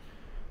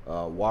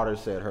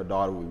 Waters said her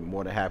daughter would be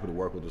more than happy to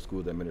work with the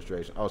school's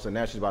administration. Oh, so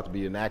now she's about to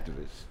be an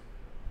activist.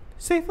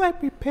 Safe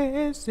Flight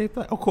repairs. Safe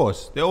Flight. Of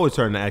course, they always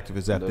turn to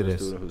activists after Another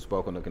this. student who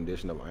spoke on the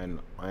condition of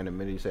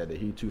anonymity said that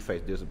he too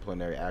faced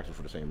disciplinary action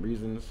for the same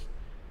reasons.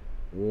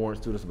 Warned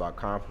students about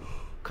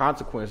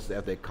consequences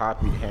if they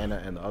copied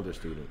Hannah and the other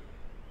student.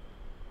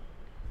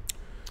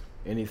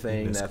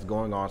 Anything that's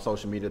going on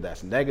social media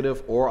that's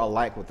negative or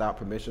alike without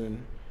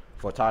permission,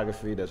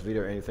 photography that's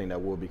video, or anything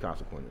that will be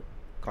consequences.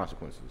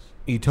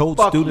 He told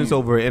Fuck students you.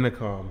 over an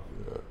intercom.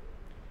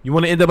 You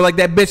want to end up like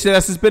that bitch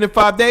that's suspended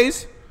 5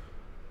 days?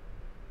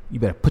 You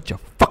better put your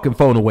fucking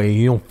phone away and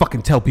you don't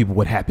fucking tell people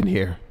what happened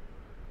here.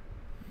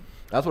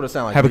 That's what it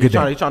sounds like. Have a good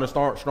day. He's trying to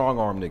strong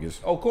arm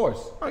niggas. Of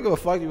course. I don't give a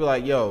fuck. You be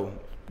like, yo,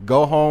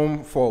 go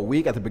home for a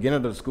week at the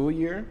beginning of the school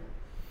year.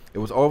 It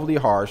was overly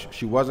harsh.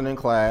 She wasn't in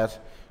class.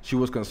 She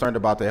was concerned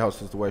about the health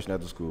situation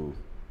at the school.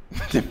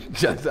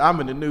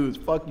 I'm in the news.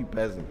 Fuck you,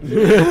 peasant.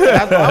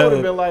 I would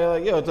have been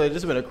like, yo, it's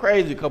just been a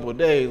crazy couple of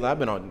days. I've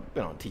been on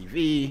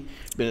TV.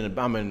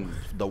 I'm in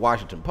the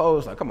Washington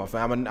Post. Like, come on,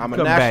 fam. I'm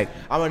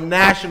a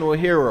national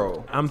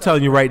hero. I'm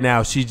telling you right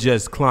now, she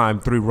just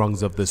climbed 3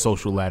 rungs of the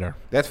social ladder.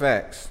 That's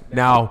facts.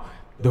 Now,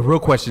 the real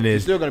question She's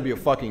is, still gonna be a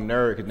fucking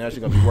nerd because now she's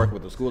gonna be working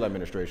with the school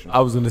administration. I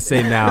was going to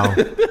say now,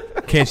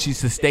 can she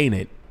sustain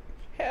it?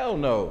 Hell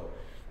no.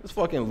 This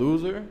fucking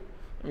loser.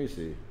 Let me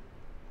see.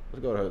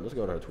 Let's go to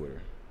her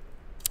Twitter.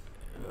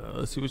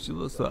 Let's see what she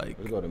looks like.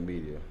 Let's go to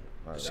media.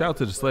 All right, Shout out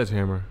to the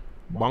sledgehammer.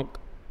 Bonk.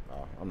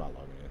 Oh, I'm not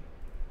logging in.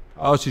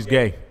 Oh, she's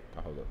gay.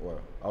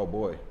 Oh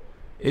boy.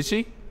 Is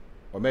she?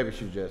 Or maybe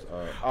she's just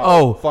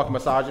fuck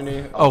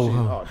misogyny. Damn.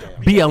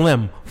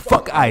 BLM,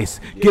 fuck ICE,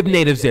 give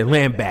natives their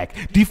land back,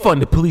 defund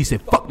the police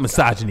and fuck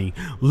misogyny,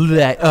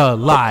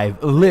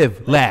 live,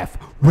 live, laugh,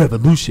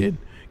 revolution,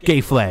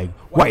 gay flag,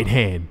 white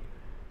hand,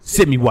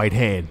 semi-white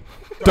hand,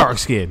 dark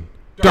skin,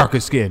 darker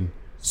skin,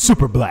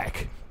 super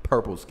black.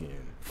 Purple skin.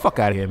 Fuck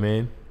out of here,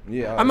 man.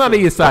 Yeah. I'm not on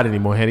your side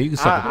anymore, Henny. You can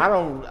suck it.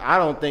 I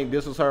don't think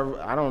this was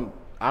her. I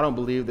don't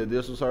believe that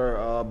this was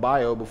her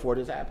bio before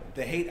this happened.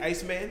 The hate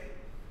Iceman?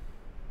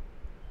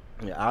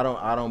 Yeah,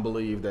 I don't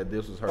believe that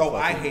this was her. Oh,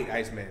 I hate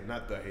Iceman,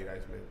 not the hate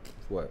Iceman.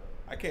 What?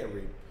 I can't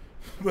read.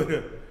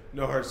 But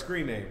no, her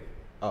screen name.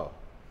 Oh.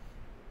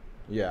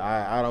 Yeah,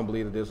 I don't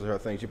believe that this was her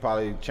thing. She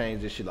probably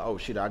changed this shit. Like, oh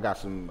shit, I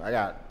got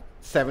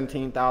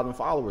 17,000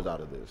 followers out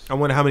of this. I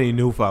wonder how many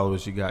new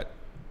followers she got.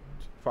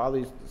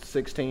 Probably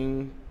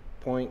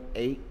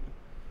 16.8.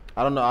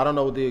 I don't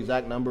know what the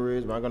exact number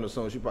is, but I'm gonna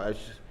assume she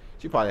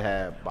probably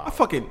had about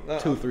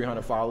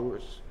 200-300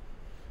 followers.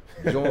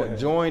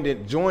 Joined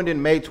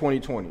in May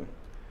 2020.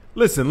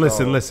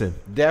 Listen.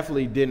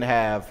 Definitely didn't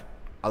have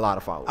a lot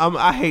of followers.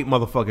 I hate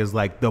motherfuckers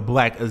like the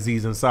black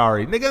Aziz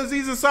Ansari. Nigga,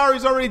 Aziz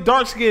Ansari's already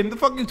dark skinned. The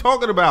fuck you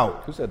talking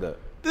about? Who said that?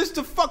 This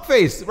the fuck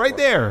face right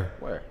there.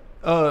 Where?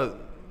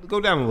 Go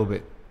down a little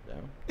bit.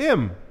 Down.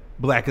 Him.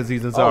 Black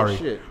Aziz Ansari. Oh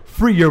shit.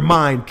 Free your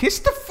mind. Kiss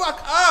the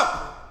fuck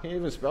up. He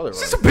didn't even spell it right.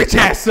 Just a bitch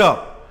ass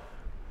up.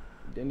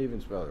 Didn't even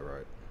spell it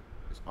right.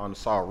 It's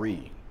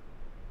Ansari.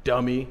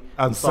 Dummy.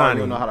 Ansari. You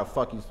don't know how to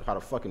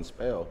fucking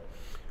spell.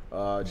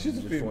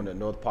 Just showing that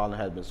North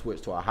Portland has been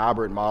switched to a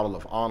hybrid model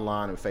of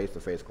online and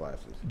face-to-face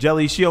classes.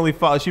 Jelly, she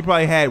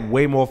probably had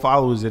way more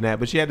followers than that,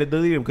 but she had to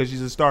delete them because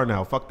she's a star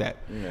now. Fuck that.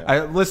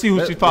 Yeah. Let's see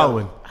who she's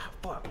following.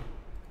 Fuck.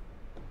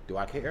 Do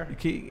I care?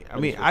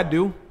 I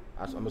do.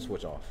 I'm gonna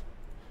switch off.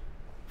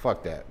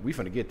 Fuck that. We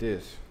finna get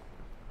this.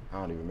 I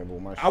don't even remember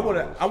what my shit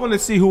I wanna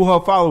see who her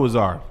followers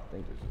are. I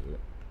think this is it.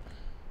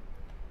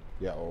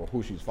 Yeah, or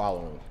who she's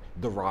following.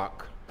 The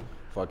Rock.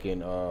 Fucking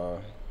damn, I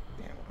don't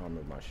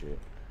remember my shit.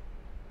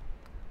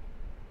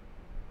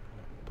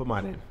 Put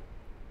mine in.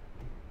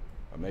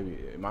 Or maybe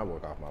it might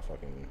work off my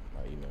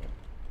email.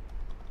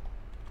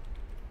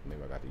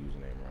 Maybe I got the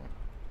username wrong.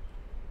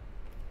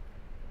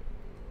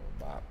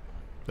 Bop.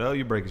 No,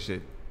 you're breaking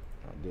shit.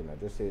 I didn't. I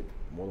just hit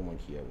more than one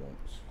key at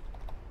once.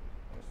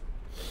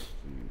 Let's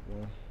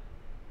see.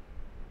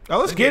 Oh,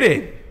 let's get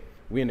it.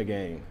 We in the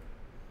game.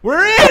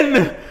 We're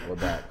in. We're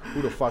back.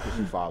 Who the fuck is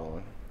she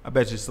following? I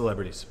bet you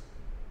celebrities.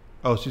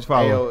 Oh, she's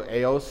following.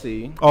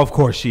 AOC. Oh, of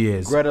course she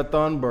is. Greta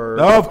Thunberg.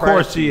 Oh, of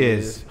course she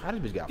is. How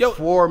this bitch got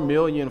 4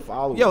 million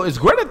followers? Yo, is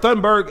Greta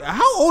Thunberg,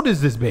 how old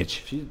is this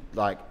bitch? She's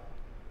like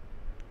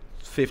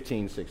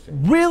 15,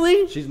 16.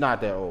 Really? She's not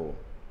that old.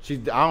 I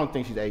don't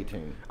think she's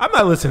 18. I'm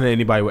not listening to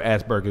anybody with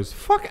Asperger's.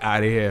 Fuck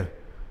out of here.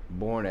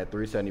 Born at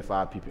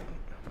 375 pp.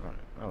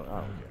 I don't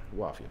care.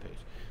 Go off your page.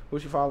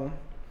 Who's she following?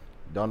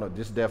 Don't know.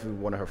 This is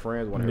definitely one of her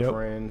friends. One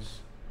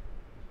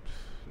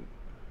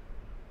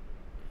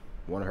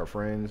of her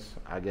friends,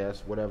 I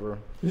guess. Whatever.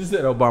 You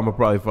said Obama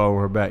probably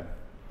following her back.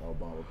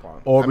 Obama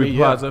probably. Aubrey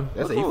Plaza.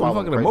 That's Look,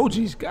 fucking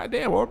emojis.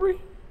 Goddamn, Aubrey.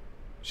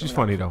 She's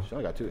funny though. She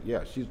only got 2.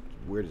 Yeah, she's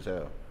weird as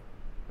hell.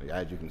 Like,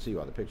 as you can see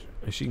by the picture.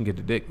 And she can get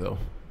the dick though.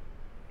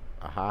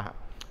 Aha.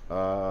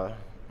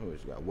 Who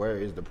is she got? Where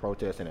is the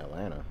protest in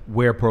Atlanta?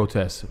 Where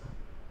protests?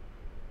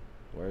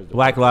 Where's the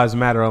Black Lives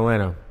Matter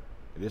Atlanta.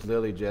 This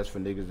literally just for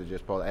niggas to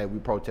just post, hey, we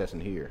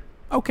protesting here.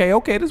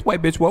 Okay, this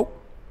white bitch woke.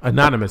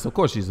 Anonymous, of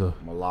course she's a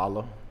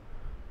Malala,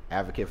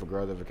 advocate for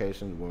girls'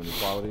 education, women's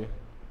equality.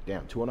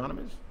 Damn, 2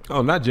 anonymous?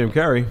 Oh, not Jim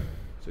Carrey.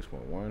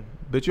 6.1.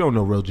 Bitch, you don't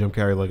know real Jim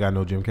Carrey like I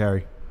know Jim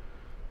Carrey.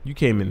 You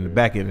came in the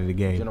back end of the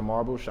game. Jenna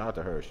Marble, shout out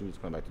to her. She needs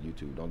to come back to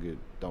YouTube.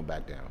 Don't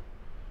back down.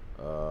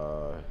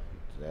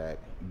 Zach,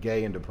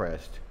 gay and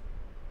depressed.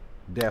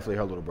 Definitely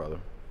her little brother.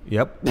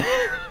 Yep.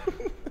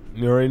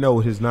 You already know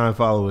his 9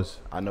 followers.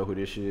 I know who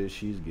this is.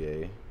 She's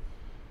gay.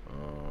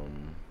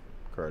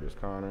 Curtis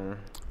Connor.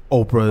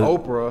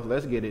 Oprah.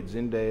 Let's get it.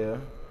 Zendaya,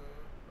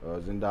 how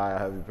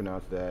do you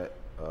pronounce that?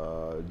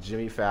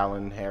 Jimmy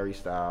Fallon, Harry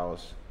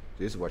Styles.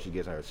 This is what she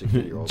gets on her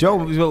 16-year-old.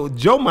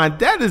 Joe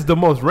that is the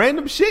most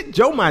random shit.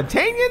 Joe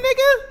Montana,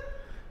 nigga.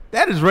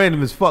 That is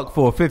random as fuck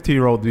for a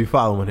 15-year-old to be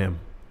following him.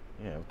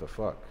 Yeah, what the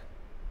fuck?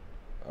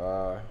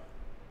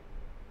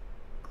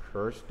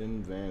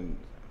 Kirsten Van.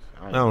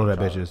 I don't know who that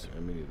bitch is.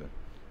 Me neither.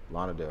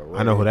 Lana Del Rey.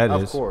 I know who that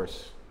is. Of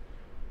course.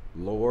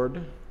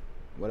 Lord.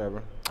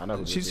 Whatever. I know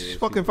who this is. She's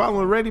fucking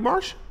following Randy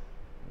Marsh?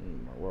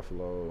 Mark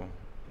Ruffalo.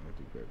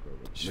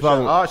 She's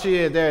following. Oh, she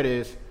is. There it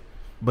is.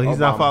 But he's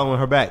not following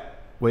her back.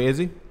 Wait, is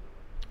he?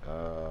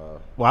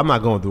 Well, I'm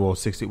not going through all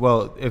 60.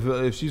 Well,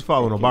 if she's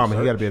following Obama,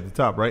 he got to be at the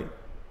top, right?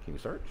 Can you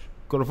search?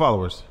 Go to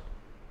followers.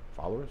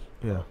 Followers?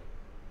 Yeah.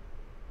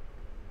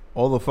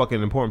 All the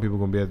fucking important people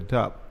going to be at the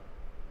top.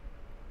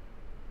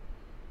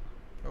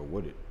 Or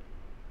would it?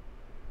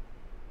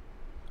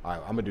 All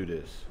right, I'm going to do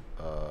this.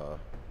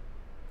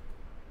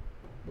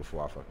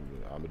 Before I fucking do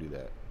that, I'm going to do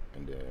that.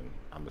 And then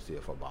I'm going to see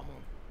if Obama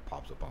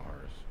pops up on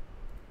hers.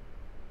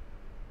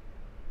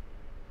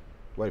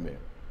 Wait a minute.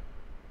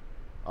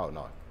 Oh,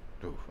 no.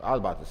 Dude, I was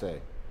about to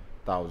say.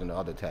 Thought it was in the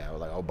other tab. I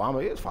was like,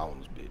 Obama is following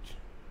this bitch.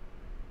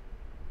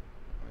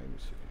 Let me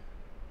see.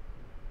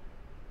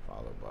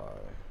 Followed by.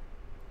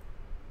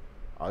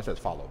 Oh, it says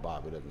followed by,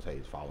 but it doesn't say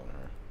he's following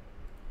her.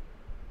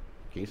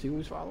 Can you see who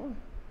he's following?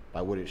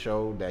 Like, would it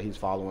show that he's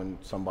following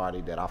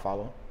somebody that I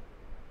follow?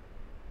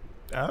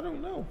 I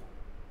don't know.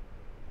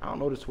 I don't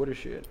know this Twitter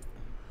shit.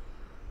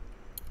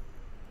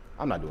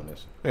 I'm not doing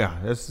this. Yeah,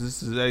 this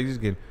is you're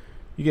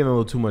getting a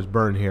little too much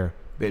burn here.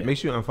 Yeah. Make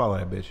sure you unfollow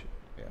that bitch.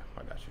 Yeah,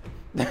 I got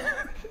you.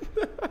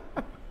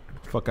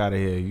 Fuck out of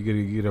here.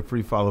 You get a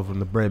free follow from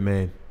the bread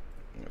man.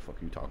 What the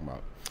fuck are you talking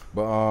about?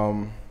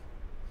 But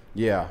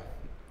yeah.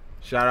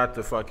 Shout out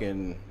to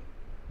fucking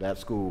that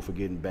school for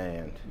getting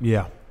banned.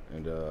 Yeah.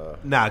 And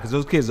nah, because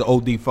those kids are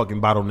OD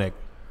fucking bottleneck.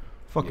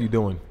 Fuck you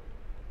doing?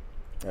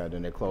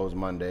 Then they closed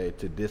Monday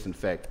to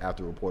disinfect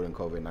after reporting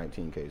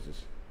COVID-19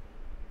 cases.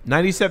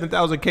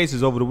 97,000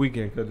 cases over the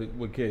weekend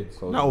with kids.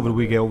 Close Not over the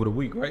weekend, over the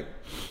week, right?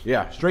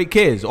 Yeah. Straight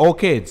kids, all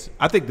kids.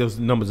 I think those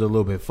numbers are a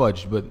little bit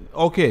fudged, but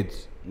all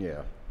kids.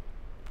 Yeah.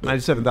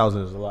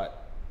 97,000 is a lot.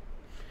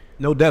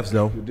 No deaths,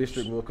 though. The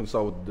district will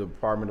consult with the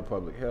Department of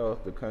Public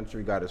Health. The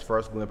country got its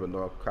first glimpse of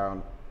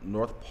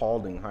North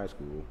Paulding High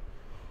School.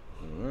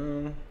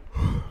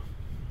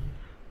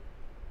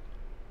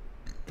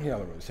 Yeah, I'm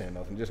not really saying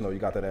nothing. Just know you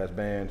got that ass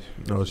banned.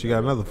 No, she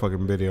got another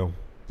fucking video.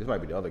 This might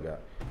be the other guy.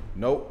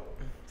 Nope.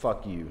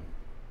 Fuck you.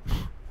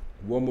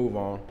 We'll move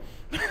on.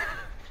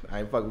 I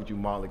ain't fucking with you,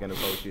 Marley and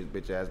Associates,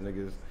 bitch ass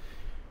niggas.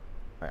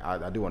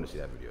 I do want to see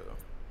that video though.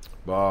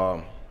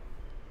 But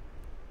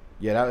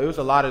yeah, it was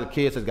a lot of the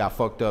kids that got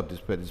fucked up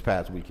this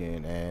past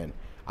weekend, and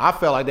I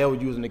felt like they were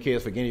using the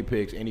kids for guinea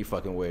pigs any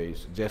fucking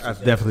ways. Just I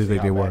definitely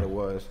think they were. It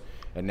was,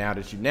 and now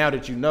that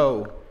you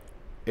know,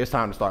 it's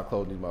time to start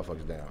closing these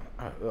motherfuckers down.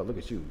 Oh, look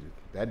at you,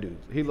 that dude.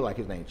 He looked like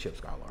his name Chip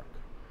Skylark.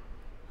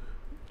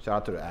 Shout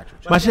out to the actual.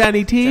 My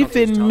shiny teeth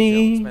in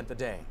me. Spent the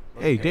day.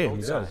 Hey, damn,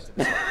 he does.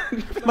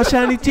 My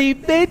shiny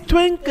teeth, they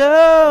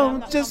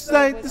twinkle just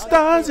like the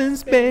stars in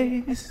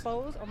space.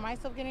 Exposed or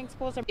myself getting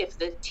exposed. If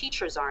the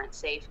teachers aren't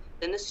safe,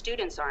 then the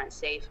students aren't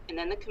safe, and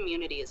then the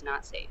community is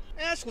not safe.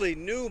 Ashley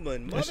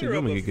Newman, Ashley mother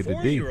of Newman a could get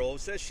the D.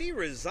 4-year-old, says she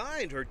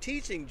resigned her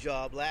teaching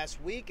job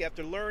last week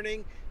after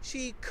learning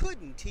she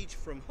couldn't teach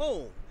from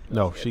home.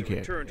 No, She she had to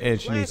can't. return to And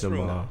the she needs some.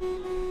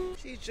 classroom.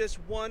 She's just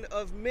one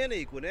of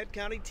many Gwinnett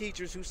County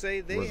teachers who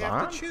say they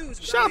have to choose.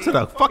 Shout out to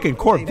the fucking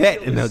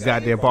Corvette in the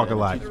goddamn parking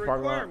lot. The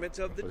requirements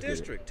of the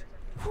district.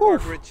 Whew.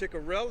 Margaret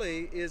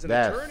Ciccarelli is an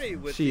attorney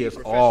with she the is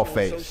all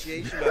Professional face.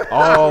 Association of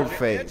All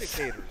Private face.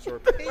 Educators, or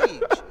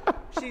PAGE.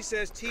 She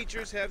says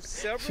teachers have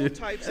several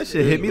types That of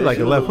shit hit me like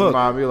a left hook.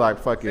 Remind me like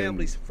fucking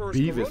Families First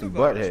Beavis and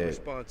Coronavirus Butthead.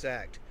 Response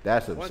Act.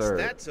 That's Once absurd.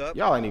 that's up,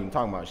 Y'all ain't even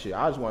talking about shit.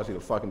 I just want to see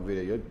the fucking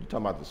video. You're talking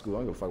about the school. I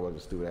don't give a fuck about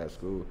the stupid ass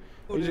school.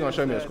 You just gonna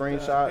show me a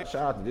screenshot? Shout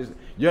out to this.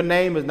 Your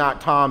name is not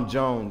Tom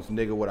Jones,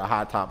 nigga, with a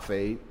high top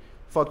fade.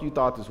 Fuck you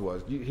thought this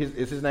was?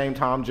 Is his name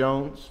Tom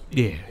Jones?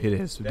 Yeah, it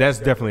is. That's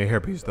definitely a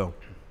hairpiece, though.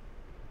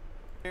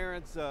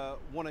 Parents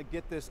want to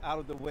get this out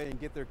of the way and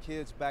get their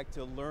kids back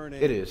to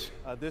learning. It is.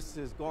 This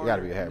is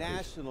gotta be a garnered happy.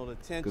 national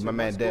attention. Because my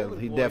man, One school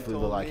he boy definitely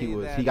told looked like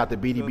me he got the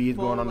that BDBs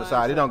going on the phone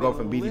side. It don't go lines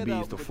from have been BDBs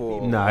lit to up full.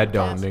 with Nah, it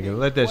don't, asking nigga.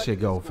 Let that what shit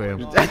go, is going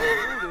fam. on. The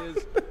truth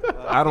is, I don't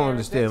parents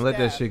understand. and Let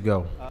that staff, shit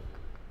go.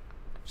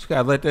 Just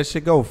gotta let that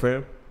shit go,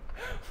 fam.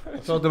 I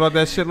talked about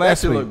that shit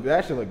last week.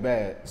 That shit look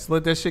bad. Just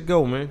let that shit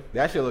go, man.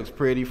 That shit looks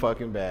pretty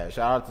fucking bad.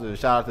 Shout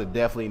out to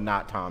definitely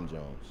not Tom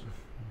Jones.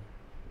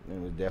 It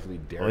was definitely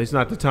Derek. Well, he's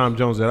not the Tom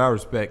Jones that I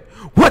respect.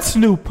 What's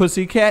new,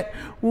 pussycat?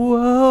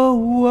 Whoa,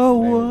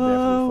 whoa, His name is whoa,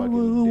 definitely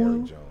fucking whoa.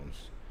 Derek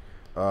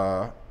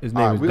Jones. His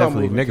name all right, is we gonna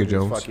definitely move into Nigger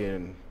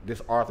Jones.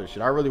 This Arthur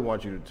shit. I really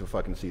want you to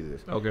fucking see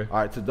this. Okay. All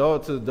right. To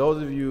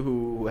those of you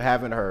who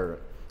haven't heard,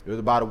 it was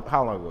about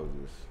how long ago was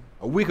this?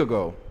 A week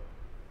ago.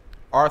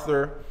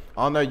 Arthur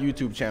on their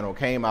YouTube channel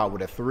came out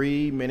with a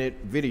 3-minute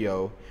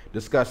video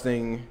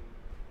discussing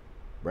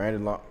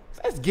Brandon Long.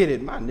 Let's get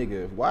it, my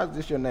nigga. Why is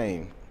this your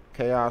name?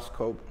 Chaos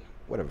Cope,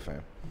 whatever,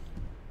 fam.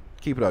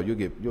 Keep it up. You'll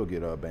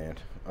get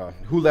banned.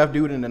 Who left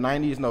dude in the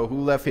 90s? No,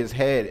 who left his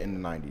head in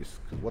the 90s?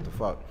 'Cause what the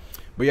fuck?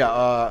 But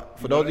yeah,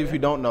 for those of you who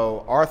don't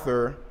know,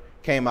 Arthur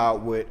came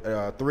out with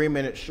a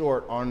 3-minute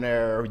short on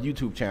their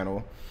YouTube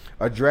channel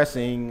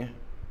addressing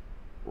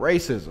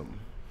racism.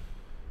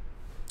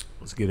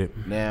 Let's get it.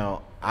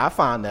 Now, I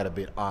find that a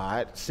bit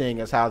odd, seeing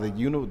as how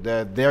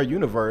their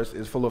universe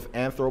is full of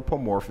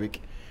anthropomorphic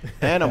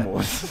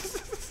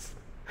animals.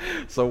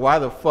 So why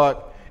the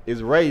fuck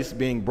is race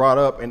being brought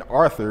up in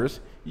Arthur's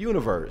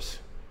universe?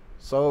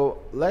 So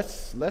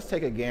let's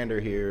take a gander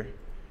here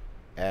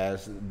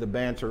as the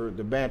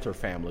banter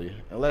family,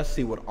 and let's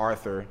see what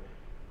Arthur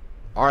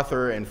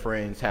and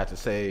friends have to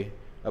say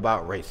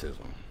about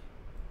racism.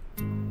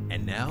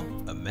 And now,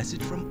 a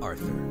message from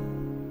Arthur.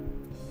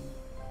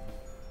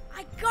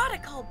 I gotta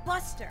call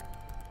Buster.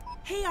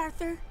 Hey,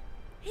 Arthur.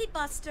 Hey,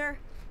 Buster.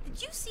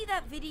 Did you see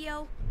that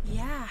video?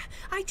 Yeah,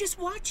 I just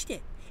watched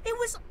it. It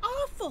was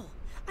awful.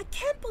 I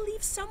can't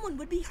believe someone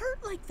would be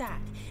hurt like that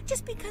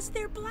just because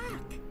they're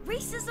black.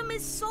 Racism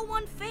is so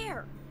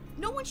unfair.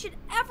 No one should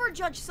ever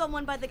judge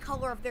someone by the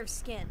color of their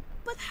skin.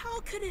 But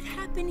how could it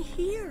happen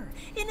here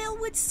in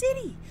Elwood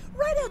City,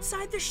 right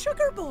outside the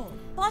Sugar Bowl?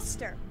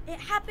 Buster, it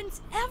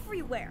happens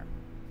everywhere.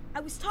 I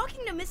was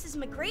talking to Mrs.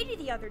 McGrady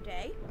the other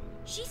day.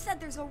 She said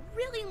there's a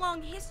really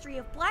long history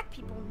of black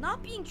people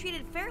not being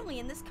treated fairly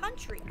in this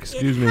country.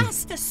 Excuse it me.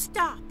 has to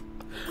stop.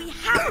 We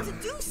have to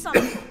do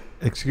something.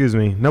 Excuse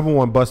me. Number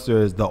one,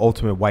 Buster is the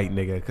ultimate white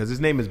nigga because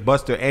his name is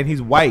Buster and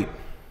he's white.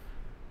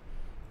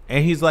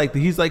 And he's like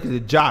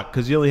the jock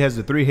because he only has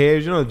the 3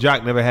 hairs. You know, the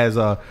jock never has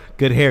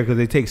good hair because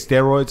they take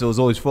steroids, so it's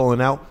always falling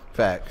out.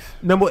 Facts.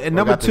 Number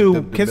got two,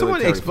 the can someone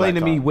military explain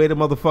to flat me top. where the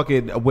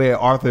motherfucking where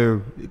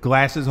Arthur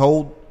glasses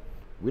hold?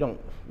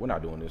 We're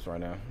not doing this right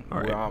now. All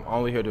right. I'm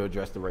only here to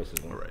address the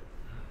racism. All right.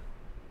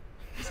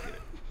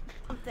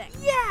 Something.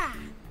 Yeah.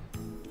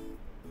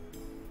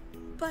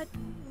 But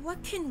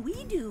what can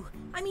we do?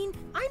 I mean,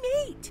 I'm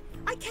 8.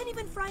 I can't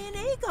even fry an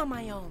egg on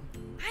my own.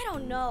 I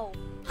don't know.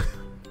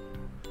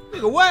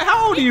 Nigga, what?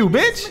 How old are you,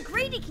 Mrs. bitch?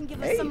 McGrady can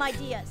give us some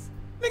ideas.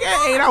 Nigga,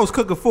 at 8, I was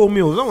cooking full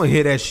meals. I don't want to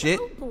hear that shit.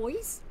 Oh,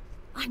 boys,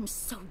 I'm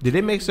so. Did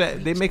they make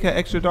that? They make her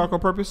extra dark on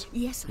purpose?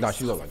 Yes, No, I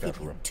she saw look like the that for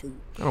video real. too.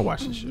 I don't watch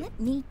this And shit. let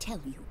me tell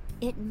you,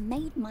 it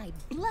made my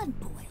blood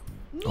boil.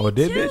 Oh, it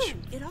did, bitch?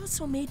 It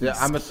also made me. Yeah,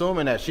 I'm sick.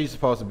 assuming that she's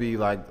supposed to be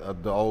like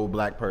the old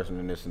black person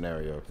in this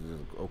scenario. 'Cause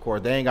of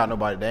course, they ain't got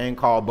nobody. They ain't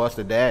called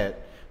Buster Dad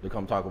to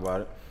come talk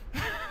about it.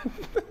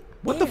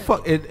 What the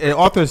fuck? And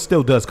Arthur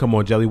still does come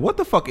on, Jelly. What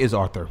the fuck is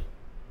Arthur?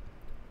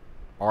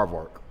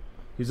 Aardvark.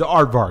 He's an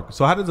aardvark.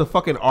 So how does a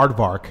fucking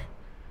aardvark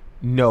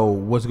know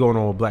what's going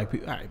on with black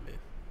people? All right,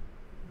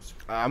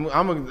 man.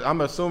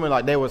 I'm assuming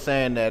like they were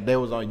saying that they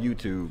was on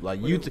YouTube. Like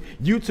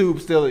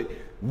YouTube still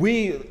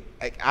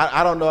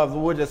I don't know if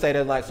we'll just say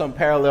there's like some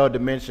parallel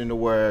dimension to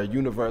where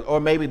universe, or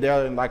maybe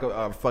they're in like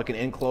a fucking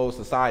enclosed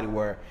society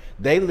where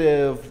they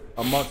live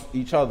amongst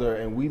each other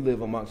and we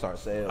live amongst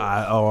ourselves.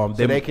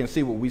 So they can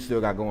see what we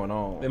still got going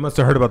on. They must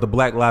have heard about the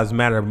Black Lives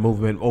Matter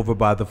movement over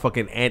by the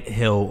fucking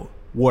anthill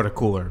water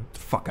cooler. Get the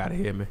fuck out of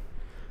here, man.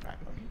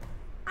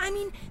 I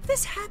mean,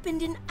 this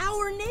happened in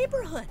our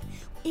neighborhood.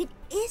 It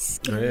is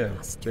scary. Yeah,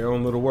 their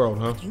own little world,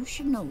 huh? You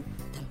should know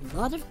that a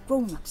lot of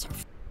grown-ups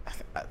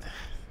are...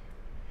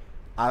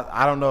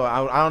 I don't know.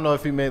 I don't know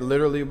if he meant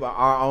literally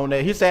our own.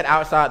 He said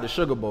outside the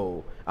Sugar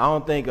Bowl. I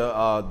don't think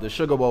the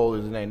Sugar Bowl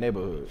is in their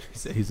neighborhood. He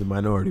said he's a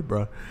minority, bro.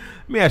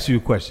 Let me ask you a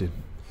question.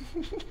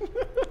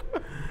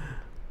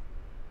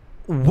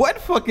 What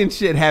fucking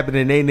shit happened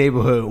in their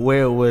neighborhood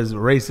where it was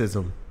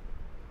racism?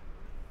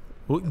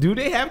 Do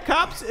they have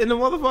cops in the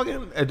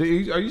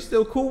motherfucking? Are you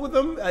still cool with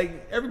them?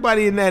 Like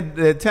everybody in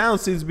that town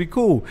seems to be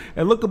cool.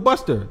 And look at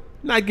Buster,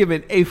 not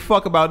giving a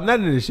fuck about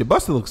none of this shit.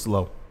 Buster looks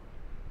slow.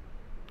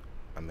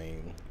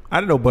 I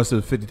didn't know Buster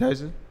was 50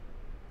 Tyson.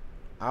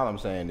 All I'm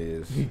saying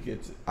is he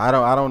gets it. I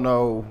don't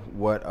know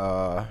what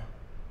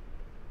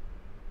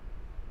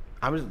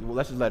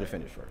let's just let it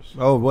finish first.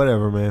 Oh,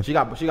 whatever, man. She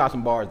got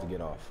some bars to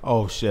get off.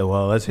 Oh shit.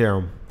 Well, let's hear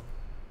them.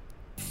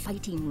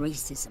 Fighting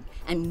racism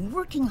and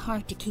working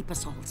hard to keep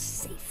us all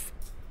safe.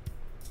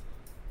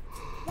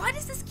 Why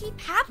does this keep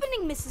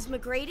happening, Mrs.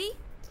 McGrady?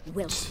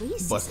 Well,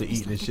 racism Buster is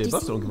eating like this a shit.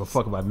 Buster don't give a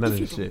fuck about none of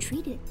this If you shit.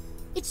 don't treat it,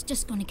 it's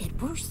just gonna get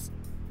worse.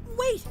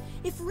 Wait,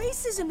 if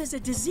racism is a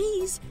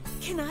disease,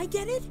 can I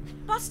get it?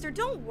 Buster,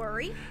 don't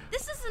worry.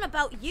 This isn't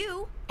about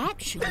you.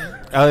 Actually,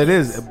 It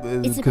is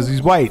because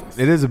he's white.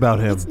 It is about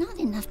him. it's not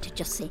enough to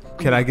just say,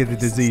 Can I get the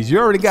disease? You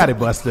already got it,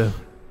 Buster.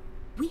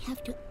 We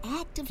have to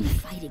actively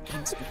fight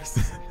against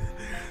racism.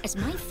 As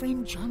my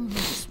friend John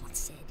Lewis once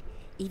said,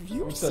 if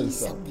you see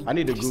something I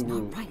need to that is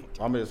Google. not right,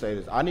 I'm gonna say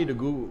this. I need to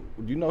Google.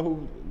 Do you know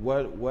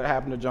what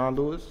happened to John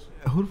Lewis?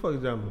 Who the fuck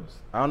is John Lewis?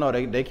 I don't know.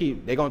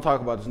 They gonna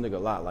talk about this nigga a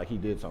lot, like he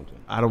did something.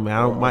 I don't.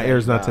 My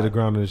ear's not to the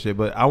ground of this shit.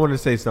 But I want to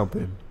say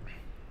something.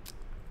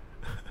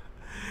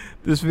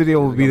 This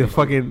video would be the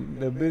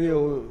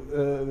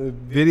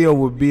video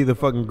would be the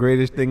fucking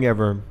greatest thing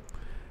ever,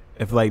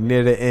 if like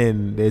near the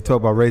end they talk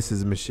about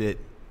racism and shit,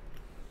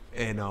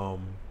 and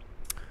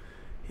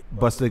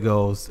Buster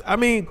goes, I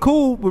mean,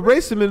 cool with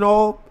racism and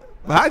all,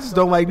 but I just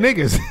don't like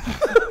niggas.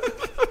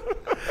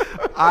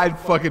 I'd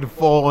fucking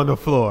fall on the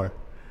floor.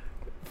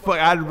 Fuck,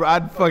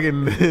 I'd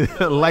fucking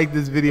like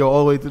this video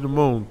all the way to the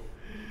moon.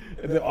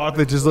 And the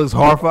author just looks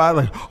horrified,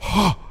 like,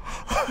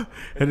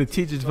 and the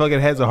teacher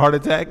fucking has a heart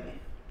attack.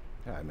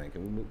 All right, man.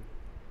 Can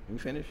we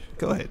finish?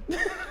 Go ahead.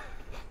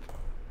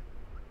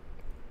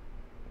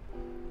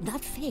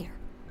 not fair,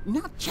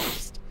 not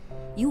just.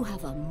 You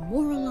have a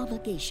moral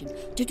obligation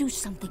to do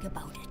something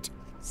about it.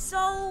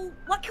 So,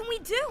 what can we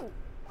do?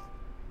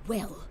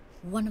 Well,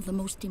 one of the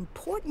most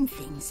important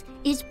things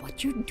is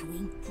what you're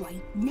doing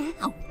right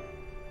now.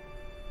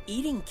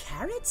 Eating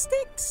carrot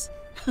sticks?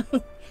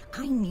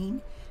 I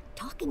mean,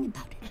 talking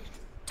about it.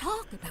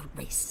 Talk about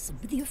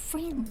racism with your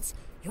friends,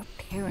 your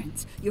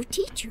parents, your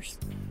teachers.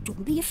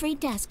 Don't be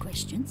afraid to ask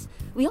questions.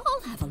 We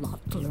all have a lot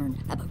to learn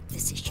about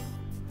this issue.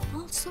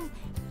 Also,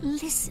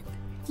 listen.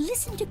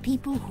 Listen to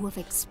people who have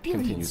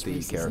experienced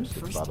Continue to eat carrot racism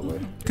sticks, by the way.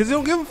 firsthand. Because he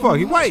don't give a fuck.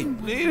 He white.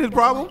 He ain't his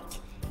problem.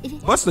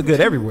 Buster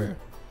good everywhere.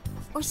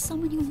 Or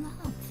someone you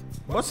love.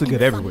 Buster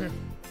good everywhere.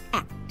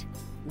 Act.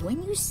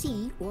 When you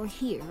see or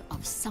hear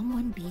of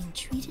someone being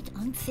treated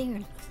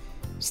unfairly,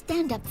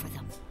 stand up for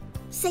them.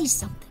 Say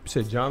something. You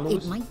said John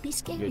Lewis? It might be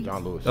scary. Yeah,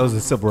 John Lewis. That was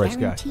a civil rights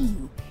guy. Guarantee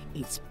you,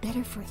 it's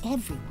better for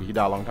everyone. He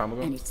died a long time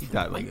ago? And it's He the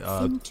died like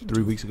right thing to 3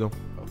 do. weeks ago.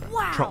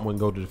 Wow. Trump wouldn't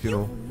go to the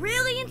funeral.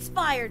 Really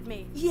inspired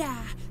me.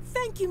 Yeah,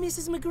 thank you,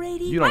 Mrs.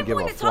 McGrady. You don't I'm give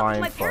going a to talk to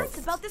flying my parents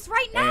fuck. about this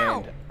right now.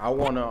 And I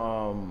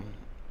wanna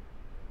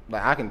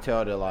like I can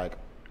tell that like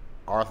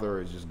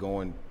Arthur is just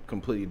going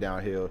completely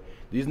downhill.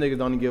 These niggas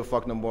don't even give a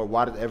fuck no more.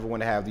 Why does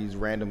everyone have these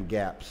random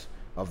gaps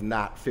of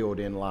not filled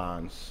in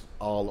lines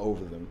all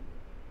over them?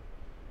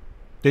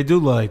 They do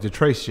like the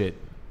Trace shit.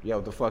 Yeah,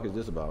 what the fuck is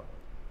this about?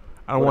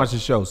 I don't watch the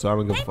show, so I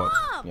don't give a fuck.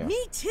 Mom, Yeah.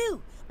 me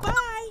too.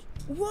 Bye.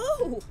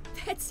 Whoa,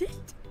 that's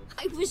it.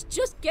 I was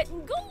just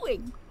getting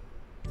going.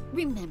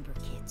 Remember,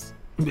 kids.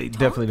 They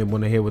definitely didn't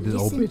want to hear what this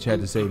old Listen bitch had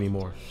to and say act.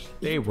 anymore.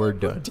 They If were we work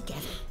done.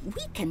 Together,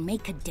 we can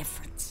make a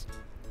difference.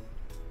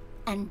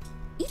 And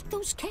eat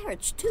those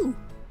carrots too.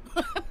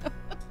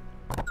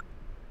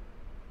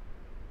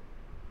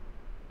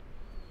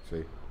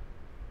 See?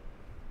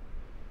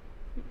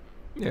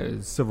 Yeah,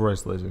 it's a civil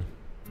rights legend.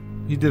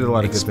 He did a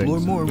lot of good Explore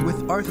things. more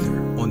with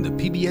Arthur on the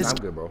PBS. I'm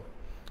good, bro.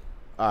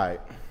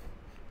 Alright.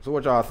 So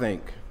what y'all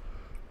think?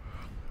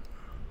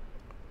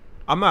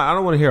 I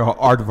don't want to hear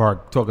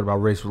Aardvark talking about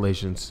race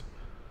relations.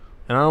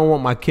 And I don't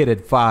want my kid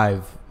at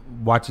 5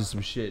 watching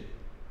some shit.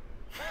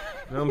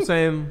 You know what I'm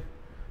saying?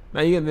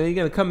 Now you're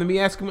gonna come to me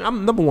asking me.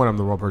 I'm number one. I'm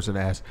the wrong person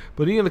to ask.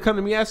 But you're gonna come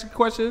to me asking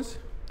questions.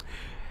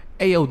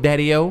 Hey yo,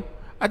 Daddy-O.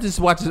 I just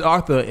watched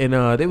Arthur and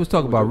they was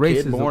talking about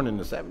racism. Kid born in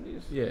the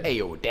 70s. Yeah. Hey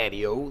yo,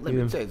 Daddy-O. Let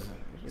me tell you.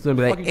 So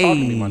be like,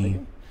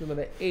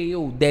 hey,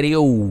 yo,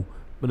 Daddy-O.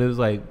 But it was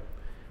like,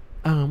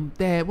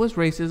 Dad, what's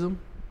racism?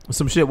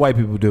 Some shit white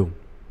people do.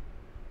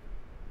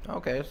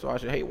 Okay, so I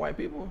should hate white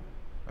people?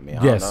 I mean,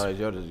 yes. I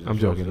don't know. I'm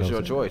joking. It's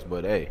your choice,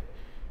 but hey,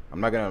 I'm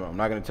not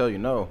gonna tell you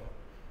no.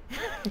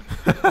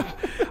 I'm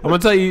gonna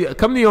tell you,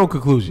 come to your own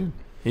conclusion,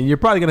 and you're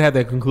probably gonna have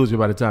that conclusion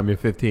by the time you're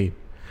 15.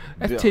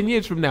 That's 10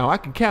 years from now. I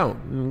can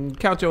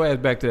count your ass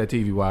back to that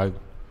TV while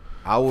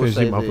I will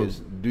say this: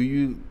 do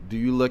you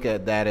look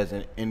at that as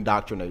an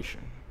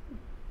indoctrination?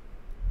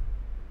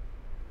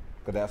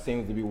 Because that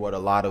seems to be what a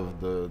lot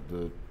of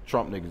the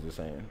Trump niggas are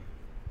saying.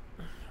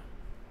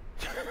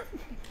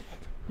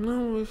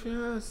 No, it's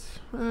just,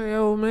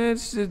 yo, man.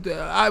 It's just,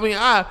 I mean,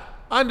 I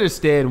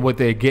understand what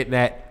they're getting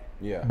at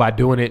by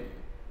doing it.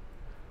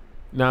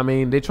 You know what I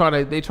mean? They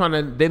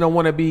don't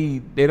want to be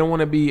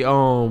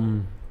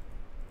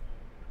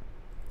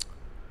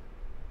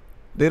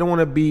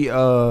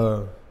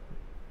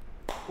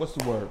what's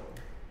the word?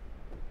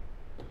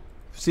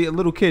 See, a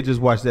little kid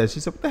just watched that. She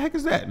said, "What the heck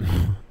is that?"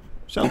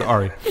 Shout out to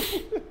Ari.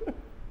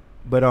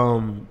 But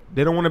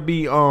they don't want to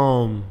be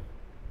the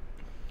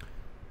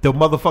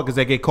motherfuckers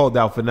that get called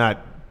out for not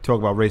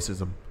talking about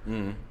racism.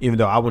 Even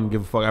though I wouldn't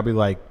give a fuck. I'd be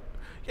like,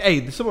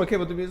 hey, someone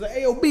came up to me and was like,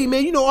 hey, yo, B,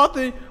 man, you know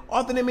Arthur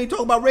and me talk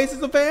about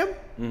racism, fam?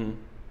 I'm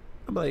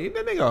like, ain't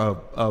that nigga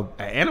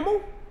an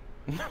animal?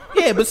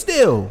 Yeah, but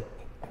still.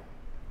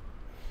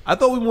 I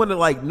thought we wanted to,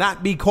 like,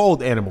 not be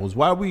called animals.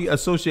 Why are we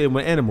associating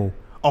with animal?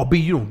 Oh, B,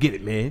 you don't get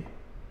it, man.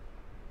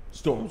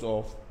 Storms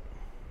off.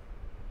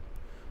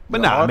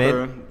 But nah,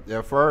 Arthur, man.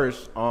 At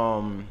first,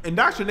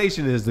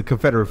 indoctrination is the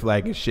Confederate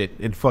flag and shit,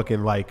 and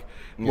fucking like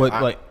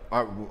what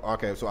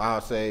okay, so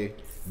I'll say,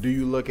 do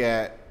you look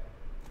at?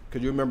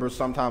 Could you remember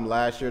sometime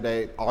last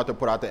year Arthur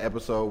put out the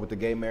episode with the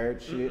gay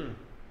marriage shit?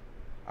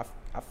 I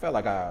felt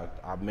like I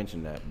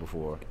mentioned that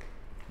before,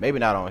 maybe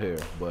not on here,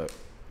 but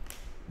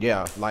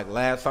yeah, like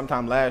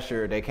sometime last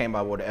year they came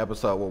out with an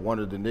episode where one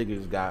of the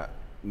niggas got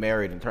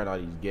married and turned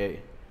out he's gay.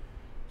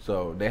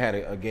 So they had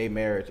a gay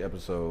marriage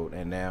episode,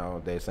 and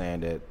now they're saying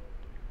that.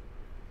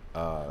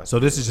 So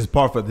this is just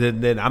part for.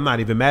 Then I'm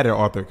not even mad at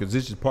Arthur because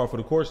this is part for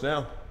the course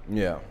now.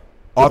 Yeah.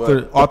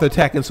 Arthur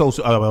tackling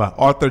social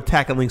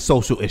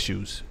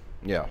issues.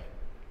 Yeah,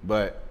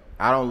 but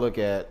I don't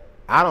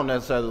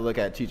necessarily look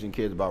at teaching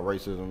kids about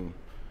racism,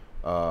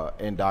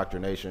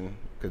 indoctrination,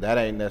 because that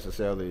ain't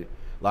necessarily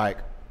like.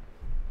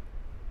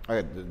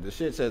 The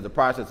shit says the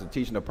process of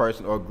teaching a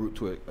person or group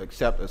to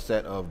accept a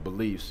set of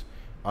beliefs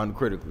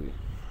uncritically.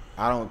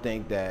 I don't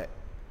think that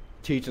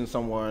teaching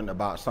someone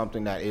about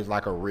something that is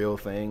like a real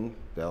thing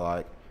that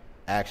like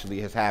actually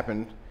has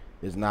happened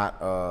is not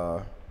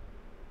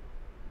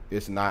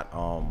you're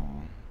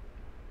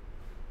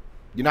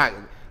not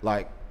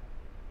like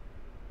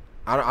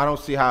I don't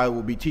see how it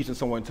would be teaching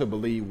someone to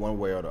believe one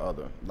way or the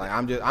other. Like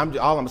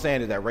all I'm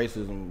saying is that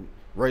racism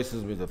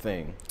is a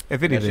thing.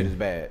 If anything, that shit is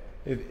bad.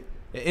 If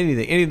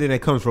anything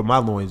that comes from my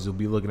loins will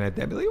be looking at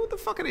that, be like, what the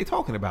fuck are they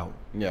talking about?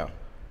 Yeah.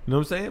 You know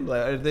what I'm saying?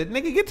 Like,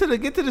 nigga, get to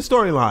the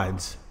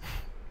storylines.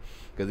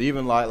 Because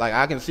even like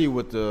I can see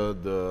with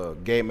the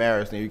gay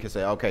marriage thing, you can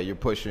say, okay, you're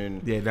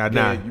pushing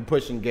you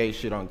pushing gay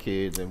shit on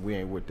kids, and we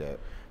ain't with that.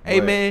 Hey,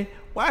 but, man,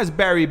 why is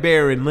Barry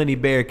Bear and Lenny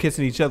Bear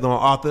kissing each other on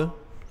Arthur?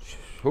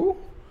 Who?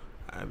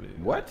 I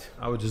mean, what?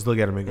 I would just look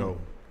at him and go,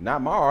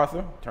 not my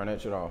Arthur. Turn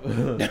that shit off.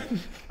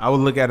 I would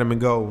look at him and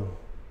go,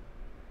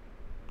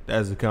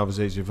 that's a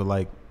conversation for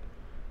like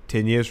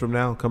 10 years from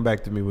now. Come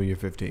back to me when you're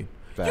 15.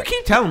 Fact. You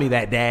keep telling me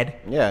that, Dad.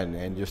 Yeah,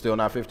 and you're still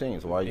not 15.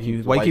 So why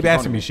you keep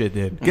asking me shit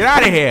then? Get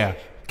out of here.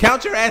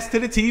 Count your ass to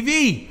the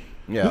TV.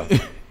 Yeah.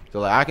 So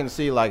like I can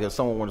see like if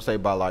someone want to say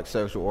about like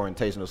sexual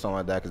orientation or something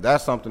like that, because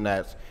that's something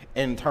that's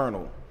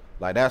internal.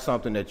 Like that's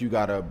something that you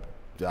gotta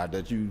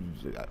that you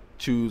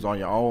choose on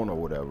your own or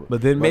whatever.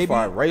 But then maybe as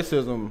far as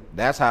racism,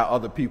 that's how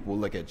other people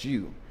look at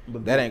you.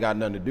 But that ain't got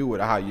nothing to do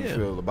with how you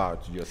feel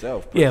about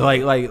yourself. Yeah,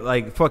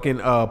 like fucking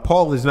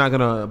Paul is not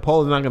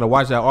gonna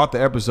watch that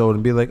Arthur episode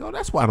and be like, oh,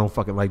 that's why I don't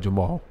fucking like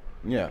Jamal.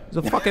 Yeah, he's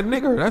a fucking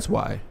nigger. That's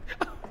why.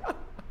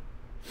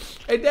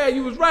 Hey, Dad,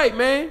 you was right,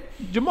 man.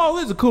 Jamal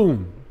is a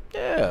coon.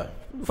 Yeah,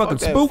 fucking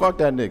spook. Fuck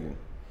that nigga.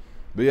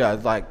 But yeah,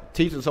 it's like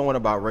teaching someone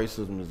about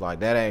racism is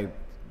like that ain't.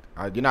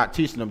 You're not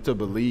teaching them to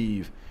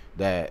believe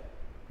that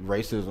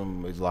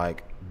racism is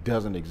like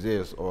doesn't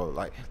exist or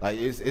like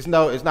it's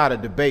not a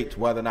debate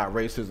whether or not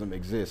racism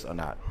exists or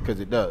not, because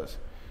it does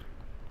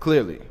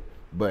clearly.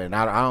 But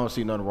I don't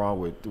see nothing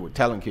wrong with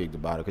telling kids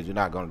about it, because you're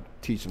not gonna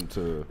teach them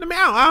to. I mean,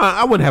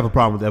 I wouldn't have a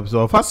problem with the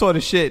episode if I saw the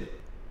shit.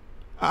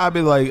 I'd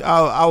be like,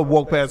 I would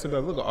walk past and be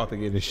like, look at Arthur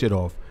getting his shit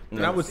off,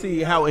 and I would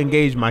see how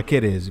engaged my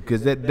kid is,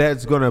 because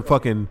that's gonna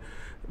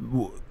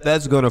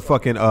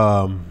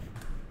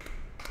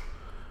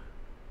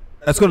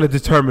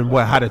determine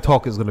how the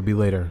talk is gonna be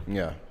later.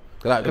 Yeah,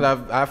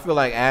 because I feel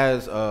like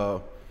as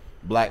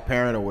black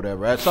parent or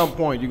whatever, at some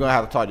point you're gonna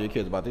have to talk to your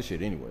kids about this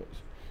shit anyways.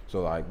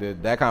 So like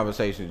that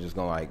conversation is just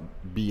gonna like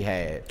be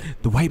had.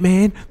 The white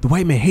man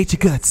hates your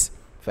guts.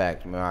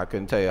 Fact, man. I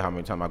couldn't tell you how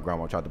many times my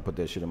grandma tried to put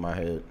that shit in my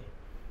head.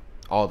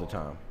 All the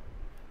time.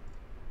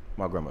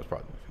 My grandma's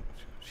probably,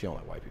 she don't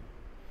like white people.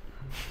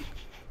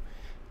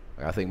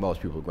 I think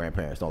most people,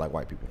 grandparents, don't like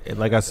white people. And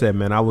like I said,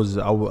 man, I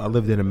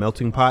lived in a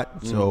melting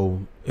pot,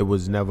 so it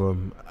was never.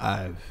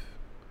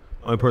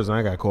 Only person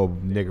I got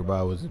called nigger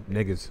by was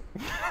niggas.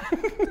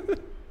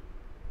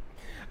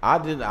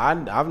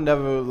 I've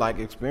never like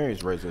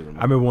experienced racism.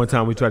 I remember one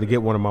time we tried to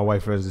get one of my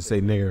white friends to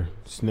say nigger.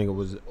 This nigga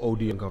was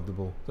OD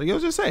uncomfortable. Like, yo,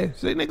 just say it.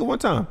 Say nigga one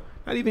time.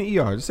 Not even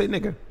ER. Just say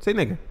nigga. Say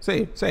nigga. Say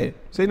it. Say it.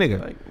 Say nigga.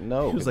 Like,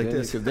 no, he was like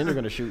this. Because then you're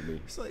gonna shoot me.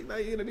 It's like, now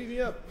you're gonna beat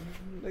me up.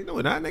 Like, no,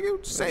 not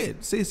nigga. Just say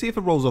it. See if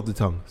it rolls off the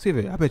tongue. See if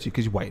it. I bet you,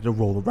 because you're white, it'll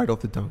roll right off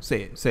the tongue.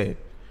 Say it. Say it.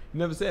 You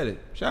never said it.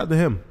 Shout out to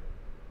him.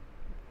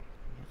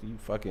 You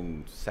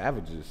fucking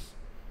savages.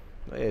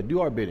 Yeah,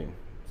 do our bidding.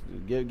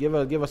 Give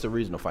us a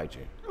reason to fight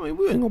you. I mean,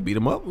 we ain't gonna beat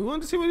him up. We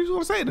wanted to see what he was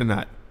gonna say it or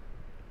not.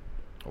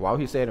 Why would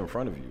he say it in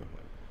front of you?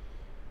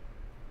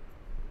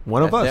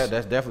 One of us.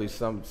 That's definitely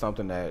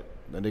something that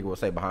the nigga will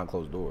say behind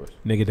closed doors.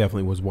 Nigga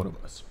definitely was one of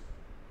us.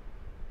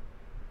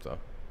 So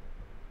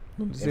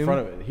in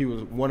front of he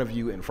was one of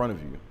you in front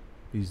of you.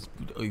 He's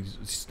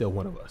still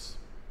one of us.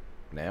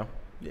 Now?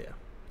 Yeah.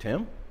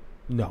 Tim?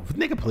 No,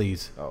 nigga,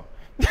 please. Oh.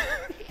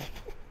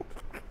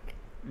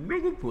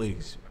 Nigga,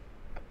 please.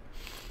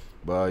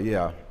 But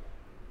yeah.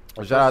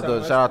 Shout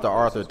out to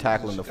Arthur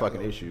tackling the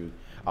fucking issues.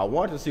 I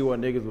wanted to see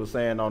what niggas was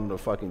saying on the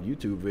fucking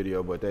YouTube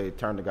video, but they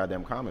turned the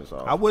goddamn comments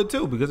off. I would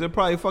too, because they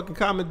probably fucking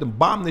comment and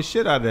bomb the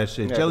shit out of that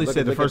shit. Yeah, Jelly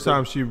said the first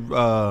time she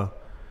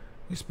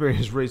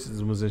experienced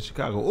racism was in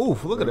Chicago.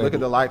 Oof, look at that. Look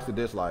at the likes and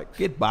dislikes.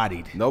 Get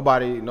bodied.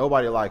 Nobody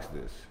likes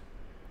this.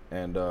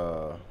 And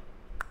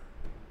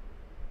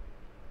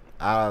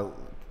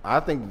I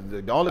think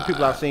the only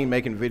people I've seen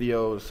making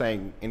videos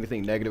saying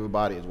anything negative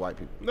about it is white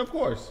people. Of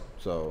course.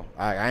 So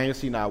I ain't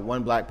seen not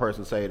one black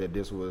person say that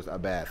this was a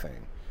bad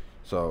thing.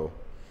 So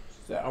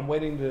I'm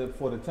waiting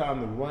for the time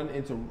to run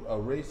into a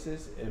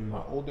racist in my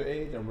older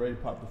age. I'm ready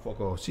to pop the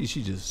fuck off.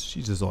 She's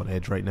just on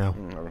edge right now.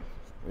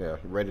 Yeah,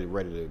 ready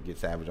to get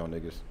savage on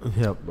niggas.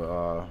 Yep.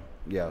 But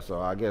yeah, so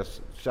I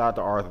guess shout out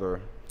to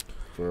Arthur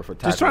for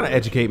just trying to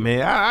educate,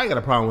 man. I got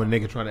a problem with a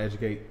nigga trying to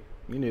educate.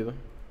 Me neither. Know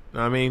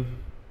what I mean?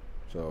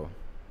 So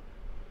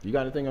you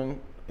got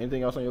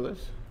anything else on your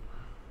list?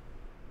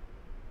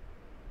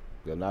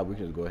 If not, we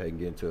can just go ahead and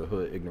get into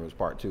Hood Ignorance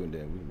Part 2 and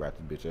then we can wrap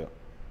this bitch up.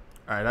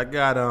 All right, I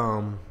got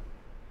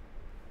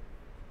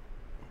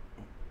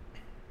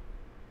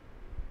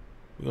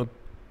we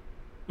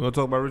gonna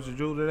talk about Richard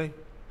Jewell today?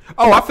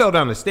 Oh, I fell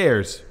down the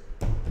stairs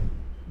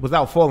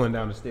without falling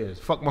down the stairs.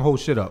 Fuck my whole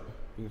shit up.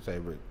 You can say,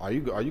 are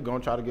you going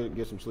to try to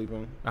get some sleep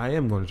in? I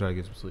am going to try to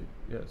get some sleep.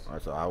 Yes. All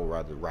right, so I would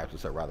rather wrap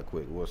this up rather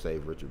quick. We'll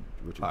save Richard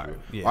Jewell. Right,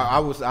 yeah.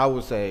 I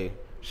would say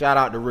shout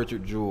out to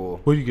Richard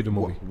Jewell. What do you give the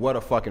movie? What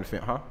a fucking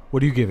film, huh?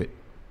 What do you give it?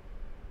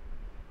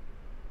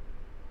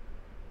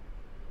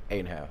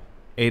 8.5.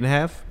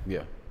 8.5?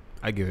 Yeah.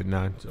 I give it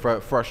 9. So.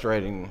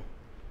 Frustrating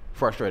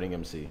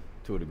MC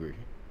to a degree.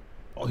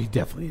 Oh, he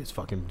definitely is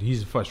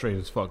he's frustrating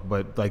as fuck,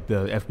 but like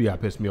the FBI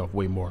pissed me off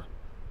way more.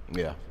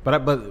 Yeah.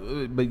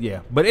 But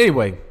yeah. But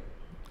anyway.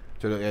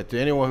 To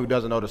anyone who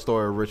doesn't know the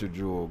story of Richard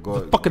Jewell,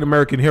 go fucking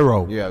American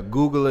hero. Yeah,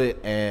 Google it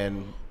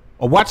and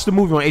or watch the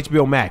movie on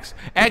HBO Max.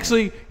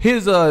 Actually,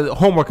 here's a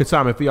homework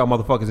assignment for y'all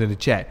motherfuckers in the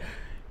chat.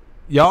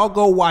 Y'all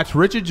go watch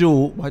Richard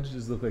Jewell. Why'd you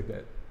just look like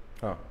that?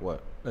 Huh?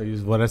 What?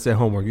 When I said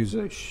homework, you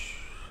say shh.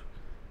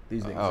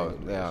 These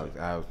niggas.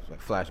 I was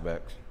like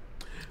flashbacks.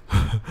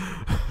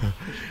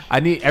 I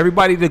need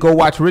everybody to go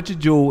watch Richard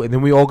Jewell, and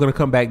then we all gonna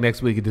come back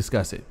next week and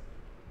discuss it.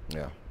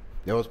 Yeah.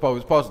 They was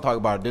supposed to talk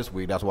about it this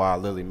week. That's why I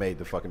literally made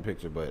the fucking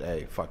picture. But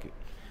hey, fuck it.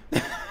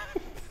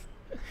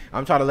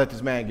 I'm trying to let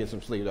this man get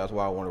some sleep. That's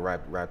why I want to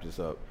wrap this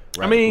up.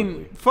 I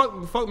mean,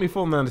 fuck me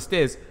falling down the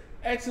stairs.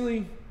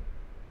 Actually,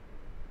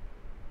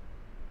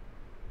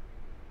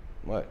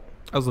 what?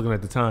 I was looking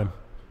at the time.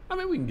 I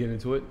mean, we can get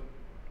into it.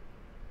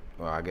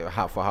 Well, I get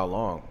for how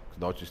long?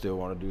 Don't you still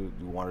want to do?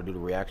 You want to do the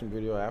reaction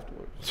video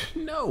afterwards?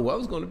 No, I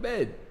was going to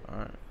bed. All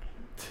right.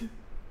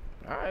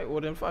 All right, well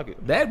then fuck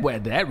it. That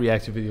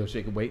reaction video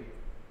shit can wait.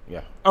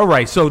 Yeah. All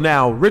right, so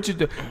now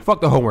Richard,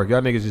 fuck the homework.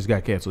 Y'all niggas just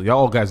got canceled. Y'all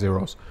all got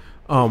zeros.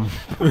 All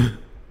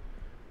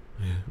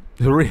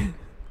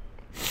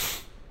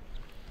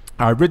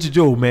right, Richard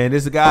Jewell, man.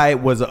 This guy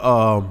was you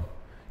gonna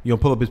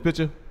pull up his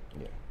picture?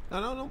 Yeah.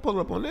 No, don't pull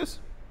it up on this.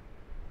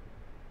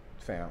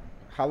 Fam,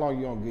 how long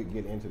you gonna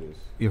get into this?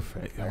 You're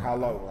fake. Like how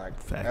long? Like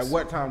facts. At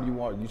what time do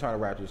you trying to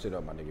wrap your shit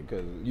up, my nigga?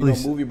 Because you know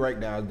movie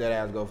breakdowns, dead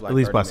ass go for like at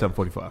least by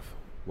 7:45.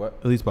 What?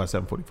 At least by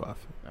 7:45. All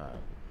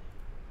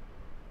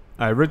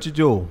right, Richard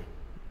Jewell.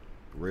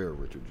 Real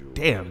Richard Jewell.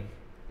 Damn.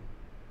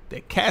 The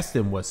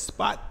casting was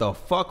spot the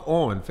fuck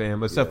on,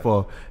 fam. Except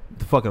for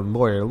the fucking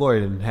lawyer. The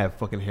lawyer didn't have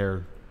fucking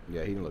hair.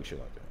 Yeah, he didn't look shit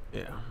like that.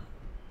 Yeah.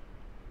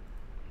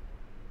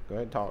 Go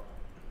ahead and talk.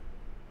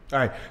 All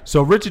right.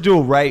 So Richard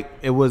Jewell, right?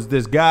 It was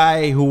this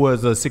guy who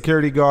was a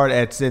security guard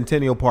at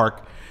Centennial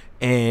Park,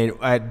 and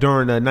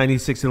during the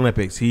 '96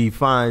 Olympics, he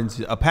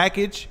finds a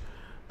package.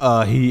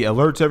 He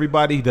alerts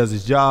everybody. He does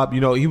his job. You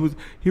know, he was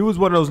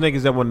one of those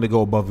niggas that wanted to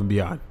go above and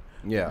beyond.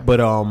 Yeah. But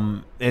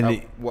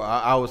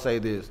I would say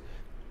this.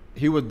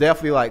 He was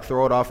definitely like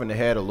throw it off in the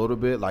head a little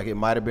bit. Like it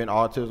might have been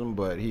autism,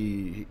 but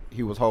he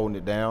was holding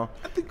it down.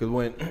 Because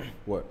when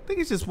what? I think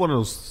he's just one of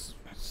those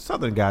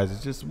Southern guys.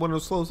 It's just one of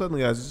those slow Southern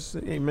guys. It's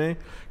just, hey man,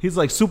 he's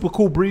like super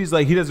cool breeze.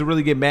 Like he doesn't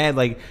really get mad.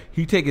 Like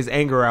he take his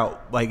anger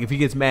out. Like if he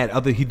gets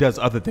mad, he does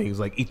other things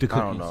like eat the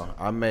cookies. I don't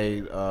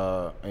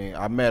know.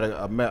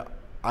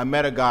 I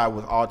met a guy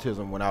with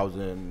autism when I was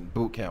in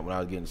boot camp when I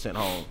was getting sent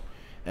home,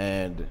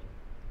 and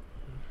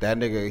that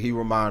nigga, he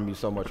reminded me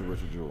so much of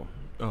Richard Jewell.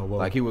 Oh, well.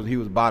 Like he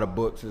was by the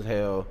books as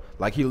hell.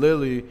 Like he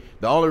literally,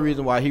 the only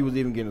reason why he was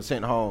even getting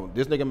sent home,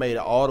 this nigga made it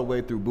all the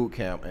way through boot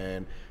camp,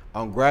 and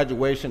on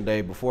graduation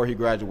day, before he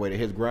graduated,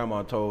 his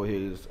grandma told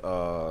his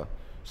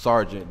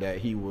sergeant that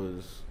he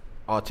was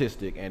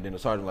autistic, and then the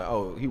sergeant was like,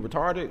 oh, he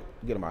retarded?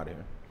 Get him out of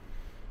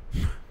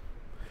here.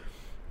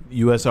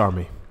 U.S.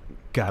 Army.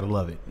 Gotta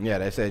love it. Yeah,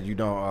 they said you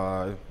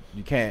don't,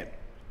 you can't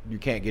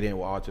get in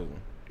with autism.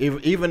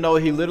 Even though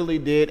he literally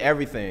did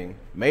everything,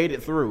 made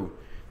it through,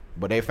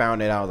 but they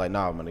found it out. I was like,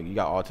 nah, man, you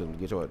got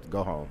autism.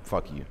 Go home.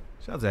 Fuck you.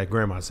 Shout out to that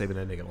grandma saving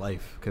that nigga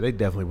life, because they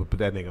definitely would put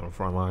that nigga on the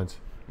front lines.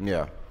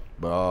 Yeah,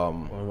 but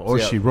or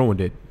she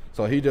ruined it.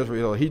 So he just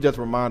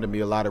reminded me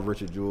a lot of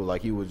Richard Jewell.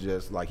 Like he was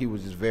just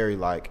very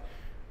like.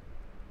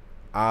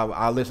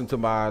 I listen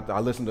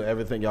to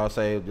everything y'all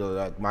say.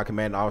 Like my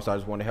commanding officer, I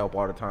just want to help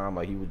all the time.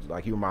 Like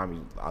he reminded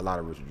me a lot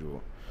of Richard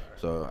Jewell.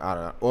 So I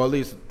don't know, or at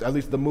least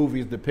the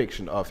movie's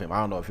depiction of him. I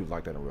don't know if he was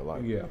like that in real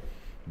life. Yeah,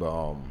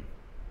 but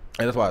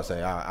and that's why I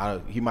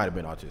say he might have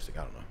been autistic.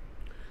 I don't know.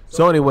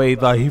 So anyway,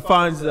 like he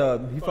finds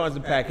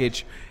the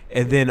package,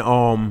 and then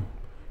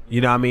you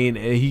know what I mean,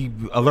 and he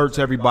alerts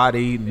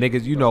everybody.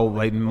 Niggas, you know,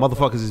 like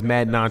motherfuckers is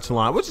mad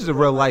nonchalant, which is a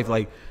real life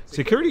like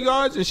security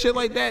guards and shit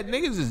like that.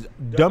 Niggas is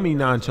dummy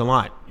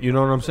nonchalant. You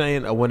know what I'm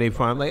saying? When they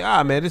find like,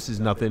 man, this is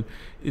nothing.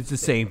 It's the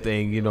same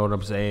thing. You know what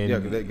I'm saying? Yeah,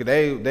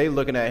 they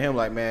looking at him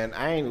like, man,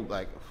 I ain't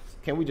like.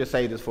 Can we just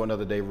say this for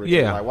another day, Richard?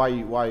 Yeah.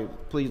 Like, why?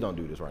 Please don't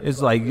do this right now.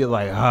 It's like you're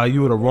like,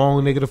 you were the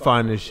wrong nigga to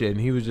find this shit,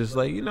 and he was just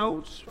like,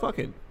 just fuck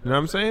it. You know what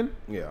I'm saying?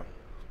 Yeah.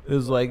 It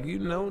was like, we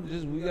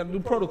gotta do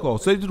protocol.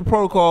 So they do the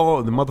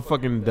protocol. The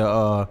motherfucking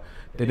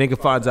the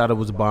nigga finds out it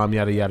was a bomb.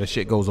 Yada yada.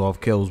 Shit goes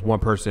off, kills one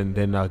person.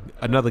 Then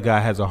another guy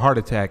has a heart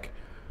attack.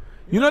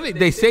 You know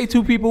they say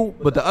two people,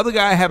 but the other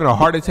guy having a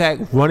heart attack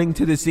running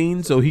to the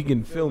scene so he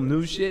can film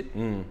new shit.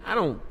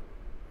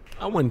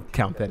 I wouldn't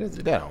count that as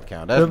a that don't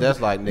count. That's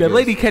like niggas. The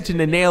lady catching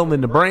the nail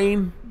in the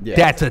brain. Yeah.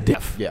 That's a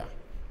diff. Yeah,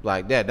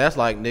 like that. That's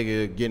like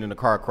nigga getting in a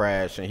car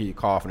crash and he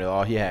coughing.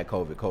 Oh, he had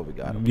COVID. COVID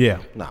got him. Yeah.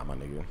 Nah, my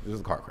nigga, this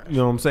is a car crash. You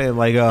know what I'm saying?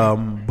 Like,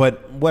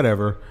 but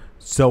whatever.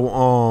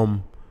 So,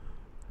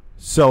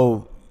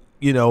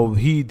 you know,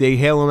 they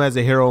hail him as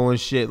a hero and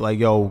shit. Like,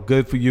 yo,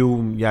 good for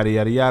you. Yada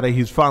yada yada.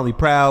 He's finally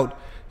proud.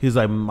 He's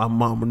like, my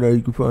mama know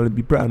you can finally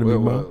be proud of me,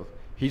 mom.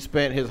 He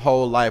spent his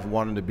whole life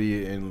wanting to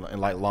be in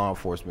like law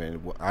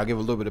enforcement. I'll give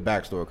a little bit of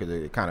backstory because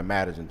it kind of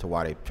matters into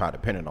why they try to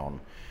pin it on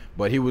him.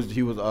 But he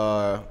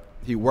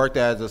worked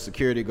as a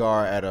security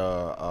guard at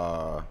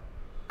a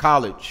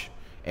college,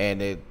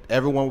 and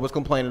everyone was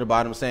complaining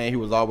about him, saying he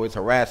was always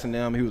harassing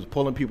them. He was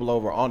pulling people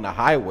over on the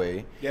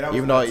highway,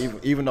 even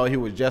though he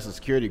was just a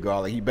security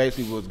guard. Like he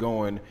basically was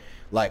going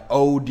like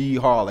OD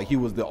hard. Like he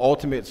was the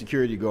ultimate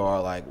security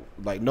guard.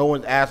 Like no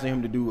one's asking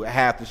him to do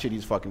half the shit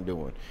he's fucking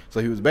doing. So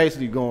he was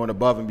basically going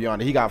above and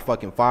beyond. He got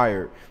fucking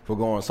fired for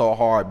going so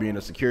hard being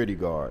a security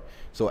guard.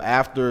 So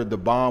after the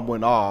bomb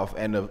went off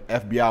and the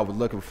FBI was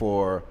looking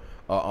for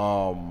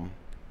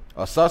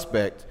a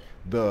suspect,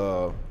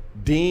 the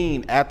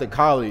dean at the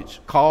college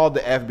called the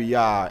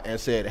FBI and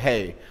said,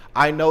 hey,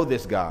 I know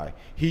this guy.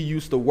 He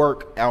used to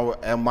work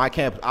at my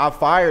campus. I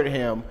fired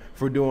him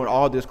for doing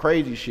all this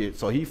crazy shit.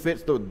 So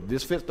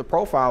this fits the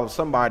profile of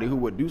somebody who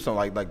would do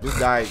something like this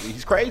guy.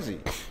 He's crazy.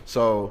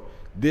 So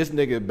this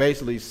nigga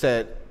basically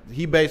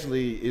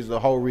is the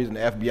whole reason the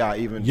FBI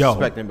even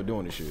suspect him of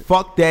doing this shit.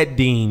 Fuck that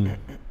dean.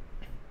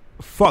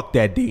 Fuck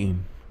that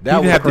dean. He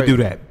didn't have to do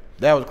that.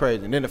 That was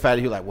crazy. And then the fact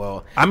that he was like,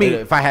 well, I mean,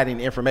 if I had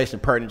any information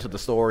pertinent to the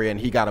story and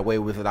he got away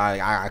with it,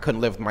 I couldn't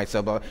live with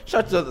myself. But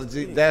that's a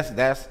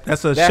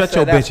shut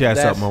your bitch ass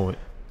up moment.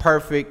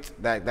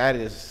 Perfect. That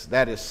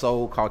is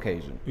so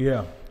Caucasian.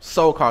 Yeah.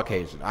 So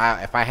Caucasian.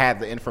 If I had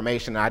the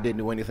information and I didn't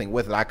do anything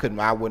with it,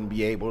 I wouldn't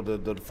be able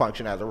to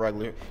function as a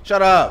regular.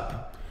 Shut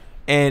up.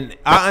 And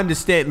I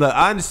understand. Look,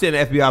 I understand the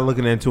FBI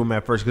looking into him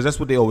at first because that's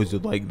what they always do.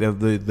 Like the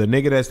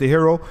nigga that's the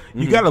hero,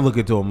 you got to look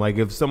into him. Like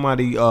if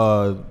somebody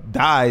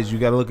dies, you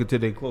got to look into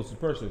their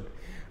closest person.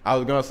 I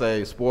was gonna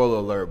say spoiler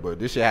alert, but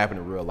this shit happened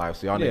in real life,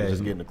 so y'all niggas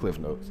just getting the cliff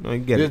notes.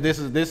 This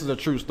is a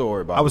true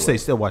story. I would say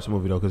still watch the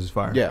movie though because it's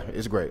fire. Yeah,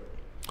 it's great.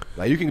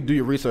 Like you can do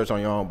your research on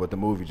your own, but the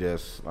movie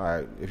just all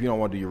right. If you don't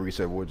want to do your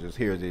research, we'll just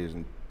here it is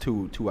in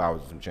 2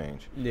 hours and some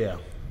change. Yeah.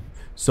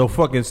 So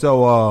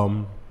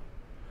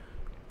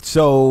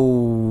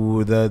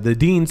So the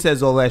dean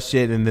says all that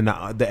shit, and then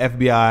the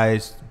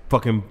FBI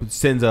fucking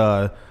sends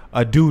a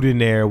dude in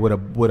there with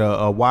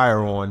a wire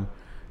on,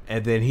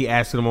 and then he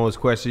asks him all his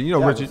questions. You know,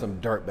 that Richard, was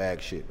some dirtbag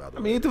shit. By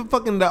the way, I mean,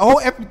 the whole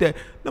FBI.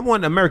 Number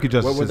one, American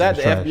justice. Was that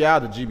the system is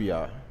trash. FBI or the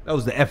GBI? That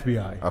was the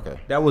FBI. Okay.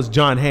 That was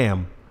John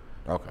Hamm.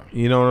 Okay.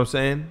 You know what I'm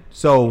saying?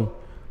 So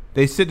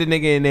they sit the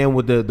nigga in there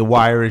with the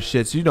wire and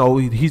shit. So, you know,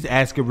 he's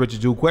asking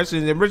Richard Jewell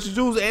questions, and Richard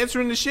Jewell's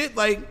answering the shit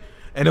like.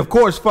 And of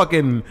course,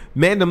 fucking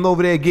Mandem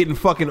over there getting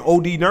fucking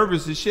OD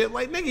nervous and shit.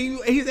 Like,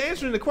 nigga, he's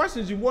answering the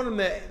questions you want him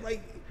to,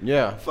 like.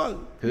 Yeah. Fuck.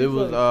 It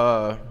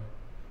was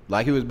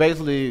like he was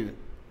basically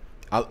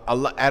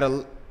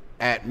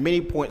at many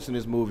points in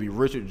this movie,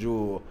 Richard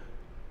Jewell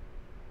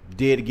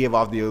did give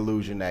off the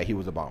illusion that he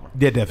was a bomber.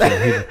 Yeah,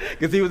 definitely.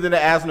 Because he was in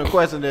there asking a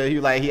question that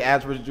he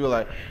asked Richard Jewell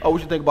like, "Oh,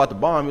 what you think about the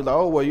bomb?" He's like,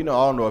 "Oh, well, you know,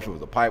 I don't know if it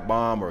was a pipe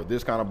bomb or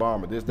this kind of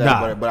bomb or this that."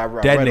 Nah, but I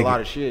read nigga, a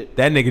lot of shit.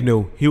 That nigga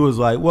knew. He was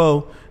like,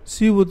 "Well,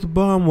 see what the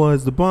bomb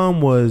was. The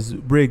bomb was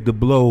rigged to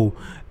blow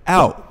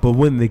out, but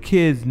when the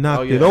kids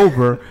knocked it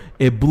over,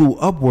 it blew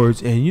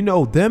upwards, and you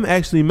know, them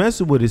actually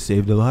messing with it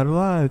saved a lot of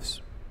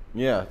lives."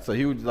 Yeah, so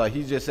he was like,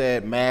 he just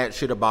said mad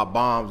shit about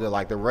bombs that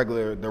like the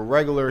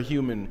regular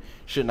human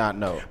should not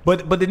know.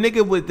 But the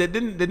nigga with the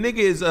nigga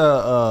is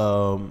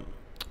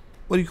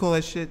what do you call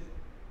that shit?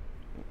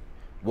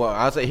 Well,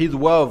 I say he's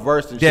well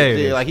versed in shit.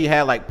 Yeah. Like he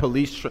had like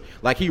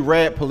like he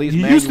read police.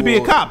 He used to be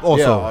a cop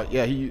also.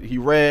 Yeah, he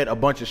read a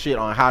bunch of shit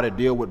on how to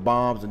deal with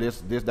bombs and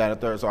this, that, and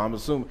third. So I'm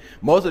assuming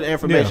most of the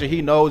information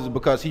he knows is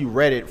because he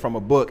read it from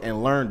a book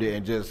and learned it,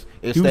 and just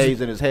it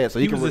stays in his head. So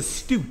he was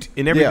astute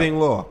in everything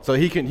law. So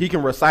he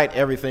can recite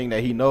everything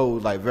that he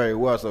knows like very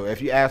well. So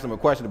if you ask him a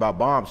question about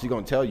bombs, he's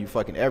gonna tell you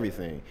fucking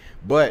everything.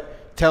 But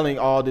telling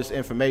all this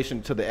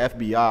information to the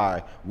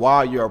FBI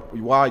while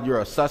you're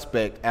a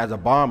suspect as a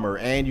bomber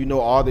and you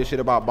know all this shit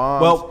about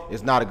bombs,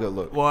 it's not a good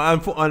look.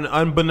 Well,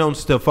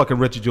 unbeknownst to fucking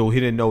Richard Jewell, he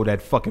didn't know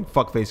that fucking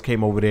fuckface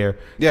came over there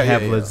to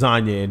have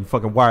lasagna and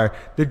fucking wire.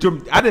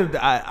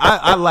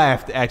 I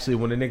laughed actually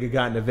when the nigga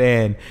got in the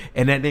van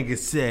and that nigga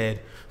said,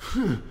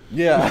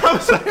 yeah. I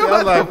was like,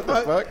 what the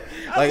fuck?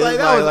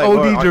 That was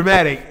OD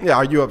dramatic. Yeah,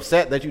 are you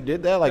upset that you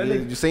did that? Like,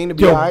 you seem to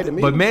be alright to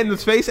me. But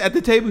Manden's face at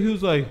the table, he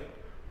was like,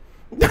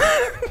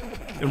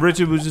 and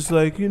Richard was just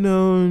like, you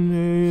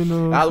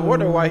know. I was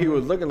wondering why he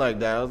was looking like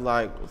that. I was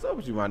like, what's up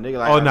with you, my nigga?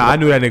 Like, I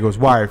knew that nigga was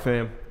wired,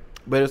 fam.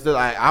 But it's still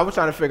like, I was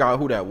trying to figure out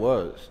who that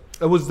was.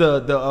 It was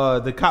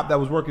the cop that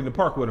was working the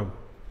park with him.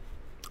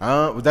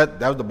 Was that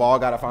was the ball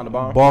guy that found the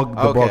bomb? Ball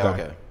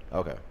guy.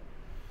 Okay.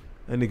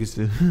 That nigga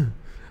said,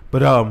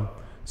 but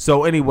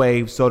so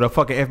anyway, so the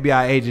fucking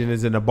FBI agent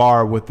is in the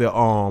bar with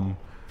the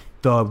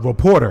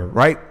reporter,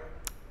 right?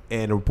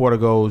 And the reporter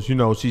goes, you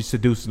know, she's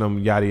seducing him,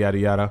 yada yada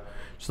yada.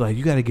 She's like,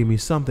 you got to give me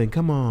something.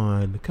 Come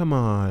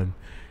on.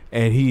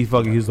 And he's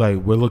like,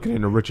 we're looking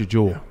into Richard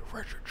Jewell. Yeah,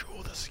 Richard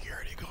Jewell, the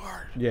security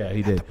guard. Yeah,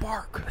 he did. The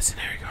park. The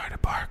security guard at the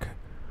park.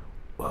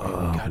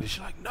 God, she's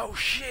like, no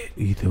shit.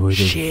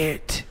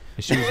 Shit.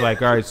 And she was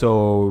like, all right,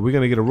 so we're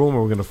going to get a room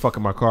or we're going to fuck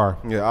in my car.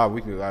 Yeah,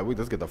 we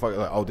let's get the fuck.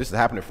 Like, this is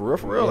happening for real.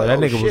 Yeah, like, that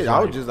nigga shit.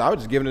 was I was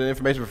just giving her the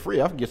information for free.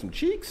 I can get some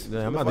cheeks.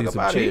 Yeah, I'm about to get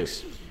some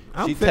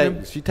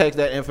cheeks. She takes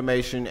that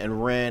information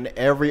and ran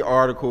every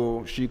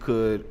article she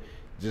could.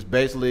 Just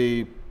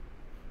basically,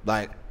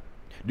 like,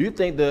 do you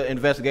think the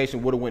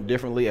investigation would have went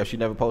differently if she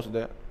never posted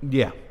that?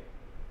 Yeah.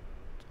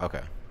 Okay.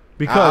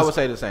 Because I would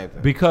say the same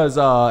thing. Because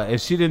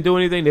if she didn't do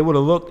anything, they would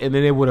have looked and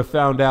then they would have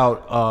found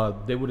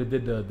out. They would have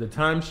did the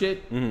time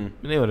shit, and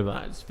they would have been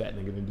like, this fat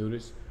nigga didn't do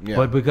this. Yeah.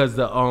 But because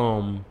the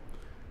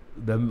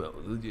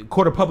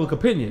court of public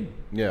opinion.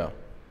 Yeah.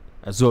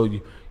 So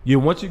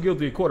once you're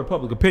guilty of court of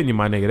public opinion,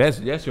 my nigga,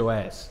 that's your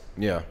ass.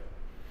 Yeah.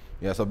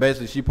 Yeah. So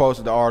basically, she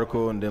posted the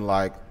article, and then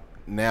like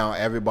now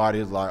everybody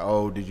is like,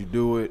 "Oh, did you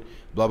do it?"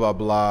 Blah blah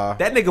blah.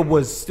 That nigga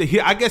was.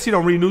 I guess he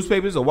don't read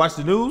newspapers or watch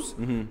the news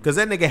because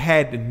that nigga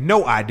had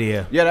no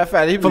idea. Yeah, that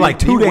fact. For like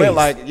 2 days.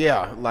 Went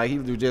he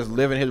was just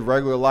living his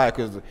regular life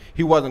because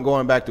he wasn't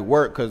going back to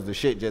work because the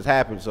shit just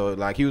happened. So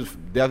like he was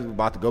definitely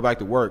about to go back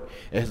to work,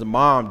 and his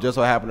mom just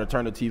so happened to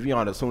turn the TV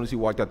on as soon as he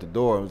walked out the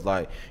door and was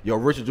like, "Yo,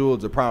 Richard Jewell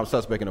is the prime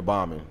suspect in the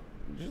bombing."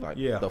 She's like,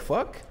 "Yeah, the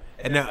fuck."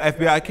 And now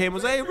FBI came and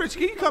was, "Hey, Rich,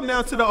 can you come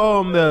down to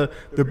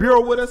the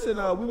bureau with us and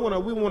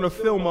we wanna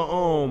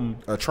film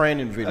a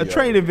training video." A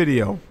training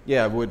video.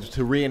 Yeah,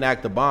 to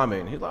reenact the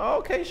bombing. He's like, oh,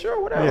 "Okay,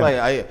 sure, whatever."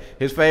 Yeah.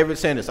 His favorite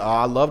sentence,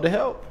 "I love to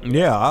help."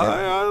 Yeah,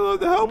 I love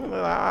to help.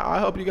 I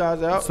help you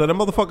guys out. So the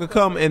motherfucker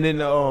come and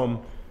then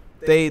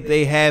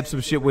they have some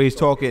shit where he's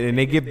talking and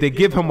they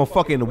give him a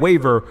fucking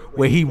waiver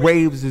where he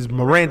waives his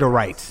Miranda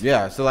rights.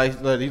 Yeah, so like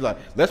he's like,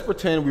 let's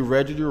pretend we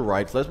read you your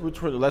rights. Let's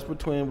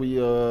pretend we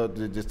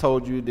just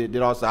told you did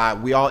all.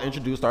 We all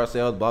introduced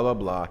ourselves, blah blah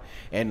blah.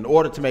 And in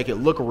order to make it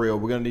look real,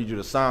 we're gonna need you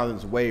to sign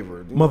this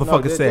waiver.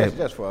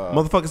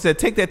 Motherfucker said,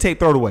 take that tape,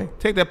 throw it away.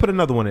 Take that, put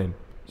another one in.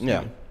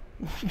 Yeah.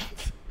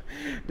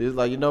 He's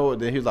like,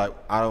 then he's like,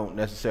 I don't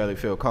necessarily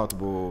feel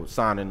comfortable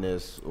signing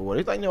this or what.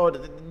 He's like, don't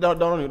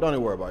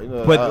even worry about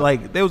it. But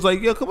like, they was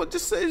like, yo, come on,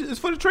 just say it's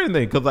for the training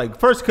thing. Cause like,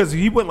 because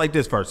he went like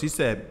this first. He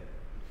said,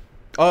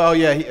 Oh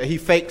yeah, he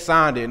fake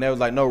signed it, and they was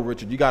like, no,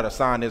 Richard, you got to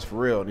sign this for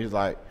real. And he's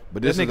like,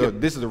 but this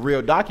is a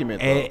real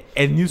document.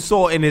 And you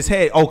saw in his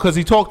head, because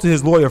he talked to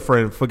his lawyer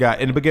friend.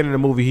 Forgot in the beginning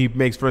of the movie, he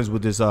makes friends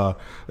with this a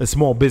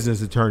small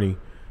business attorney,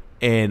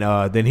 and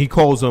then he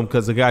calls him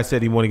because the guy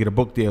said he wanted to get a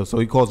book deal, so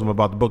he calls him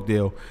about the book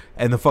deal,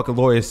 and the fucking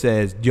lawyer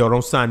says, "Yo,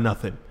 don't sign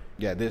nothing."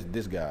 Yeah,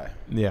 this guy.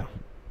 Yeah,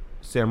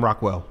 Sam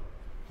Rockwell,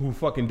 who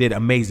fucking did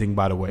amazing,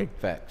 by the way.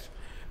 Facts.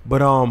 But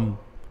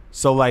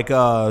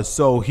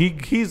so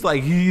he's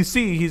like, you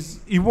see,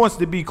 he wants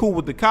to be cool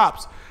with the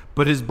cops.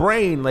 But his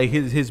brain, like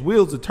his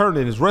wheels are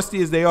turning, as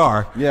rusty as they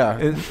are. Yeah,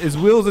 his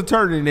wheels are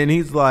turning, and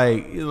he's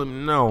like,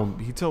 no.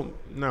 He told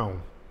he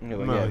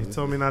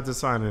told me not to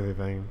sign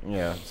anything.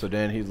 Yeah. So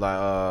then he's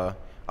like,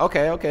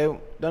 okay,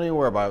 don't even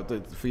worry about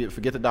it.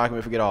 Forget the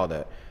document, forget all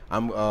that.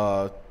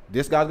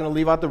 This guy's gonna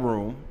leave out the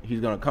room. He's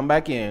gonna come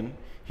back in.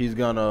 He's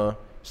gonna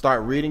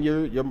start reading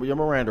your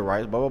Miranda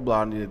rights, blah blah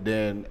blah. And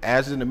then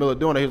as he's in the middle of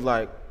doing it, he's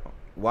like,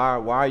 why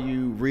are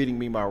you reading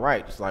me my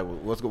rights? Like,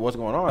 what's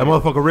going on? That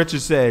motherfucker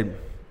Richard said,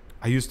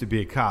 I used to be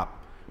a cop,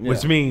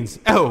 which means,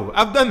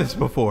 I've done this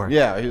before.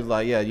 Yeah, he was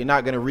like, yeah, you're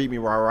not going to read me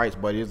my rights,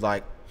 but he's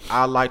like,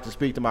 I'd like to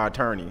speak to my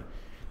attorney.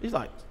 He's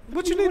like,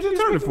 what you need an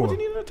attorney for? What you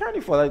need an attorney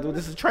for? Like,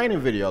 this is a training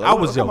video. Like, I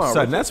was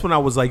son. That's when I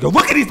was like, yo,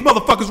 look at these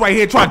motherfuckers right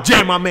here trying to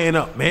jam my man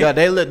up, man. Yeah,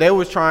 they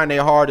was trying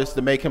their hardest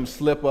to make him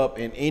slip up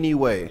in any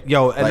way.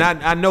 Yo, and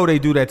I know they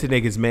do that to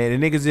niggas, man.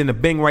 And niggas in the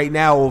Bing right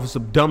now over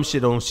some dumb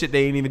shit on shit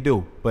they ain't even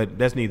do. But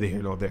that's neither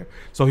here nor there.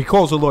 So he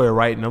calls the lawyer,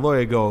 right? And the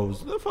lawyer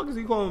goes, what the fuck is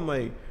he calling?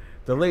 Like,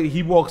 the lady,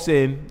 he walks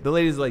in. The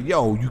lady's like,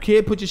 yo, you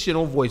can't put your shit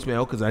on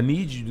voicemail because I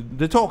need you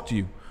to talk to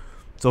you.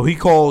 So he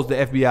calls the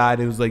FBI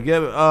and it was like,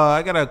 yeah,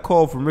 I got a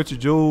call from Richard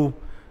Jewell,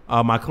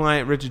 my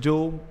client Richard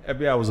Jewell.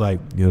 FBI was like,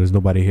 yo, there's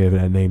nobody here with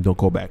that name. Don't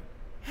call back.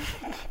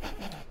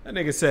 That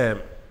nigga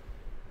said,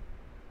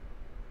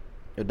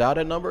 you dial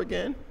that number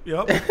again?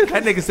 Yep.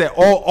 That nigga said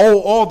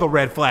all the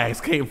red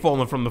flags came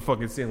falling from the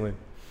fucking ceiling.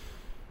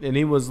 And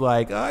he was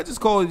like, I just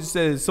called. He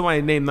said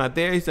somebody's name not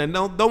there. He said,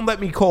 no, don't let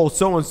me call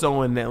so and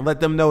so and let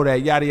them know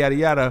that yada yada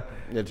yada.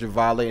 That you're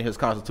violating his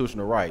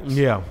constitutional rights.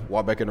 Yeah.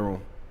 Walk back in the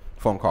room.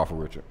 Phone call for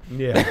Richard.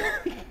 Yeah.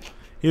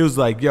 He was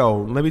like,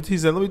 yo, he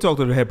said, let me talk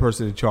to the head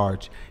person in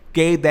charge.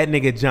 Gave that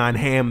nigga John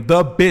Hamm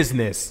the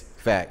business.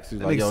 Facts.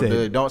 He's like, yo,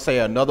 dude, don't say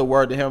another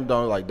word to him.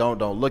 Don't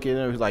look at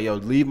him. He's like, yo,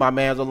 leave my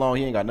mans alone.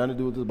 He ain't got nothing to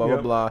do with this. Blah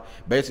blah blah.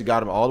 Basically,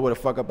 got him all the way the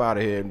fuck up out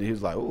of here. And he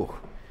was like, ooh.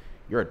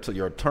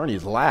 Your attorney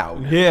is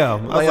loud. Yeah,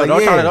 like,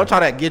 don't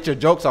try to get your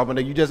jokes off, and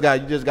then you just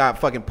got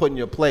fucking put in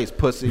your place,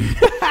 pussy.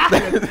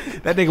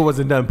 That nigga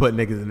wasn't done putting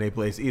niggas in their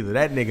place either.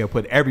 That nigga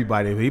put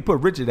everybody. He put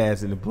Richard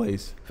ass in the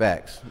place.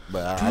 Facts,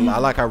 but I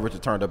like how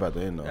Richard turned up at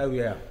the end though. Oh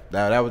yeah,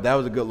 that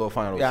was a good little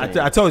final. Yeah, scene.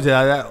 I told you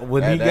that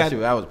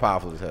was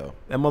powerful as hell.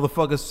 That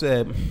motherfucker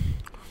said.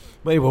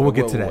 But anyway, we'll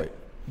get to that.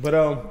 But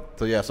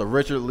so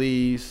Richard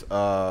leaves.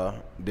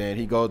 Then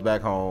he goes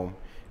back home,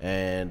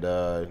 and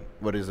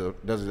what is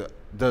it?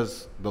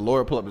 Does the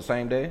lawyer pull up the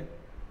same day,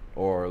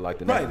 or like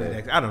the next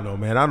day? I don't know,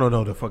 man. I don't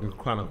know the fucking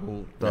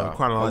chronology.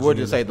 I would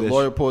just say the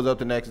lawyer pulls up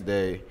the next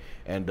day,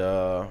 and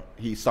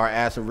he start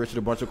asking Richard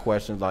a bunch of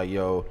questions like,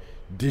 "Yo,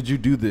 did you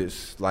do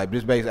this?" Like,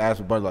 just basically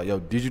asking a bunch like, "Yo,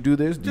 did you do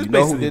this? Do you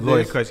know who did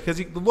this?" Because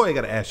the lawyer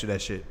got to ask you that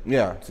shit.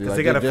 Yeah, because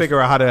they got to figure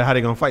out how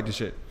they gonna fight the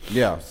shit.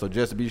 Yeah, so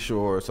just to be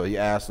sure, so he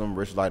asked him.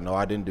 Richard's like, "No,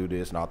 I didn't do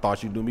this, and I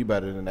thought you'd do me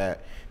better than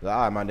that." He's like,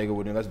 all right, my nigga,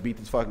 well then let's beat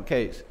this fucking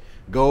case.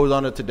 Goes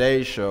on the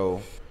Today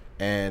Show.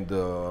 And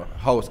the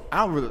host,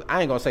 I ain't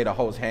gonna say the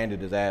host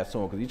handed his ass to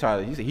him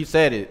because he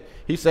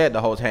said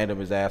the host handed him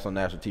his ass on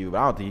national TV, but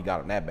I don't think he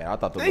got him that bad. I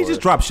thought he just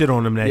dropped shit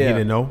on him that he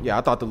didn't know. Yeah,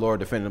 I thought the lawyer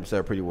defended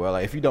himself pretty well.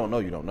 Like, if you don't know,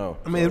 you don't know.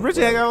 I mean,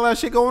 Richard got a lot of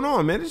shit going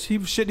on, man.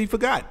 Shit he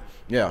forgot.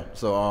 Yeah,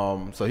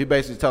 so he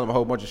basically telling him a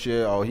whole bunch of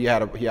shit. Oh, he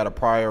had a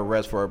prior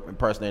arrest for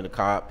impersonating a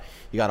cop.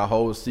 He got a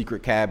whole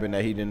secret cabin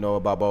that he didn't know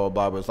about, blah blah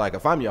blah. But it's like,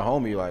 if I'm your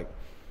homie, like,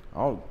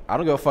 I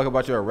don't give a fuck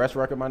about your arrest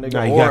record, my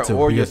nigga,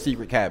 or your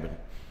secret cabin.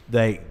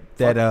 That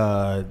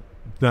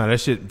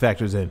shit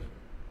factors in.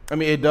 I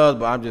mean, it does,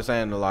 but I'm just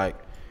saying the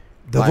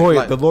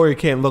lawyer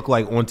can't look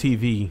like on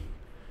TV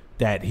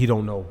that he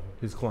don't know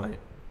his client.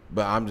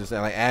 But I'm just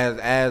saying, like,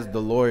 as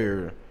the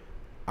lawyer,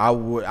 I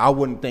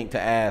wouldn't think to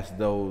ask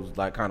those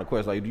like kind of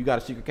questions. Like, do you got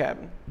a secret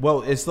cabin?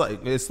 Well, it's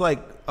like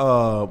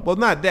well,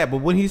 not that,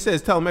 but when he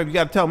says tell him, you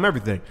got to tell him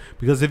everything,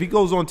 because if he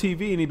goes on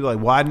TV and he be like,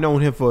 well, I've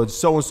known him for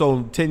so and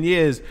so 10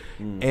 years,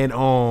 and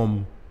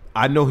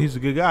I know he's a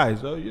good guy.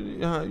 So you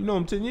know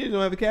him 10 years. You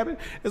don't have a cabin.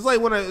 It's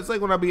like when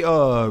I be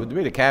to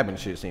me the cabin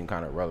shit seem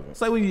kind of relevant.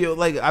 It's like when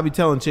you I be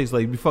telling chicks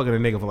like you be fucking a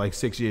nigga for like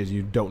 6 years.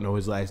 You don't know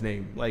his last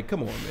name. Like,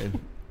 come on, man.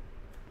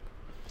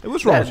 Hey,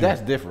 what's wrong with you?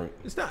 That's different.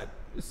 It's not.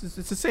 It's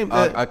the same.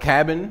 A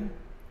cabin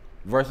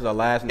versus a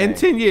last name. In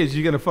 10 years,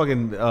 you're gonna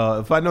fucking.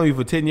 If I know you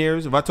for 10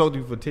 years, if I told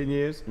you for 10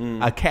 years,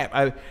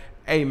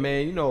 hey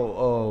man, you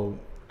know,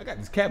 I got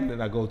this cabin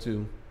that I go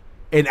to,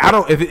 and I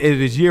don't if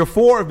it's year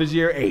 4 or if it's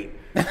year 8.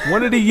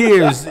 One of the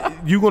years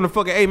you gonna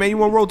fucking, hey man, you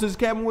wanna roll to this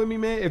cabin with me,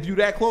 man? If you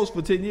that close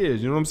for 10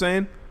 years, you know what I'm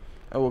saying?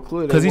 Oh, well,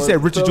 clearly because he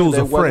said Richard Jewell's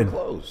a friend.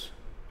 Close.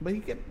 But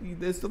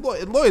it's the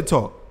lawyer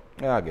talk.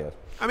 Yeah, I guess.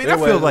 I mean, I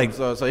feel like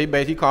so he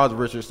basically calls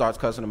Richard, starts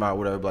cussing him out,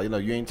 whatever.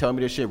 Like, you ain't telling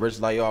me this shit.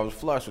 Richard's like, yo, I was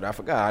flustered. I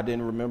forgot. I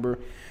didn't remember.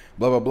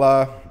 Blah blah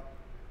blah.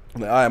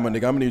 I'm like, all right, my nigga,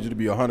 I'm gonna need you to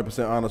be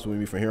 100% honest with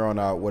me from here on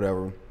out,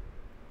 whatever.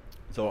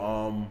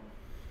 So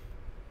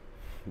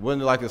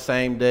wasn't it like the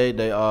same day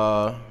they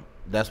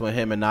that's when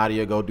him and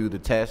Nadia go do the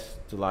test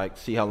to like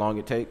see how long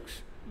it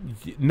takes?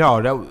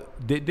 No,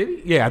 did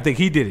he? Yeah, I think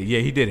he did it. Yeah,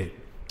 he did it.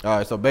 All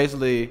right, so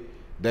basically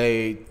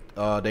they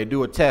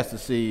do a test to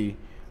see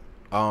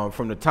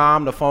from the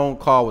time the phone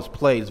call was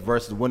placed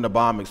versus when the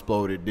bomb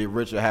exploded, did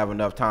Richard have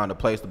enough time to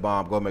place the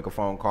bomb, go make a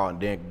phone call, and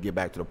then get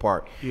back to the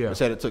park? Yeah. They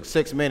said it took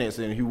 6 minutes,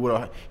 and he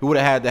would have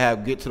had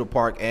to get to the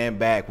park and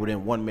back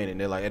within 1 minute.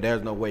 And they're like,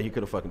 there's no way he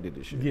could have fucking did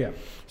this shit. Yeah.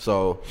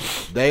 So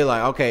they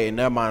like, okay, in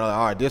their mind, like,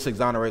 all right, this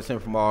exonerates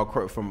him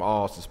from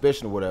all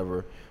suspicion or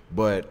whatever,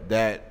 but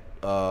that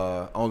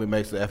only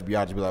makes the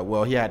FBI just be like,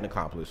 well, he had an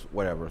accomplice,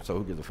 whatever. So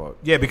who gives a fuck?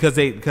 Yeah, because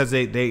the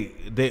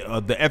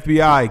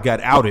FBI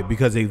got outed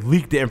because they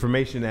leaked the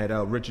information that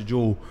Richard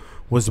Jewell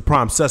was the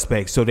prime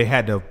suspect. So they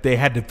had to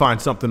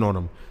find something on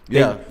him.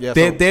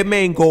 Their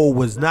main goal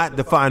was not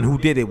to find who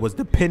did it, was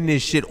to pin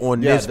this shit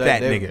on this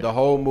fat nigga. The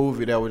whole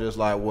movie, they were just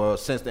like, well,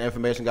 since the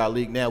information got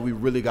leaked, now we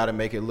really got to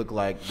make it look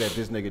like that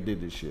this nigga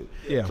did this shit.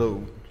 Yeah.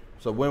 So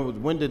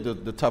when did the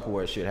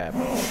Tupperware shit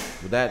happen?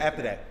 Was that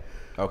after that?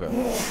 Okay.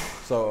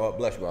 So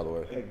bless you, by the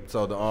way.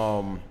 So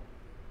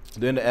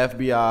then the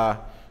FBI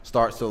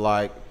starts to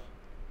like.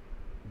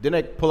 Didn't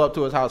they pull up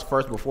to his house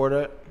first before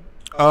that?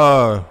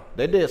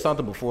 They did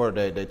something before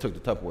they took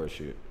the Tupperware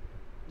shit.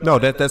 No,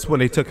 that's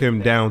when they took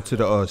him down to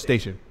the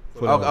station.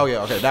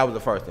 Okay, that was the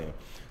first thing.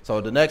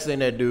 So the next thing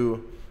they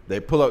do, they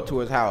pull up to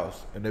his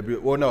house, and the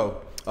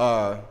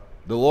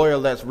lawyer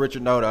lets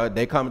Richard know that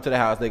they come to the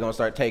house, they're gonna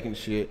start taking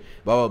shit,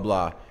 blah blah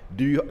blah.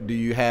 Do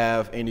you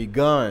have any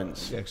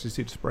guns? You actually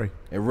see the spray.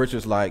 And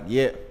Richard's like,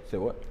 yeah. Say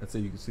what? I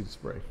said you can see the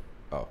spray.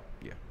 Oh,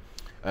 yeah.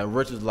 And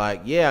Richard's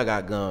like, yeah, I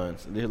got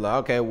guns. And he's like,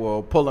 okay,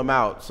 well, pull them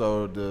out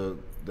so the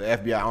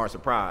FBI aren't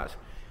surprised.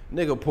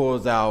 Nigga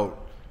pulls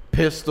out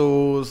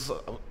pistols,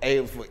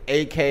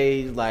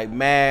 AKs, like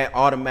mad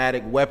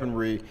automatic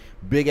weaponry,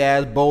 big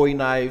ass Bowie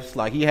knives.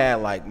 Like he had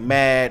like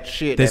mad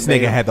shit. This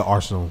nigga had the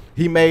arsenal.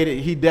 He made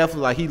it. He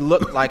definitely like he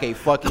looked like a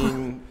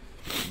fucking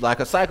like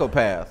a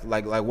psychopath.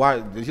 Like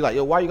why? He's like,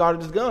 yo, why you got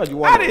all this gun?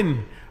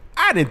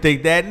 I didn't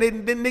think that.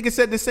 Then nigga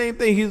said the same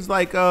thing. He was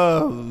like, the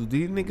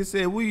nigga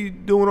said, "What you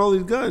doing all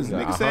these guns?" The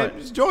nigga said,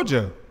 "It's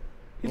Georgia.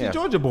 He's a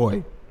Georgia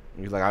boy."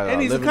 He's like,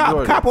 and he's a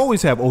cop. Cop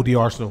always have OD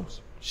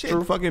arsenals. Shit,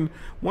 True. Fucking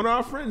one of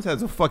our friends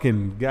has a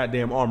fucking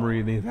goddamn armory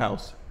in his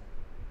house.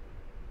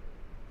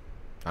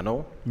 I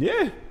know.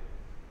 Yeah.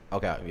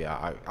 Okay.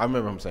 Yeah. I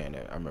remember him saying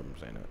that.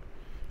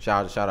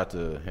 Shout out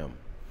to him.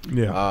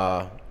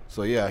 Yeah.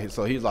 So he's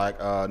like,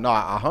 no,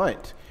 I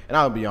hunt. And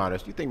I'll be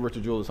honest, you think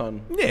Richard Jewell is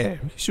hunting? Yeah,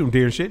 he's shooting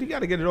deer and shit. He got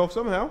to get it off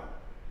somehow.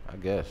 I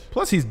guess.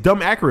 Plus, he's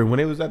dumb accurate. When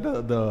it was at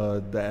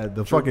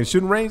the fucking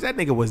shooting range, that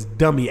nigga was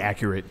dummy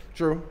accurate.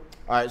 True.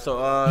 All right,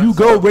 so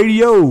go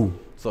radio.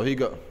 So he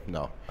go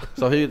no.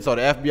 So the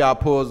FBI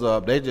pulls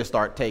up. They just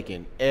start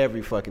taking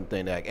every fucking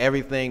thing, like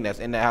everything that's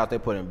in the house. They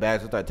put in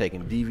bags. They start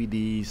taking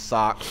DVDs,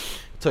 socks.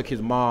 Took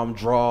his mom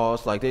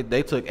drawers. Like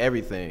they took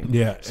everything.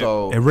 Yeah.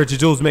 So and Richard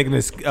Jewell's making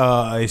this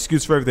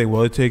excuse for everything.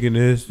 Well, they're taking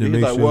this. He's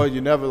like, well,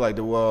 you never like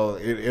the well.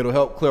 It'll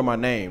help clear my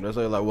name. That's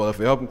like, well, if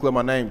it help him clear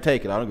my name,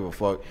 take it. I don't give a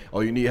fuck. Oh,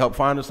 you need help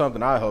finding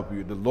something? I'll help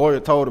you. The lawyer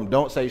told him,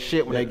 don't say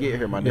shit when they get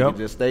here, my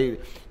nigga.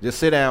 Just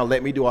sit down.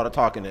 Let me do all the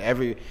talking. And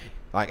every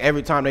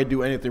time they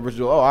do anything, Richard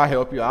Jewell, I'll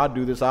help you. I'll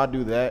do this. I'll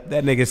do that.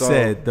 That nigga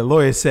said. The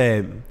lawyer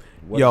said,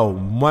 yo,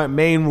 my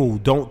main rule,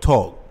 don't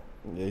talk.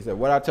 Yeah, he said,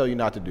 what I tell you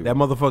not to do. That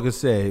motherfucker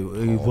said,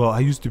 well,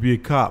 I used to be a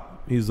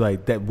cop. He's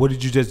like, that. What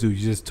did you just do? You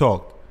just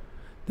talked.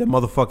 That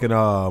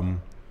motherfucking,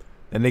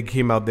 that nigga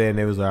came out there and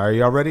they was like, are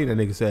y'all ready? That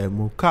nigga said,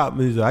 well, cop.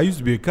 He's like, I used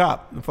to be a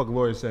cop. The fucking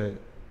lawyer said,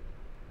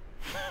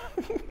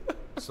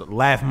 so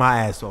laugh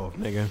my ass off,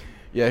 nigga.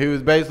 Yeah, he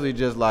was basically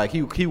just like,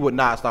 he would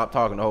not stop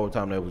talking the whole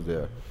time they was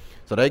there.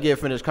 So they get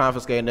finished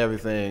confiscating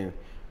everything.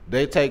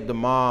 They take the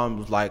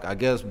mom's, like, I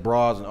guess,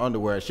 bras and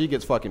underwear. She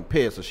gets fucking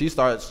pissed. So she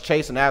starts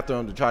chasing after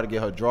him to try to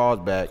get her drawers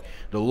back.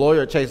 The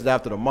lawyer chases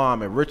after the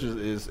mom, and Richard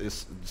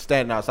is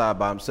standing outside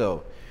by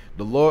himself.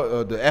 The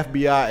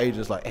FBI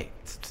agent's like, hey,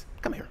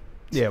 come here.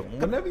 Yeah,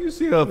 whenever you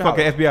see a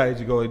fucking FBI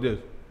agent go like this.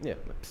 Yeah.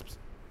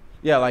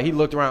 Yeah, like he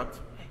looked around.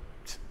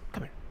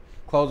 Come here.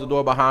 Closed the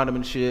door behind him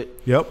and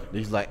shit. Yep.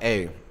 He's like,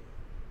 hey,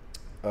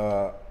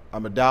 I'm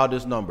going to dial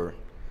this number.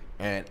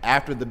 And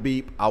after the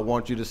beep, I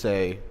want you to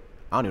say,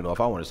 I don't even know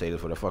if I want to say this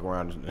for the fuck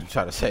around and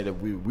try to say that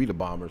we the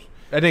bombers.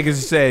 That nigga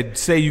said,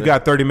 say you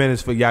got 30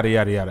 minutes for yada,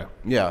 yada, yada.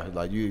 Yeah,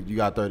 like you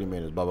got 30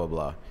 minutes, blah, blah,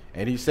 blah.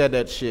 And he said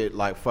that shit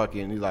like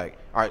fucking, he's like,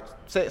 all right,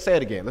 say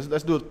it again.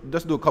 Let's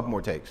do a couple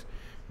more takes.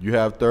 You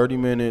have 30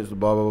 minutes,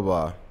 blah, blah, blah,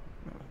 blah.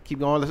 Keep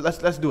going.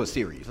 Let's do a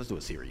series. Let's do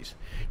a series.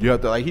 You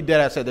have to, like, he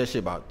dead ass said that shit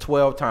about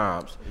 12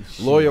 times.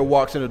 Lawyer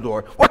walks in the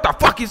door. What the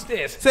fuck is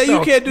this? Say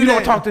you can't do that. You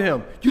don't talk to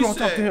him. You don't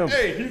talk to him.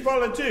 Hey, he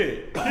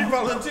volunteered.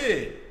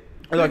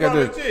 Like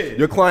I did.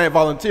 Your client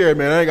volunteered,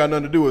 man. I ain't got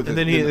nothing to do with it.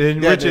 And then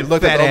Richard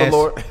looked at the other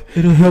lawyer.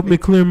 It'll help me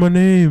clear my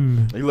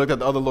name. He looked at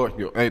the other lawyer.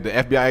 Yo, hey, the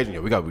FBI agent.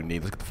 Yo, we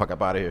need. Let's get the fuck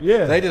up out of here.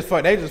 Yeah. They just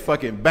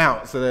fucking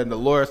bounce. So then the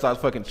lawyer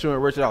starts fucking chewing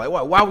Richard out. Like,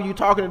 what? Why were you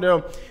talking to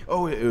them?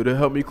 Oh, it'll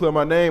help me clear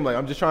my name. Like,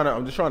 I'm just trying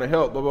to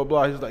help. Blah blah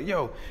blah. He's like,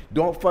 yo,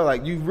 don't fuck.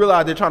 Like, you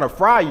realize they're trying to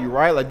fry you,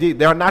 right? Like,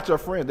 they're not your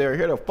friends. They're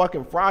here to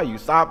fucking fry you.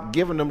 Stop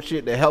giving them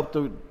shit to help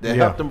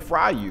them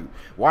fry you.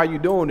 Why are you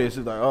doing this?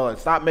 It's like, oh,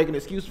 stop making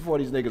excuses for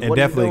these niggas. And what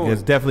definitely, are you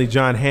doing? because definitely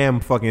John Hamm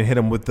fucking hit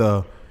him with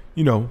the,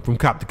 from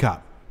cop to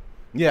cop.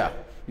 Yeah.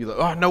 He's like,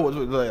 oh, I know what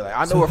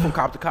I know what from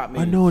cop to cop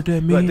means. I know what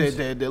that means.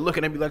 Like they're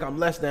looking at me like I'm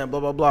less than blah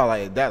blah blah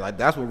like that. Like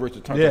that's when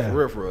Richard turned up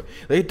for real.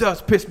 It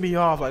does piss me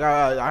off. Like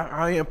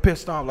I am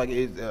pissed off. Like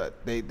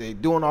they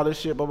doing all this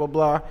shit blah blah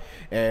blah.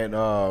 And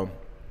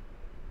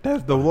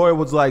that's the lawyer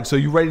was like, so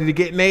you ready to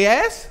get in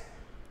their ass?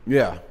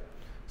 Yeah.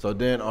 So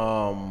then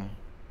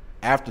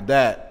after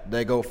that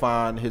they go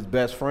find his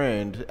best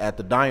friend at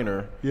the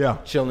diner. Yeah.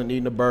 Chilling,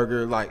 eating a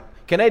burger. Like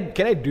can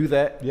they do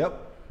that?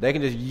 Yep. They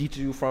can just yeet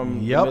you from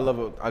the middle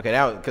of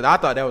because I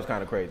thought that was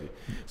kind of crazy.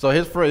 So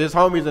his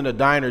homies in the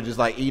diner just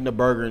like eating a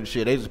burger and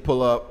shit. They just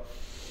pull up,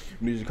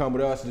 you need to come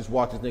with us, and just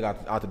walk this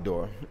nigga out the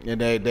door.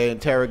 And they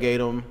interrogate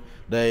him.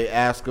 They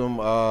ask him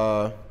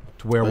to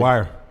wear a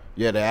wire.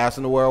 Yeah, they ask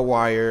him to wear a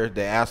wire.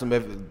 They ask him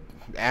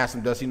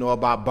does he know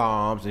about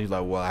bombs, and he's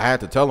like, well, I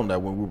had to tell him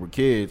that when we were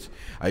kids.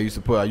 I used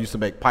to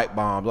make pipe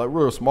bombs, like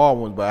real small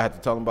ones, but I had to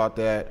tell him about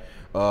that.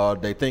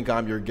 They think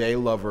I'm your gay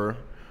lover.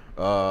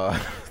 Which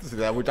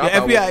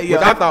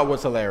I thought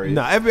was hilarious.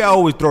 Nah, FBI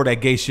always throw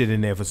that gay shit in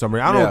there for some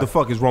reason. I don't know what the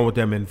fuck is wrong with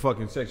them and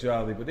fucking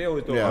sexuality, but they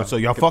always throw it. So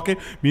y'all fucking?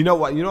 You know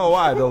what? You know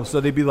why though?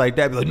 So they be like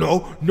that. Be like,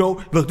 no.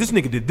 Look, this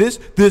nigga did this,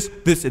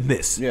 and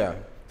this. Yeah.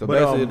 So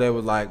basically, they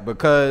was like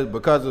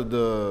because of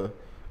the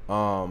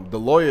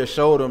lawyer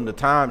showed them the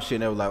time shit.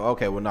 And they was like,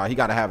 okay, well, nah, he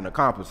got to have an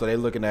accomplice. So they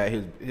looking at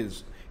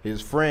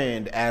his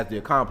friend as the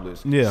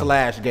accomplice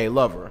 / gay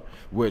lover.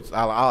 Which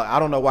I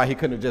don't know why he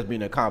couldn't have just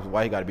been an accomplice.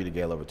 Why he got to be the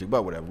gay lover too?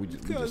 But whatever. We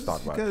just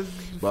talked about it.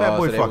 Fat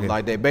boy so they was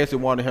like they basically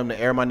wanted him to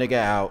air my nigga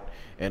out.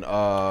 And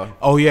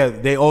oh yeah,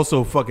 they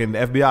also fucking the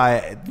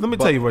FBI. Let me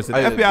tell you what the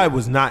FBI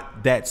was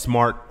not that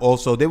smart.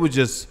 Also, they were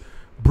just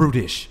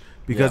brutish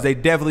because they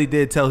definitely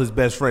did tell his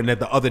best friend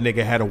that the other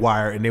nigga had a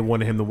wire and they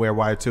wanted him to wear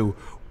wire too.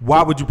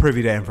 Why would you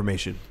privy that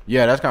information?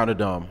 Yeah, that's kind of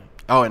dumb.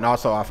 Oh, and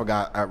also I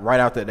forgot. Right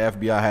after the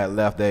FBI had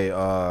left, they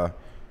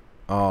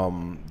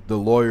the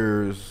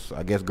lawyer's,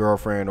 I guess,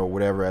 girlfriend or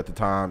whatever at the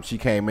time, she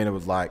came in and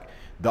was like,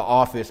 the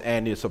office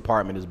and this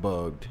apartment is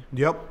bugged.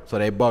 Yep. So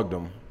they bugged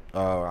him.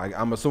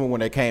 I'm assuming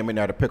when they came in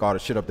there to pick all the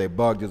shit up, they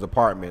bugged his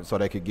apartment so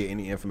they could get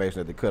any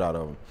information that they could out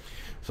of him.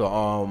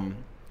 So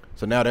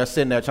now they're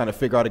sitting there trying to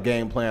figure out a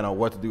game plan on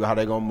what to do, how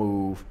they gonna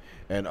move.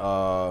 And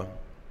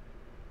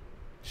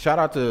shout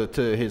out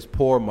to his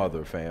poor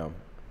mother, fam,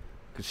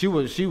 because she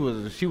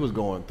was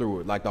going through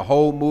it. Like the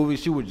whole movie,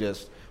 she was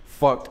just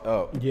fucked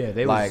up. Yeah,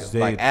 they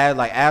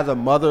as a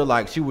mother,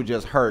 like she would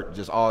just hurt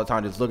just all the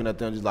time, just looking at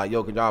them, just like,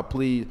 yo, could y'all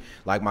please,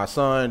 like my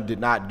son did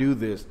not do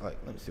this. Like,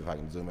 let me see if I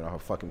can zoom in on her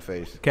fucking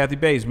face. Kathy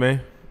Bates,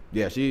 man.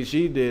 Yeah,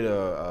 she did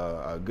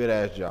a good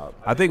ass job.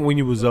 I think when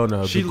you was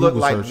on she looked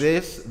like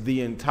this the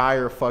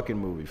entire fucking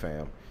movie,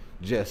 fam.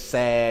 Just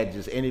sad,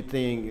 just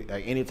anything.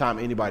 Like anytime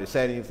anybody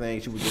said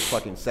anything, she was just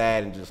fucking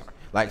sad and just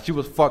like she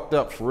was fucked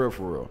up for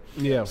real.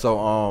 Yeah.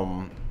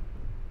 So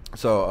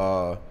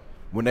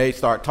when they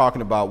start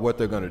talking about what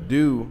they're gonna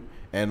do,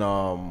 and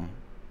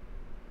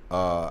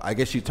I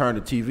guess she turned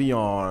the TV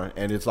on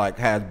and it's like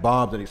has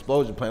bombs and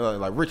explosions playing.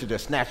 Like Richard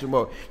just snatched him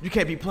up. You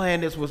can't be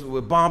playing this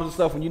with bombs and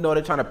stuff when you know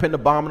they're trying to pin the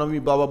bomb on me,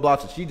 blah blah blah.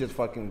 So she just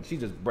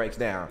breaks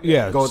down.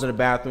 Yeah. Goes in the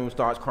bathroom,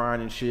 starts crying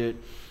and shit.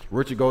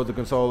 Richard goes to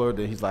console her.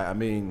 Then he's like, I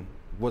mean,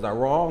 was I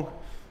wrong?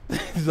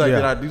 He's like,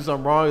 did I do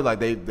something wrong? He's like,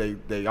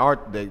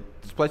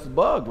 this place is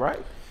bugged, right?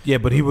 Yeah,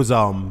 but he was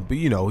but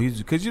he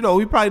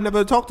probably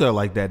never talked to her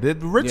like that.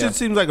 Richard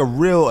seems like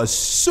a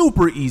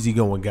super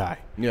easygoing guy.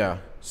 Yeah.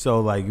 So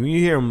like when you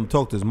hear him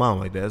talk to his mom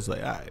like that, it's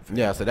like, all right.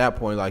 Yeah. So at that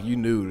point, like you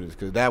knew this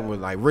because that was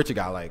like Richard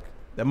got like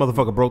that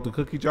motherfucker broke the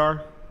cookie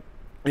jar.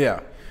 Yeah.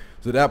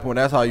 So at that point,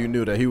 that's how you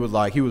knew that he was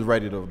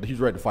ready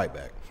to fight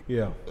back.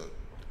 Yeah.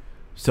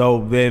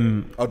 So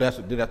then, is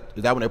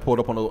that when they pulled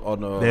up on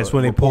the? That's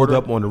when they pulled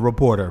up on the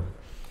reporter.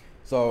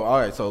 So all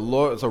right, so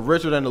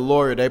Richard and the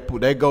lawyer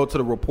they go to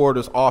the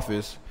reporter's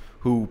office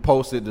who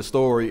posted the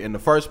story in the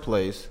first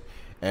place,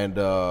 and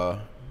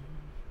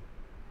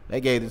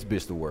they gave this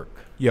bitch to work.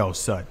 Yo,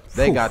 son,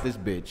 they got this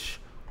bitch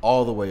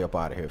all the way up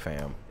out of here,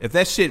 fam. If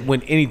that shit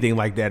went anything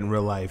like that in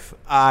real life,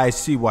 I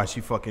see why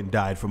she fucking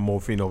died from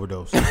morphine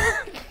overdose.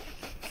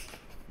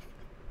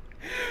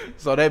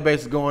 So they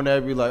basically go in there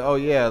and be like, oh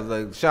yeah,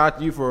 like shout out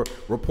to you for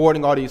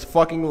reporting all these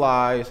fucking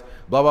lies,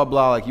 blah blah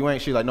blah. Like you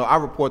ain't shit. Like no, I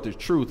report the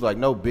truth. Like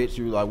no, bitch,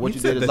 you like what you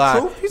did is the lie.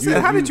 truth? He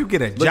said, how did you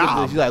get a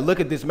job? He's like, look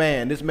at this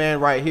man. This man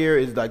right here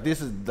is like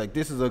this is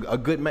a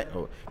good man.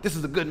 Oh, this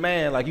is a good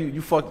man. Like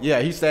you fuck yeah.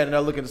 He's standing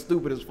there looking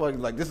stupid as fuck.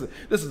 Like this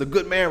is a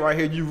good man right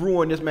here. You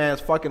ruined this man's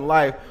fucking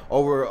life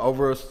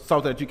over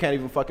something that you can't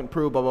even fucking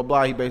prove. Blah blah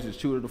blah. He basically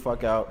chewed the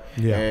fuck out.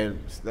 Yeah. And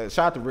shout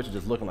out to Richard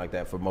just looking like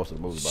that for most of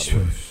the movie, by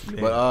the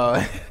way.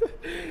 But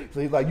so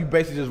he's like, you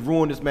basically just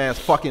ruined this man's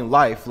fucking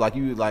life. Like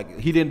you like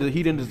he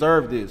didn't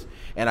deserve this.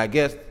 And I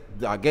guess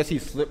he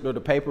slipped her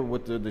the paper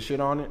with the shit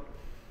on it.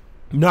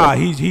 Nah,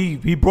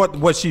 he brought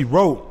what she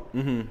wrote,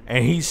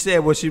 and he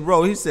said what she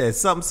wrote. He said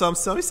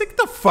something. He said, "Get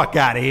the fuck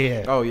out of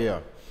here." Oh yeah.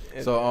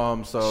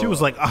 So she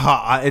was like,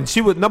 and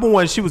she was number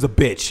one. She was a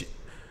bitch.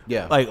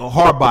 Yeah. Like a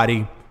hard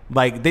body.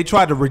 Like they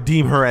tried to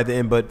redeem her at the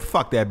end, but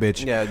fuck that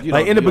bitch. Yeah,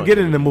 like in the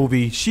beginning of the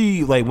movie,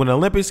 she like when the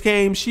Olympics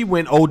came, she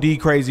went OD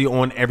crazy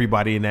on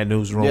everybody in that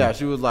newsroom. Yeah,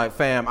 she was like,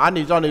 "Fam, I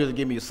need y'all niggas to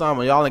give me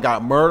something. Y'all ain't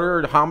got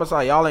murdered,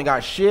 homicide. Y'all ain't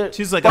got shit."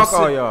 She's like, "Fuck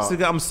all y'all." She's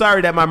like, I'm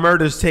sorry that my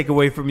murders take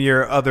away from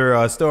your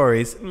other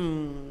stories.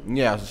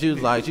 Yeah, so she was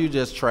like, she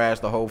just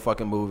trashed the whole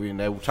fucking movie, and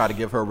they try to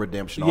give her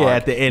redemption. Yeah,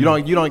 at the end,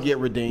 you don't get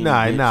redeemed.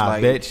 Nah, bitch.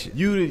 like,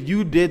 bitch.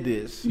 You did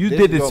this. You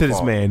did this to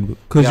this man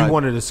because you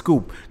wanted a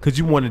scoop, because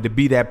you wanted to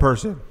be that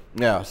person.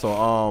 Yeah,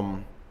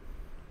 so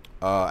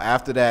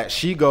after that,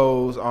 she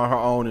goes on her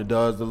own and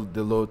does the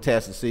little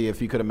test to see if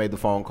he could have made the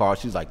phone call.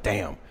 She's like,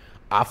 damn,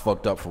 I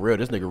fucked up for real.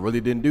 This nigga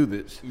really didn't do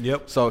this.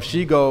 Yep. So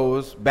she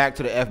goes back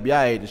to the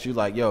FBI agent. She's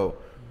like, yo,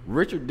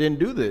 Richard didn't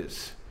do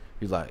this.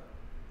 He's like,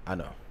 I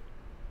know.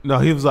 No,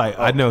 he was like,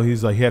 I know.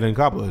 He's like, he had an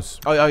accomplice.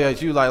 Oh yeah.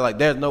 She was like,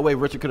 there's no way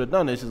Richard could have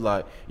done this. She's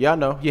like, yeah, I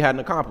know. He had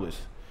an accomplice.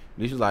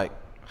 And she's like,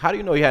 how do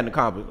you know he had an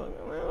accomplice? Like,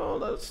 well,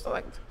 that's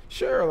like...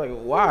 Sure, like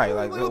why?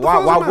 Like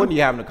why wouldn't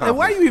you have an accomplice? And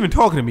why are you even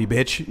talking to me,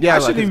 bitch? Yeah, I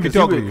shouldn't even be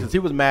talking to you. Because he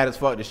was mad as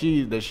fuck that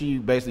she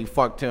basically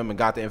fucked him and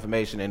got the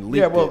information and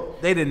leaked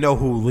it. They didn't know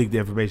who leaked the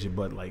information,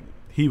 but like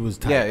he was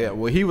tight. Yeah.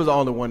 Well, he was the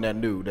only one that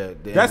knew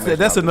that.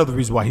 That's another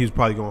reason why he was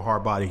probably going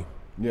hard body.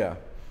 Yeah,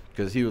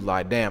 because he was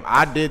like, damn,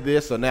 I did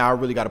this, so now I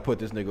really got to put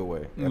this nigga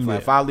away.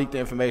 If I leak the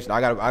information,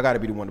 I got to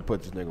be the one to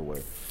put this nigga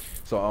away.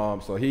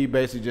 So he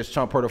basically just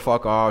chumped her the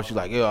fuck off. She's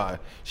like, yeah.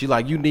 She's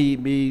like, you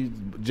need me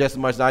just as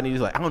much as I need.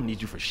 He's like, I don't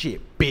need you for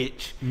shit,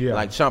 bitch. Yeah.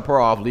 Like chump her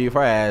off, leave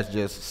her ass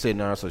just sitting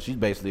there. So she's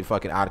basically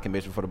fucking out of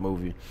commission for the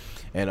movie.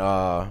 And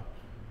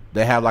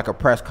they have like a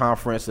press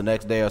conference the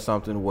next day or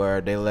something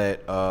where they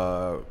let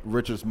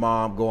Richard's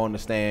mom go on the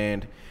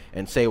stand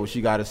and say what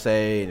she got to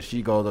say, and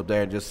she goes up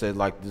there and just says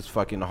like this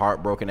fucking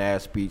heartbroken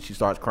ass speech. She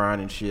starts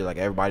crying and shit. Like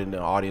everybody in the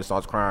audience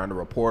starts crying. The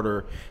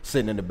reporter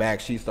sitting in the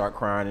back, she start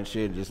crying and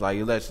shit. And just like,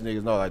 you let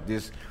niggas know like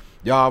this,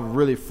 y'all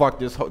really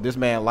fucked this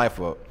man's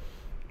life up,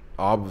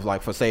 all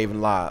like for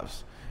saving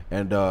lives.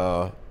 And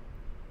so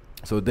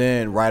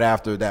then right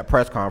after that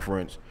press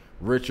conference,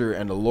 Richard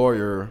and the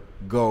lawyer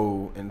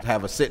go and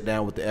have a sit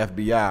down with the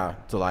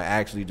FBI to like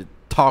actually to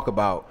talk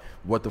about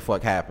what the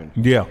fuck happened.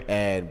 Yeah.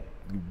 And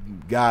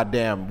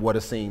goddamn, what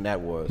a scene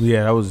that was.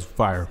 Yeah, that was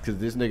fire. Because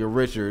this nigga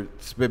Richard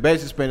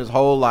basically spent his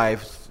whole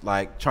life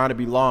like trying to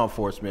be law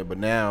enforcement, but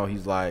now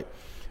he's like,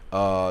 they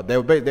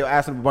were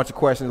asking him a bunch of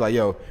questions like,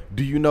 yo,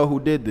 do you know who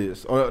did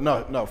this? Or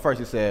no. First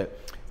he said,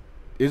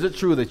 is it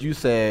true that you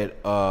said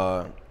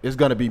it's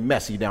gonna be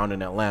messy down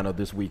in Atlanta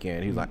this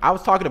weekend? He's like, I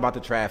was talking about the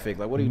traffic.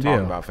 Like, what are you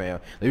talking about,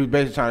 fam? He was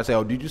basically trying to say,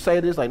 oh, did you say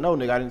this? Like, no,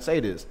 nigga, I didn't say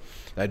this.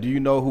 Like, do you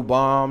know who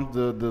bombed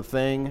the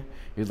thing?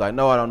 He's like,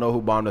 no, I don't know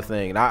who bombed the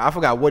thing. And I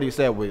forgot what he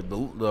said with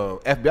the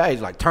FBI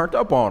agent, like, turned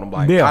up on him,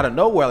 like, out of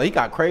nowhere. Like, he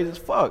got crazy as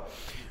fuck.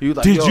 He was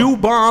like, did you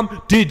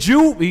bomb? Did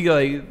you? He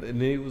like,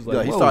 and he was like,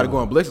 yeah, he started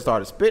going ballistic,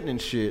 started spitting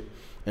and shit.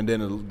 And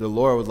then the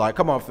lawyer was like,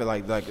 come on,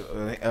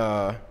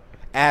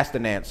 asked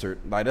and answered.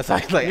 Like, that's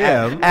like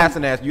asked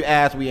and answered. You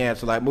asked, we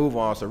answered. Like, move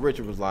on. So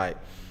Richard was like,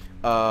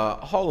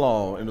 hold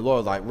on. And the lawyer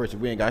was like, Richard,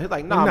 we ain't got. He's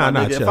like, nah, my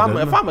nigga. If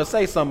I'm gonna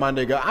say something, my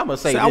nigga, I'm gonna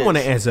say this. I want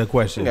to answer a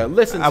question. Yeah,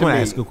 listen to me. I want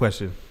to ask a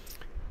question.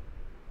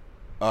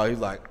 He's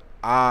like,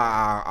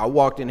 I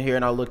walked in here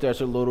and I looked at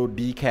your little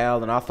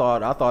decal and I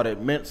thought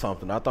it meant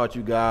something. I thought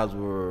you guys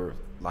were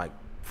like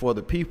for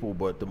the people,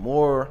 but the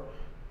more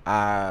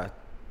I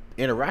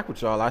interact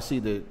with y'all, I see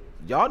that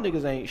y'all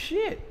niggas ain't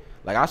shit.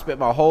 Like, I spent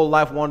my whole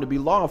life wanting to be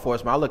law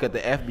enforcement. I look at the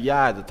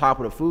FBI at the top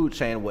of the food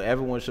chain, what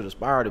everyone should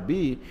aspire to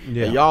be.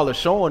 Yeah. And y'all are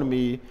showing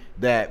me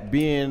that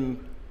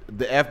being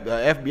the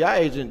FBI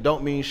agent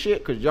don't mean shit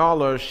because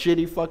y'all are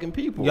shitty fucking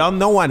people. Y'all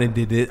know I didn't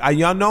do this.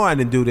 Y'all know I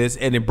didn't do this,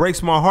 and it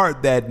breaks my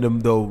heart that the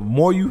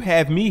more you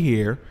have me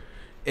here,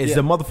 it's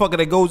the motherfucker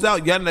that goes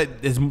out. Y'all not,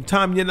 it's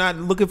time you're not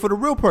looking for the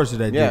real person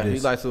that did this.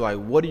 He's like, so like,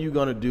 what are you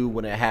gonna do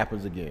when it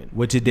happens again?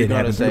 Which it did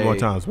happen 3 more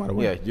times, by the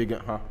way. Yeah, you're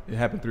gonna, It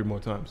happened 3 more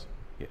times.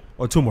 Yeah,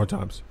 or 2 more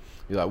times.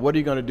 He's like, what are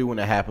you gonna do when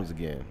it happens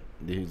again?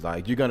 He's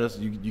like, you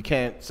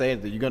can't say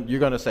that. You're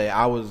gonna say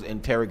I was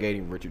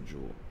interrogating Richard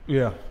Jewell.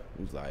 Yeah.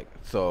 He's like,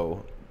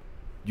 so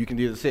you can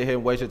either sit here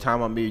and waste your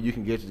time on me, or you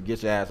can get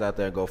your ass out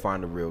there and go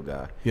find the real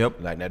guy.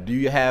 Yep. Like, now, do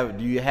you have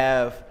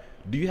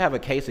a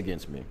case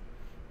against me?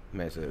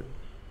 Man said,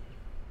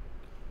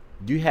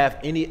 do you have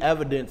any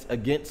evidence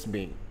against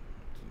me?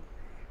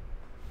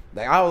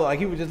 Like I was like,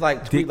 he was just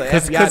like tweet like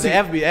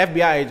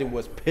FBI agent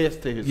was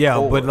pissed to his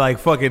core. But like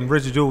fucking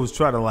Richard Jewell was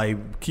trying to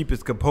like keep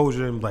his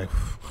composure and like,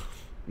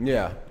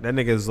 yeah, that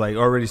nigga's like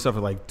already suffered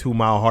like 2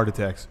 mild heart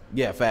attacks.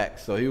 Yeah,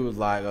 facts. So he was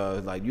like,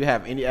 you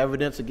have any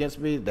evidence against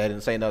me? They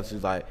didn't say nothing.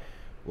 He's like,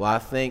 well, I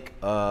think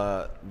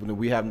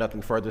we have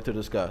nothing further to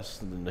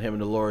discuss. And him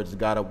and the lawyer just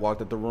got up,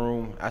 walked out the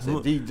room. I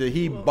said,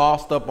 he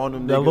bossed up on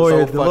them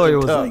niggas. The lawyer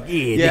was tough. Like,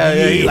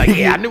 yeah. He's like,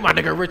 I knew my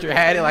nigga Richard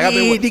had it. Like, I've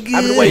been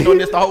waiting on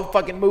this the whole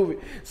fucking movie.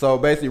 So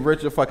basically,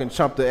 Richard fucking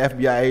chumped the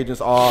FBI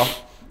agents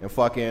off and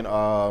fucking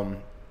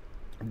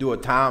do a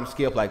time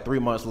skip like 3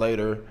 months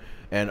later.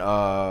 And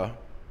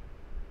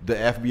the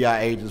FBI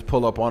agents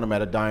pull up on him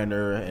at a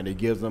diner, and it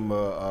gives them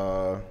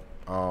I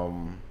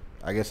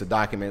guess a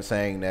document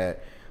saying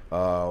that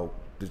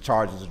the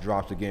charges are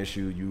dropped against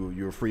you.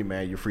 You're a free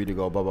man. You're free to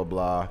go. Blah blah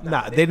blah.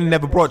 Nah, they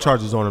never brought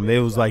charges on him. They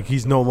was like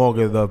he's no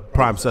longer the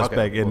prime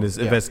suspect in this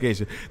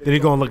investigation. Then he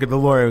go and look at the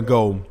lawyer and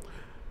go,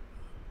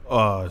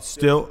 I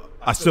still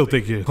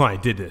think your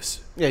client did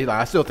this. Yeah, he's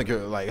like, I still think you're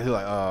like,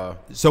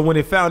 So when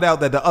they found out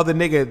that the other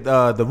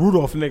nigga, the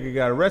Rudolph nigga,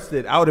 got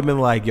arrested, I would have been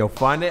like, yo,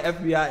 find that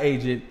FBI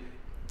agent,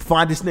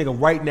 find this nigga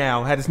right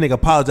now, had this nigga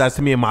apologize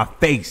to me in my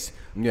face,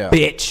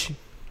 bitch.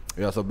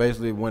 Yeah, so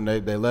basically when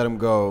they let him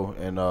go,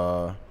 and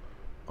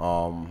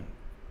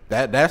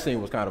that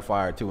scene was kind of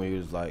fire too, when he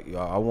was like,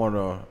 I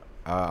wanna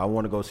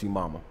go see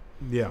mama.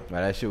 Yeah.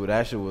 Like, that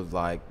shit was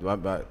like,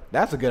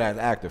 that's a good ass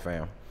actor,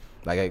 fam.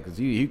 Like, cause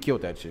he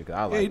killed that shit.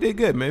 Cause he did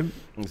good, man.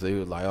 And so he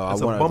was like,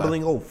 that's a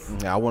bumbling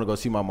oath. Yeah, I want to go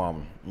see my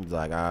mama. He's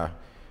like,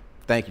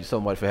 thank you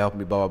so much for helping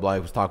me. Blah blah blah. He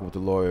was talking with the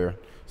lawyer.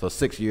 So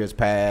 6 years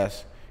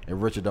passed,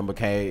 and Richard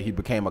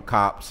became a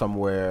cop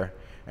somewhere,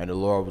 and the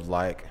lawyer was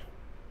like,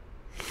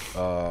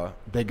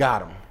 they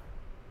got him.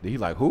 He's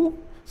like, who?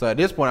 So at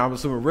this point, I'm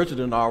assuming Richard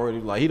done already,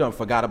 like, he done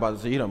forgot about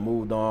this. He done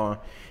moved on.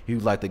 He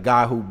was like the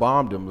guy who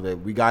bombed him. That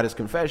we got his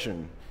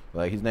confession.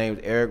 Like, his name's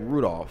Eric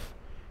Rudolph.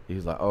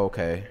 He's like, oh,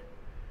 okay.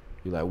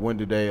 He's like, when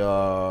did they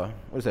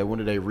when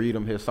did they read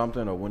him his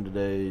something, or when did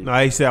they? No,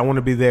 he said I want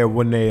to be there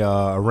when they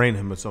arraign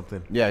him or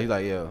something. Yeah, he's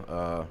like,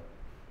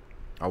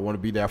 I want to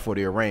be there for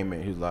the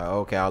arraignment. He's like,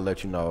 okay, I'll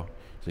let you know.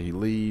 So he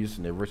leaves,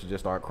 and then Richard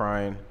just start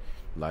crying,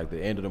 like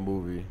the end of the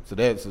movie. So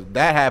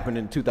that happened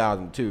in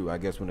 2002, I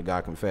guess, when the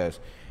guy confessed.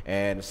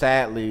 And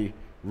sadly,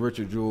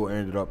 Richard Jewell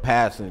ended up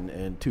passing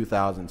in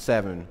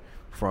 2007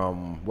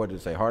 from, what did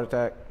it say, heart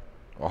attack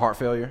or heart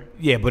failure?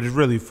 Yeah, but it's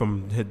really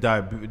from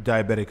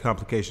diabetic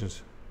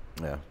complications.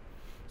 Yeah.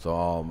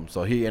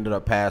 So he ended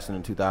up passing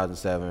in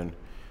 2007.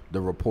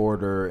 The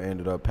reporter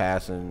ended up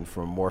passing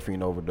from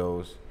morphine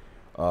overdose.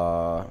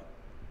 The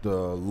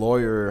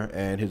lawyer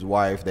and his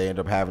wife, they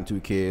ended up having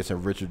 2 kids,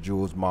 and Richard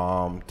Jewell's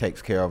mom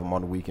takes care of them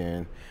on the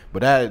weekend.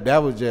 But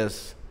that was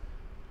just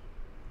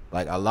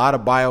like a lot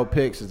of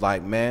biopics is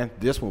like, man,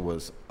 this one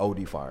was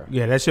OD fire.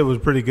 Yeah, that shit was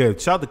pretty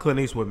good. Shout out to Clint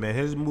Eastwood, man.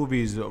 His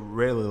movies are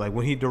rarely, like,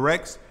 when he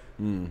directs,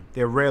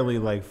 they're rarely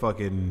like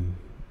fucking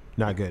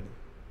not good.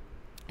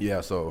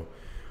 Yeah, so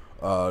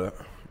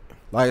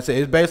like I said,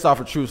 it's based off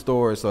a true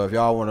story. So if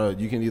y'all wanna,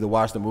 you can either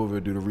watch the movie or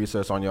do the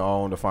research on your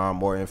own to find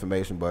more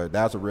information. But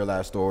that's a real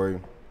ass story.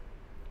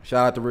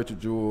 Shout out to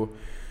Richard Jewell.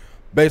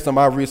 Based on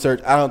my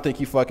research, I don't think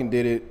he fucking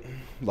did it.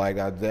 Like,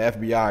 the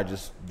FBI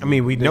just... I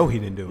mean, we know he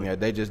didn't do it. Yeah,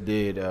 they just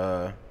did...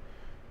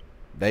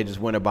 they just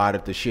went about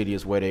it the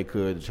shittiest way they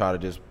could to try to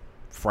just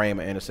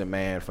frame an innocent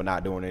man for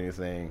not doing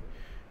anything.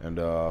 And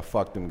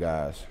fuck them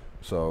guys.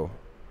 So,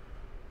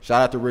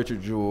 shout out to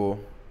Richard Jewell.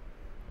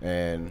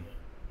 And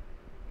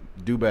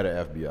do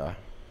better, FBI.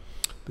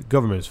 The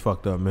government is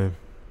fucked up, man.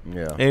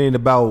 Yeah. It ain't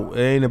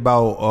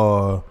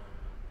about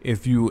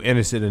if you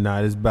innocent or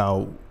not. It's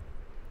about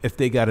if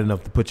they got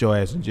enough to put your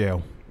ass in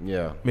jail.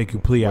 Yeah. Make you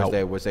plea out.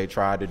 Which they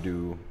tried to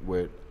do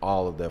with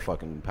all of their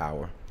fucking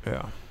power.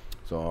 Yeah.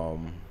 So,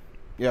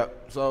 yeah.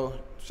 So,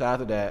 shout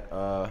out to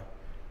that.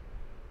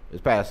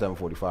 It's past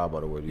 7:45, by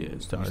the way. You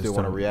still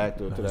want to react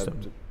to that?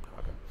 Okay.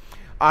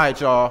 All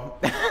right, y'all.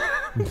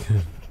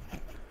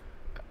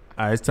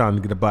 All right, it's time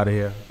to get up out of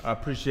here. I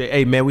appreciate.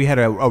 Hey, man, we had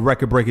a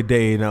record-breaking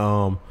day in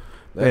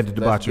we had the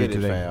debauchery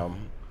today.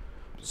 Fam.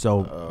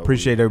 So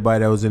appreciate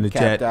everybody that was in the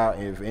chat. Out.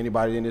 If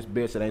anybody in this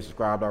bitch that ain't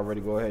subscribed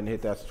already, go ahead and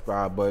hit that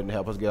subscribe button.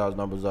 Help us get our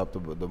numbers up.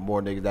 The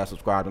more niggas that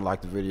subscribe and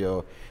like the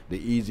video, the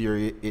easier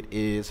it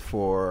is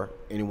for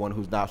anyone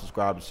who's not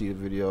subscribed to see the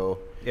video.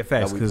 Yeah,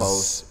 facts,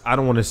 because I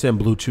don't want to send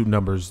Blue Chew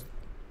numbers.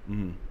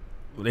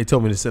 Mm-hmm. They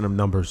told me to send them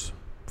numbers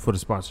for the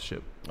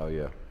sponsorship. Oh,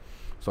 yeah.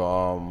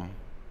 So,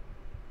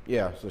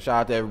 yeah, so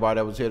shout out to everybody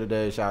that was here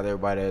today. Shout out to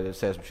everybody that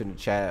said some shit in the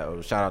chat.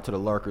 Or shout out to the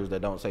lurkers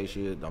that don't say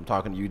shit. I'm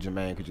talking to you,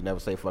 Jermaine, because you never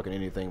say fucking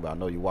anything, but I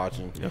know you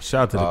watching. Yeah,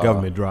 shout out to the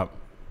government drop.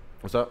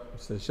 What's up? I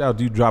said, shout out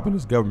to you dropping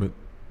this government.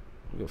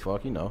 Good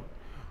fuck, you know.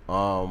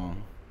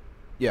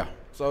 Yeah,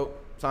 so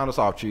sign us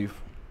off, Chief.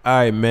 All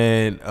right,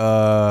 man.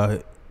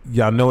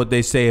 Y'all know what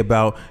they say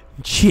about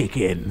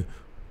chicken.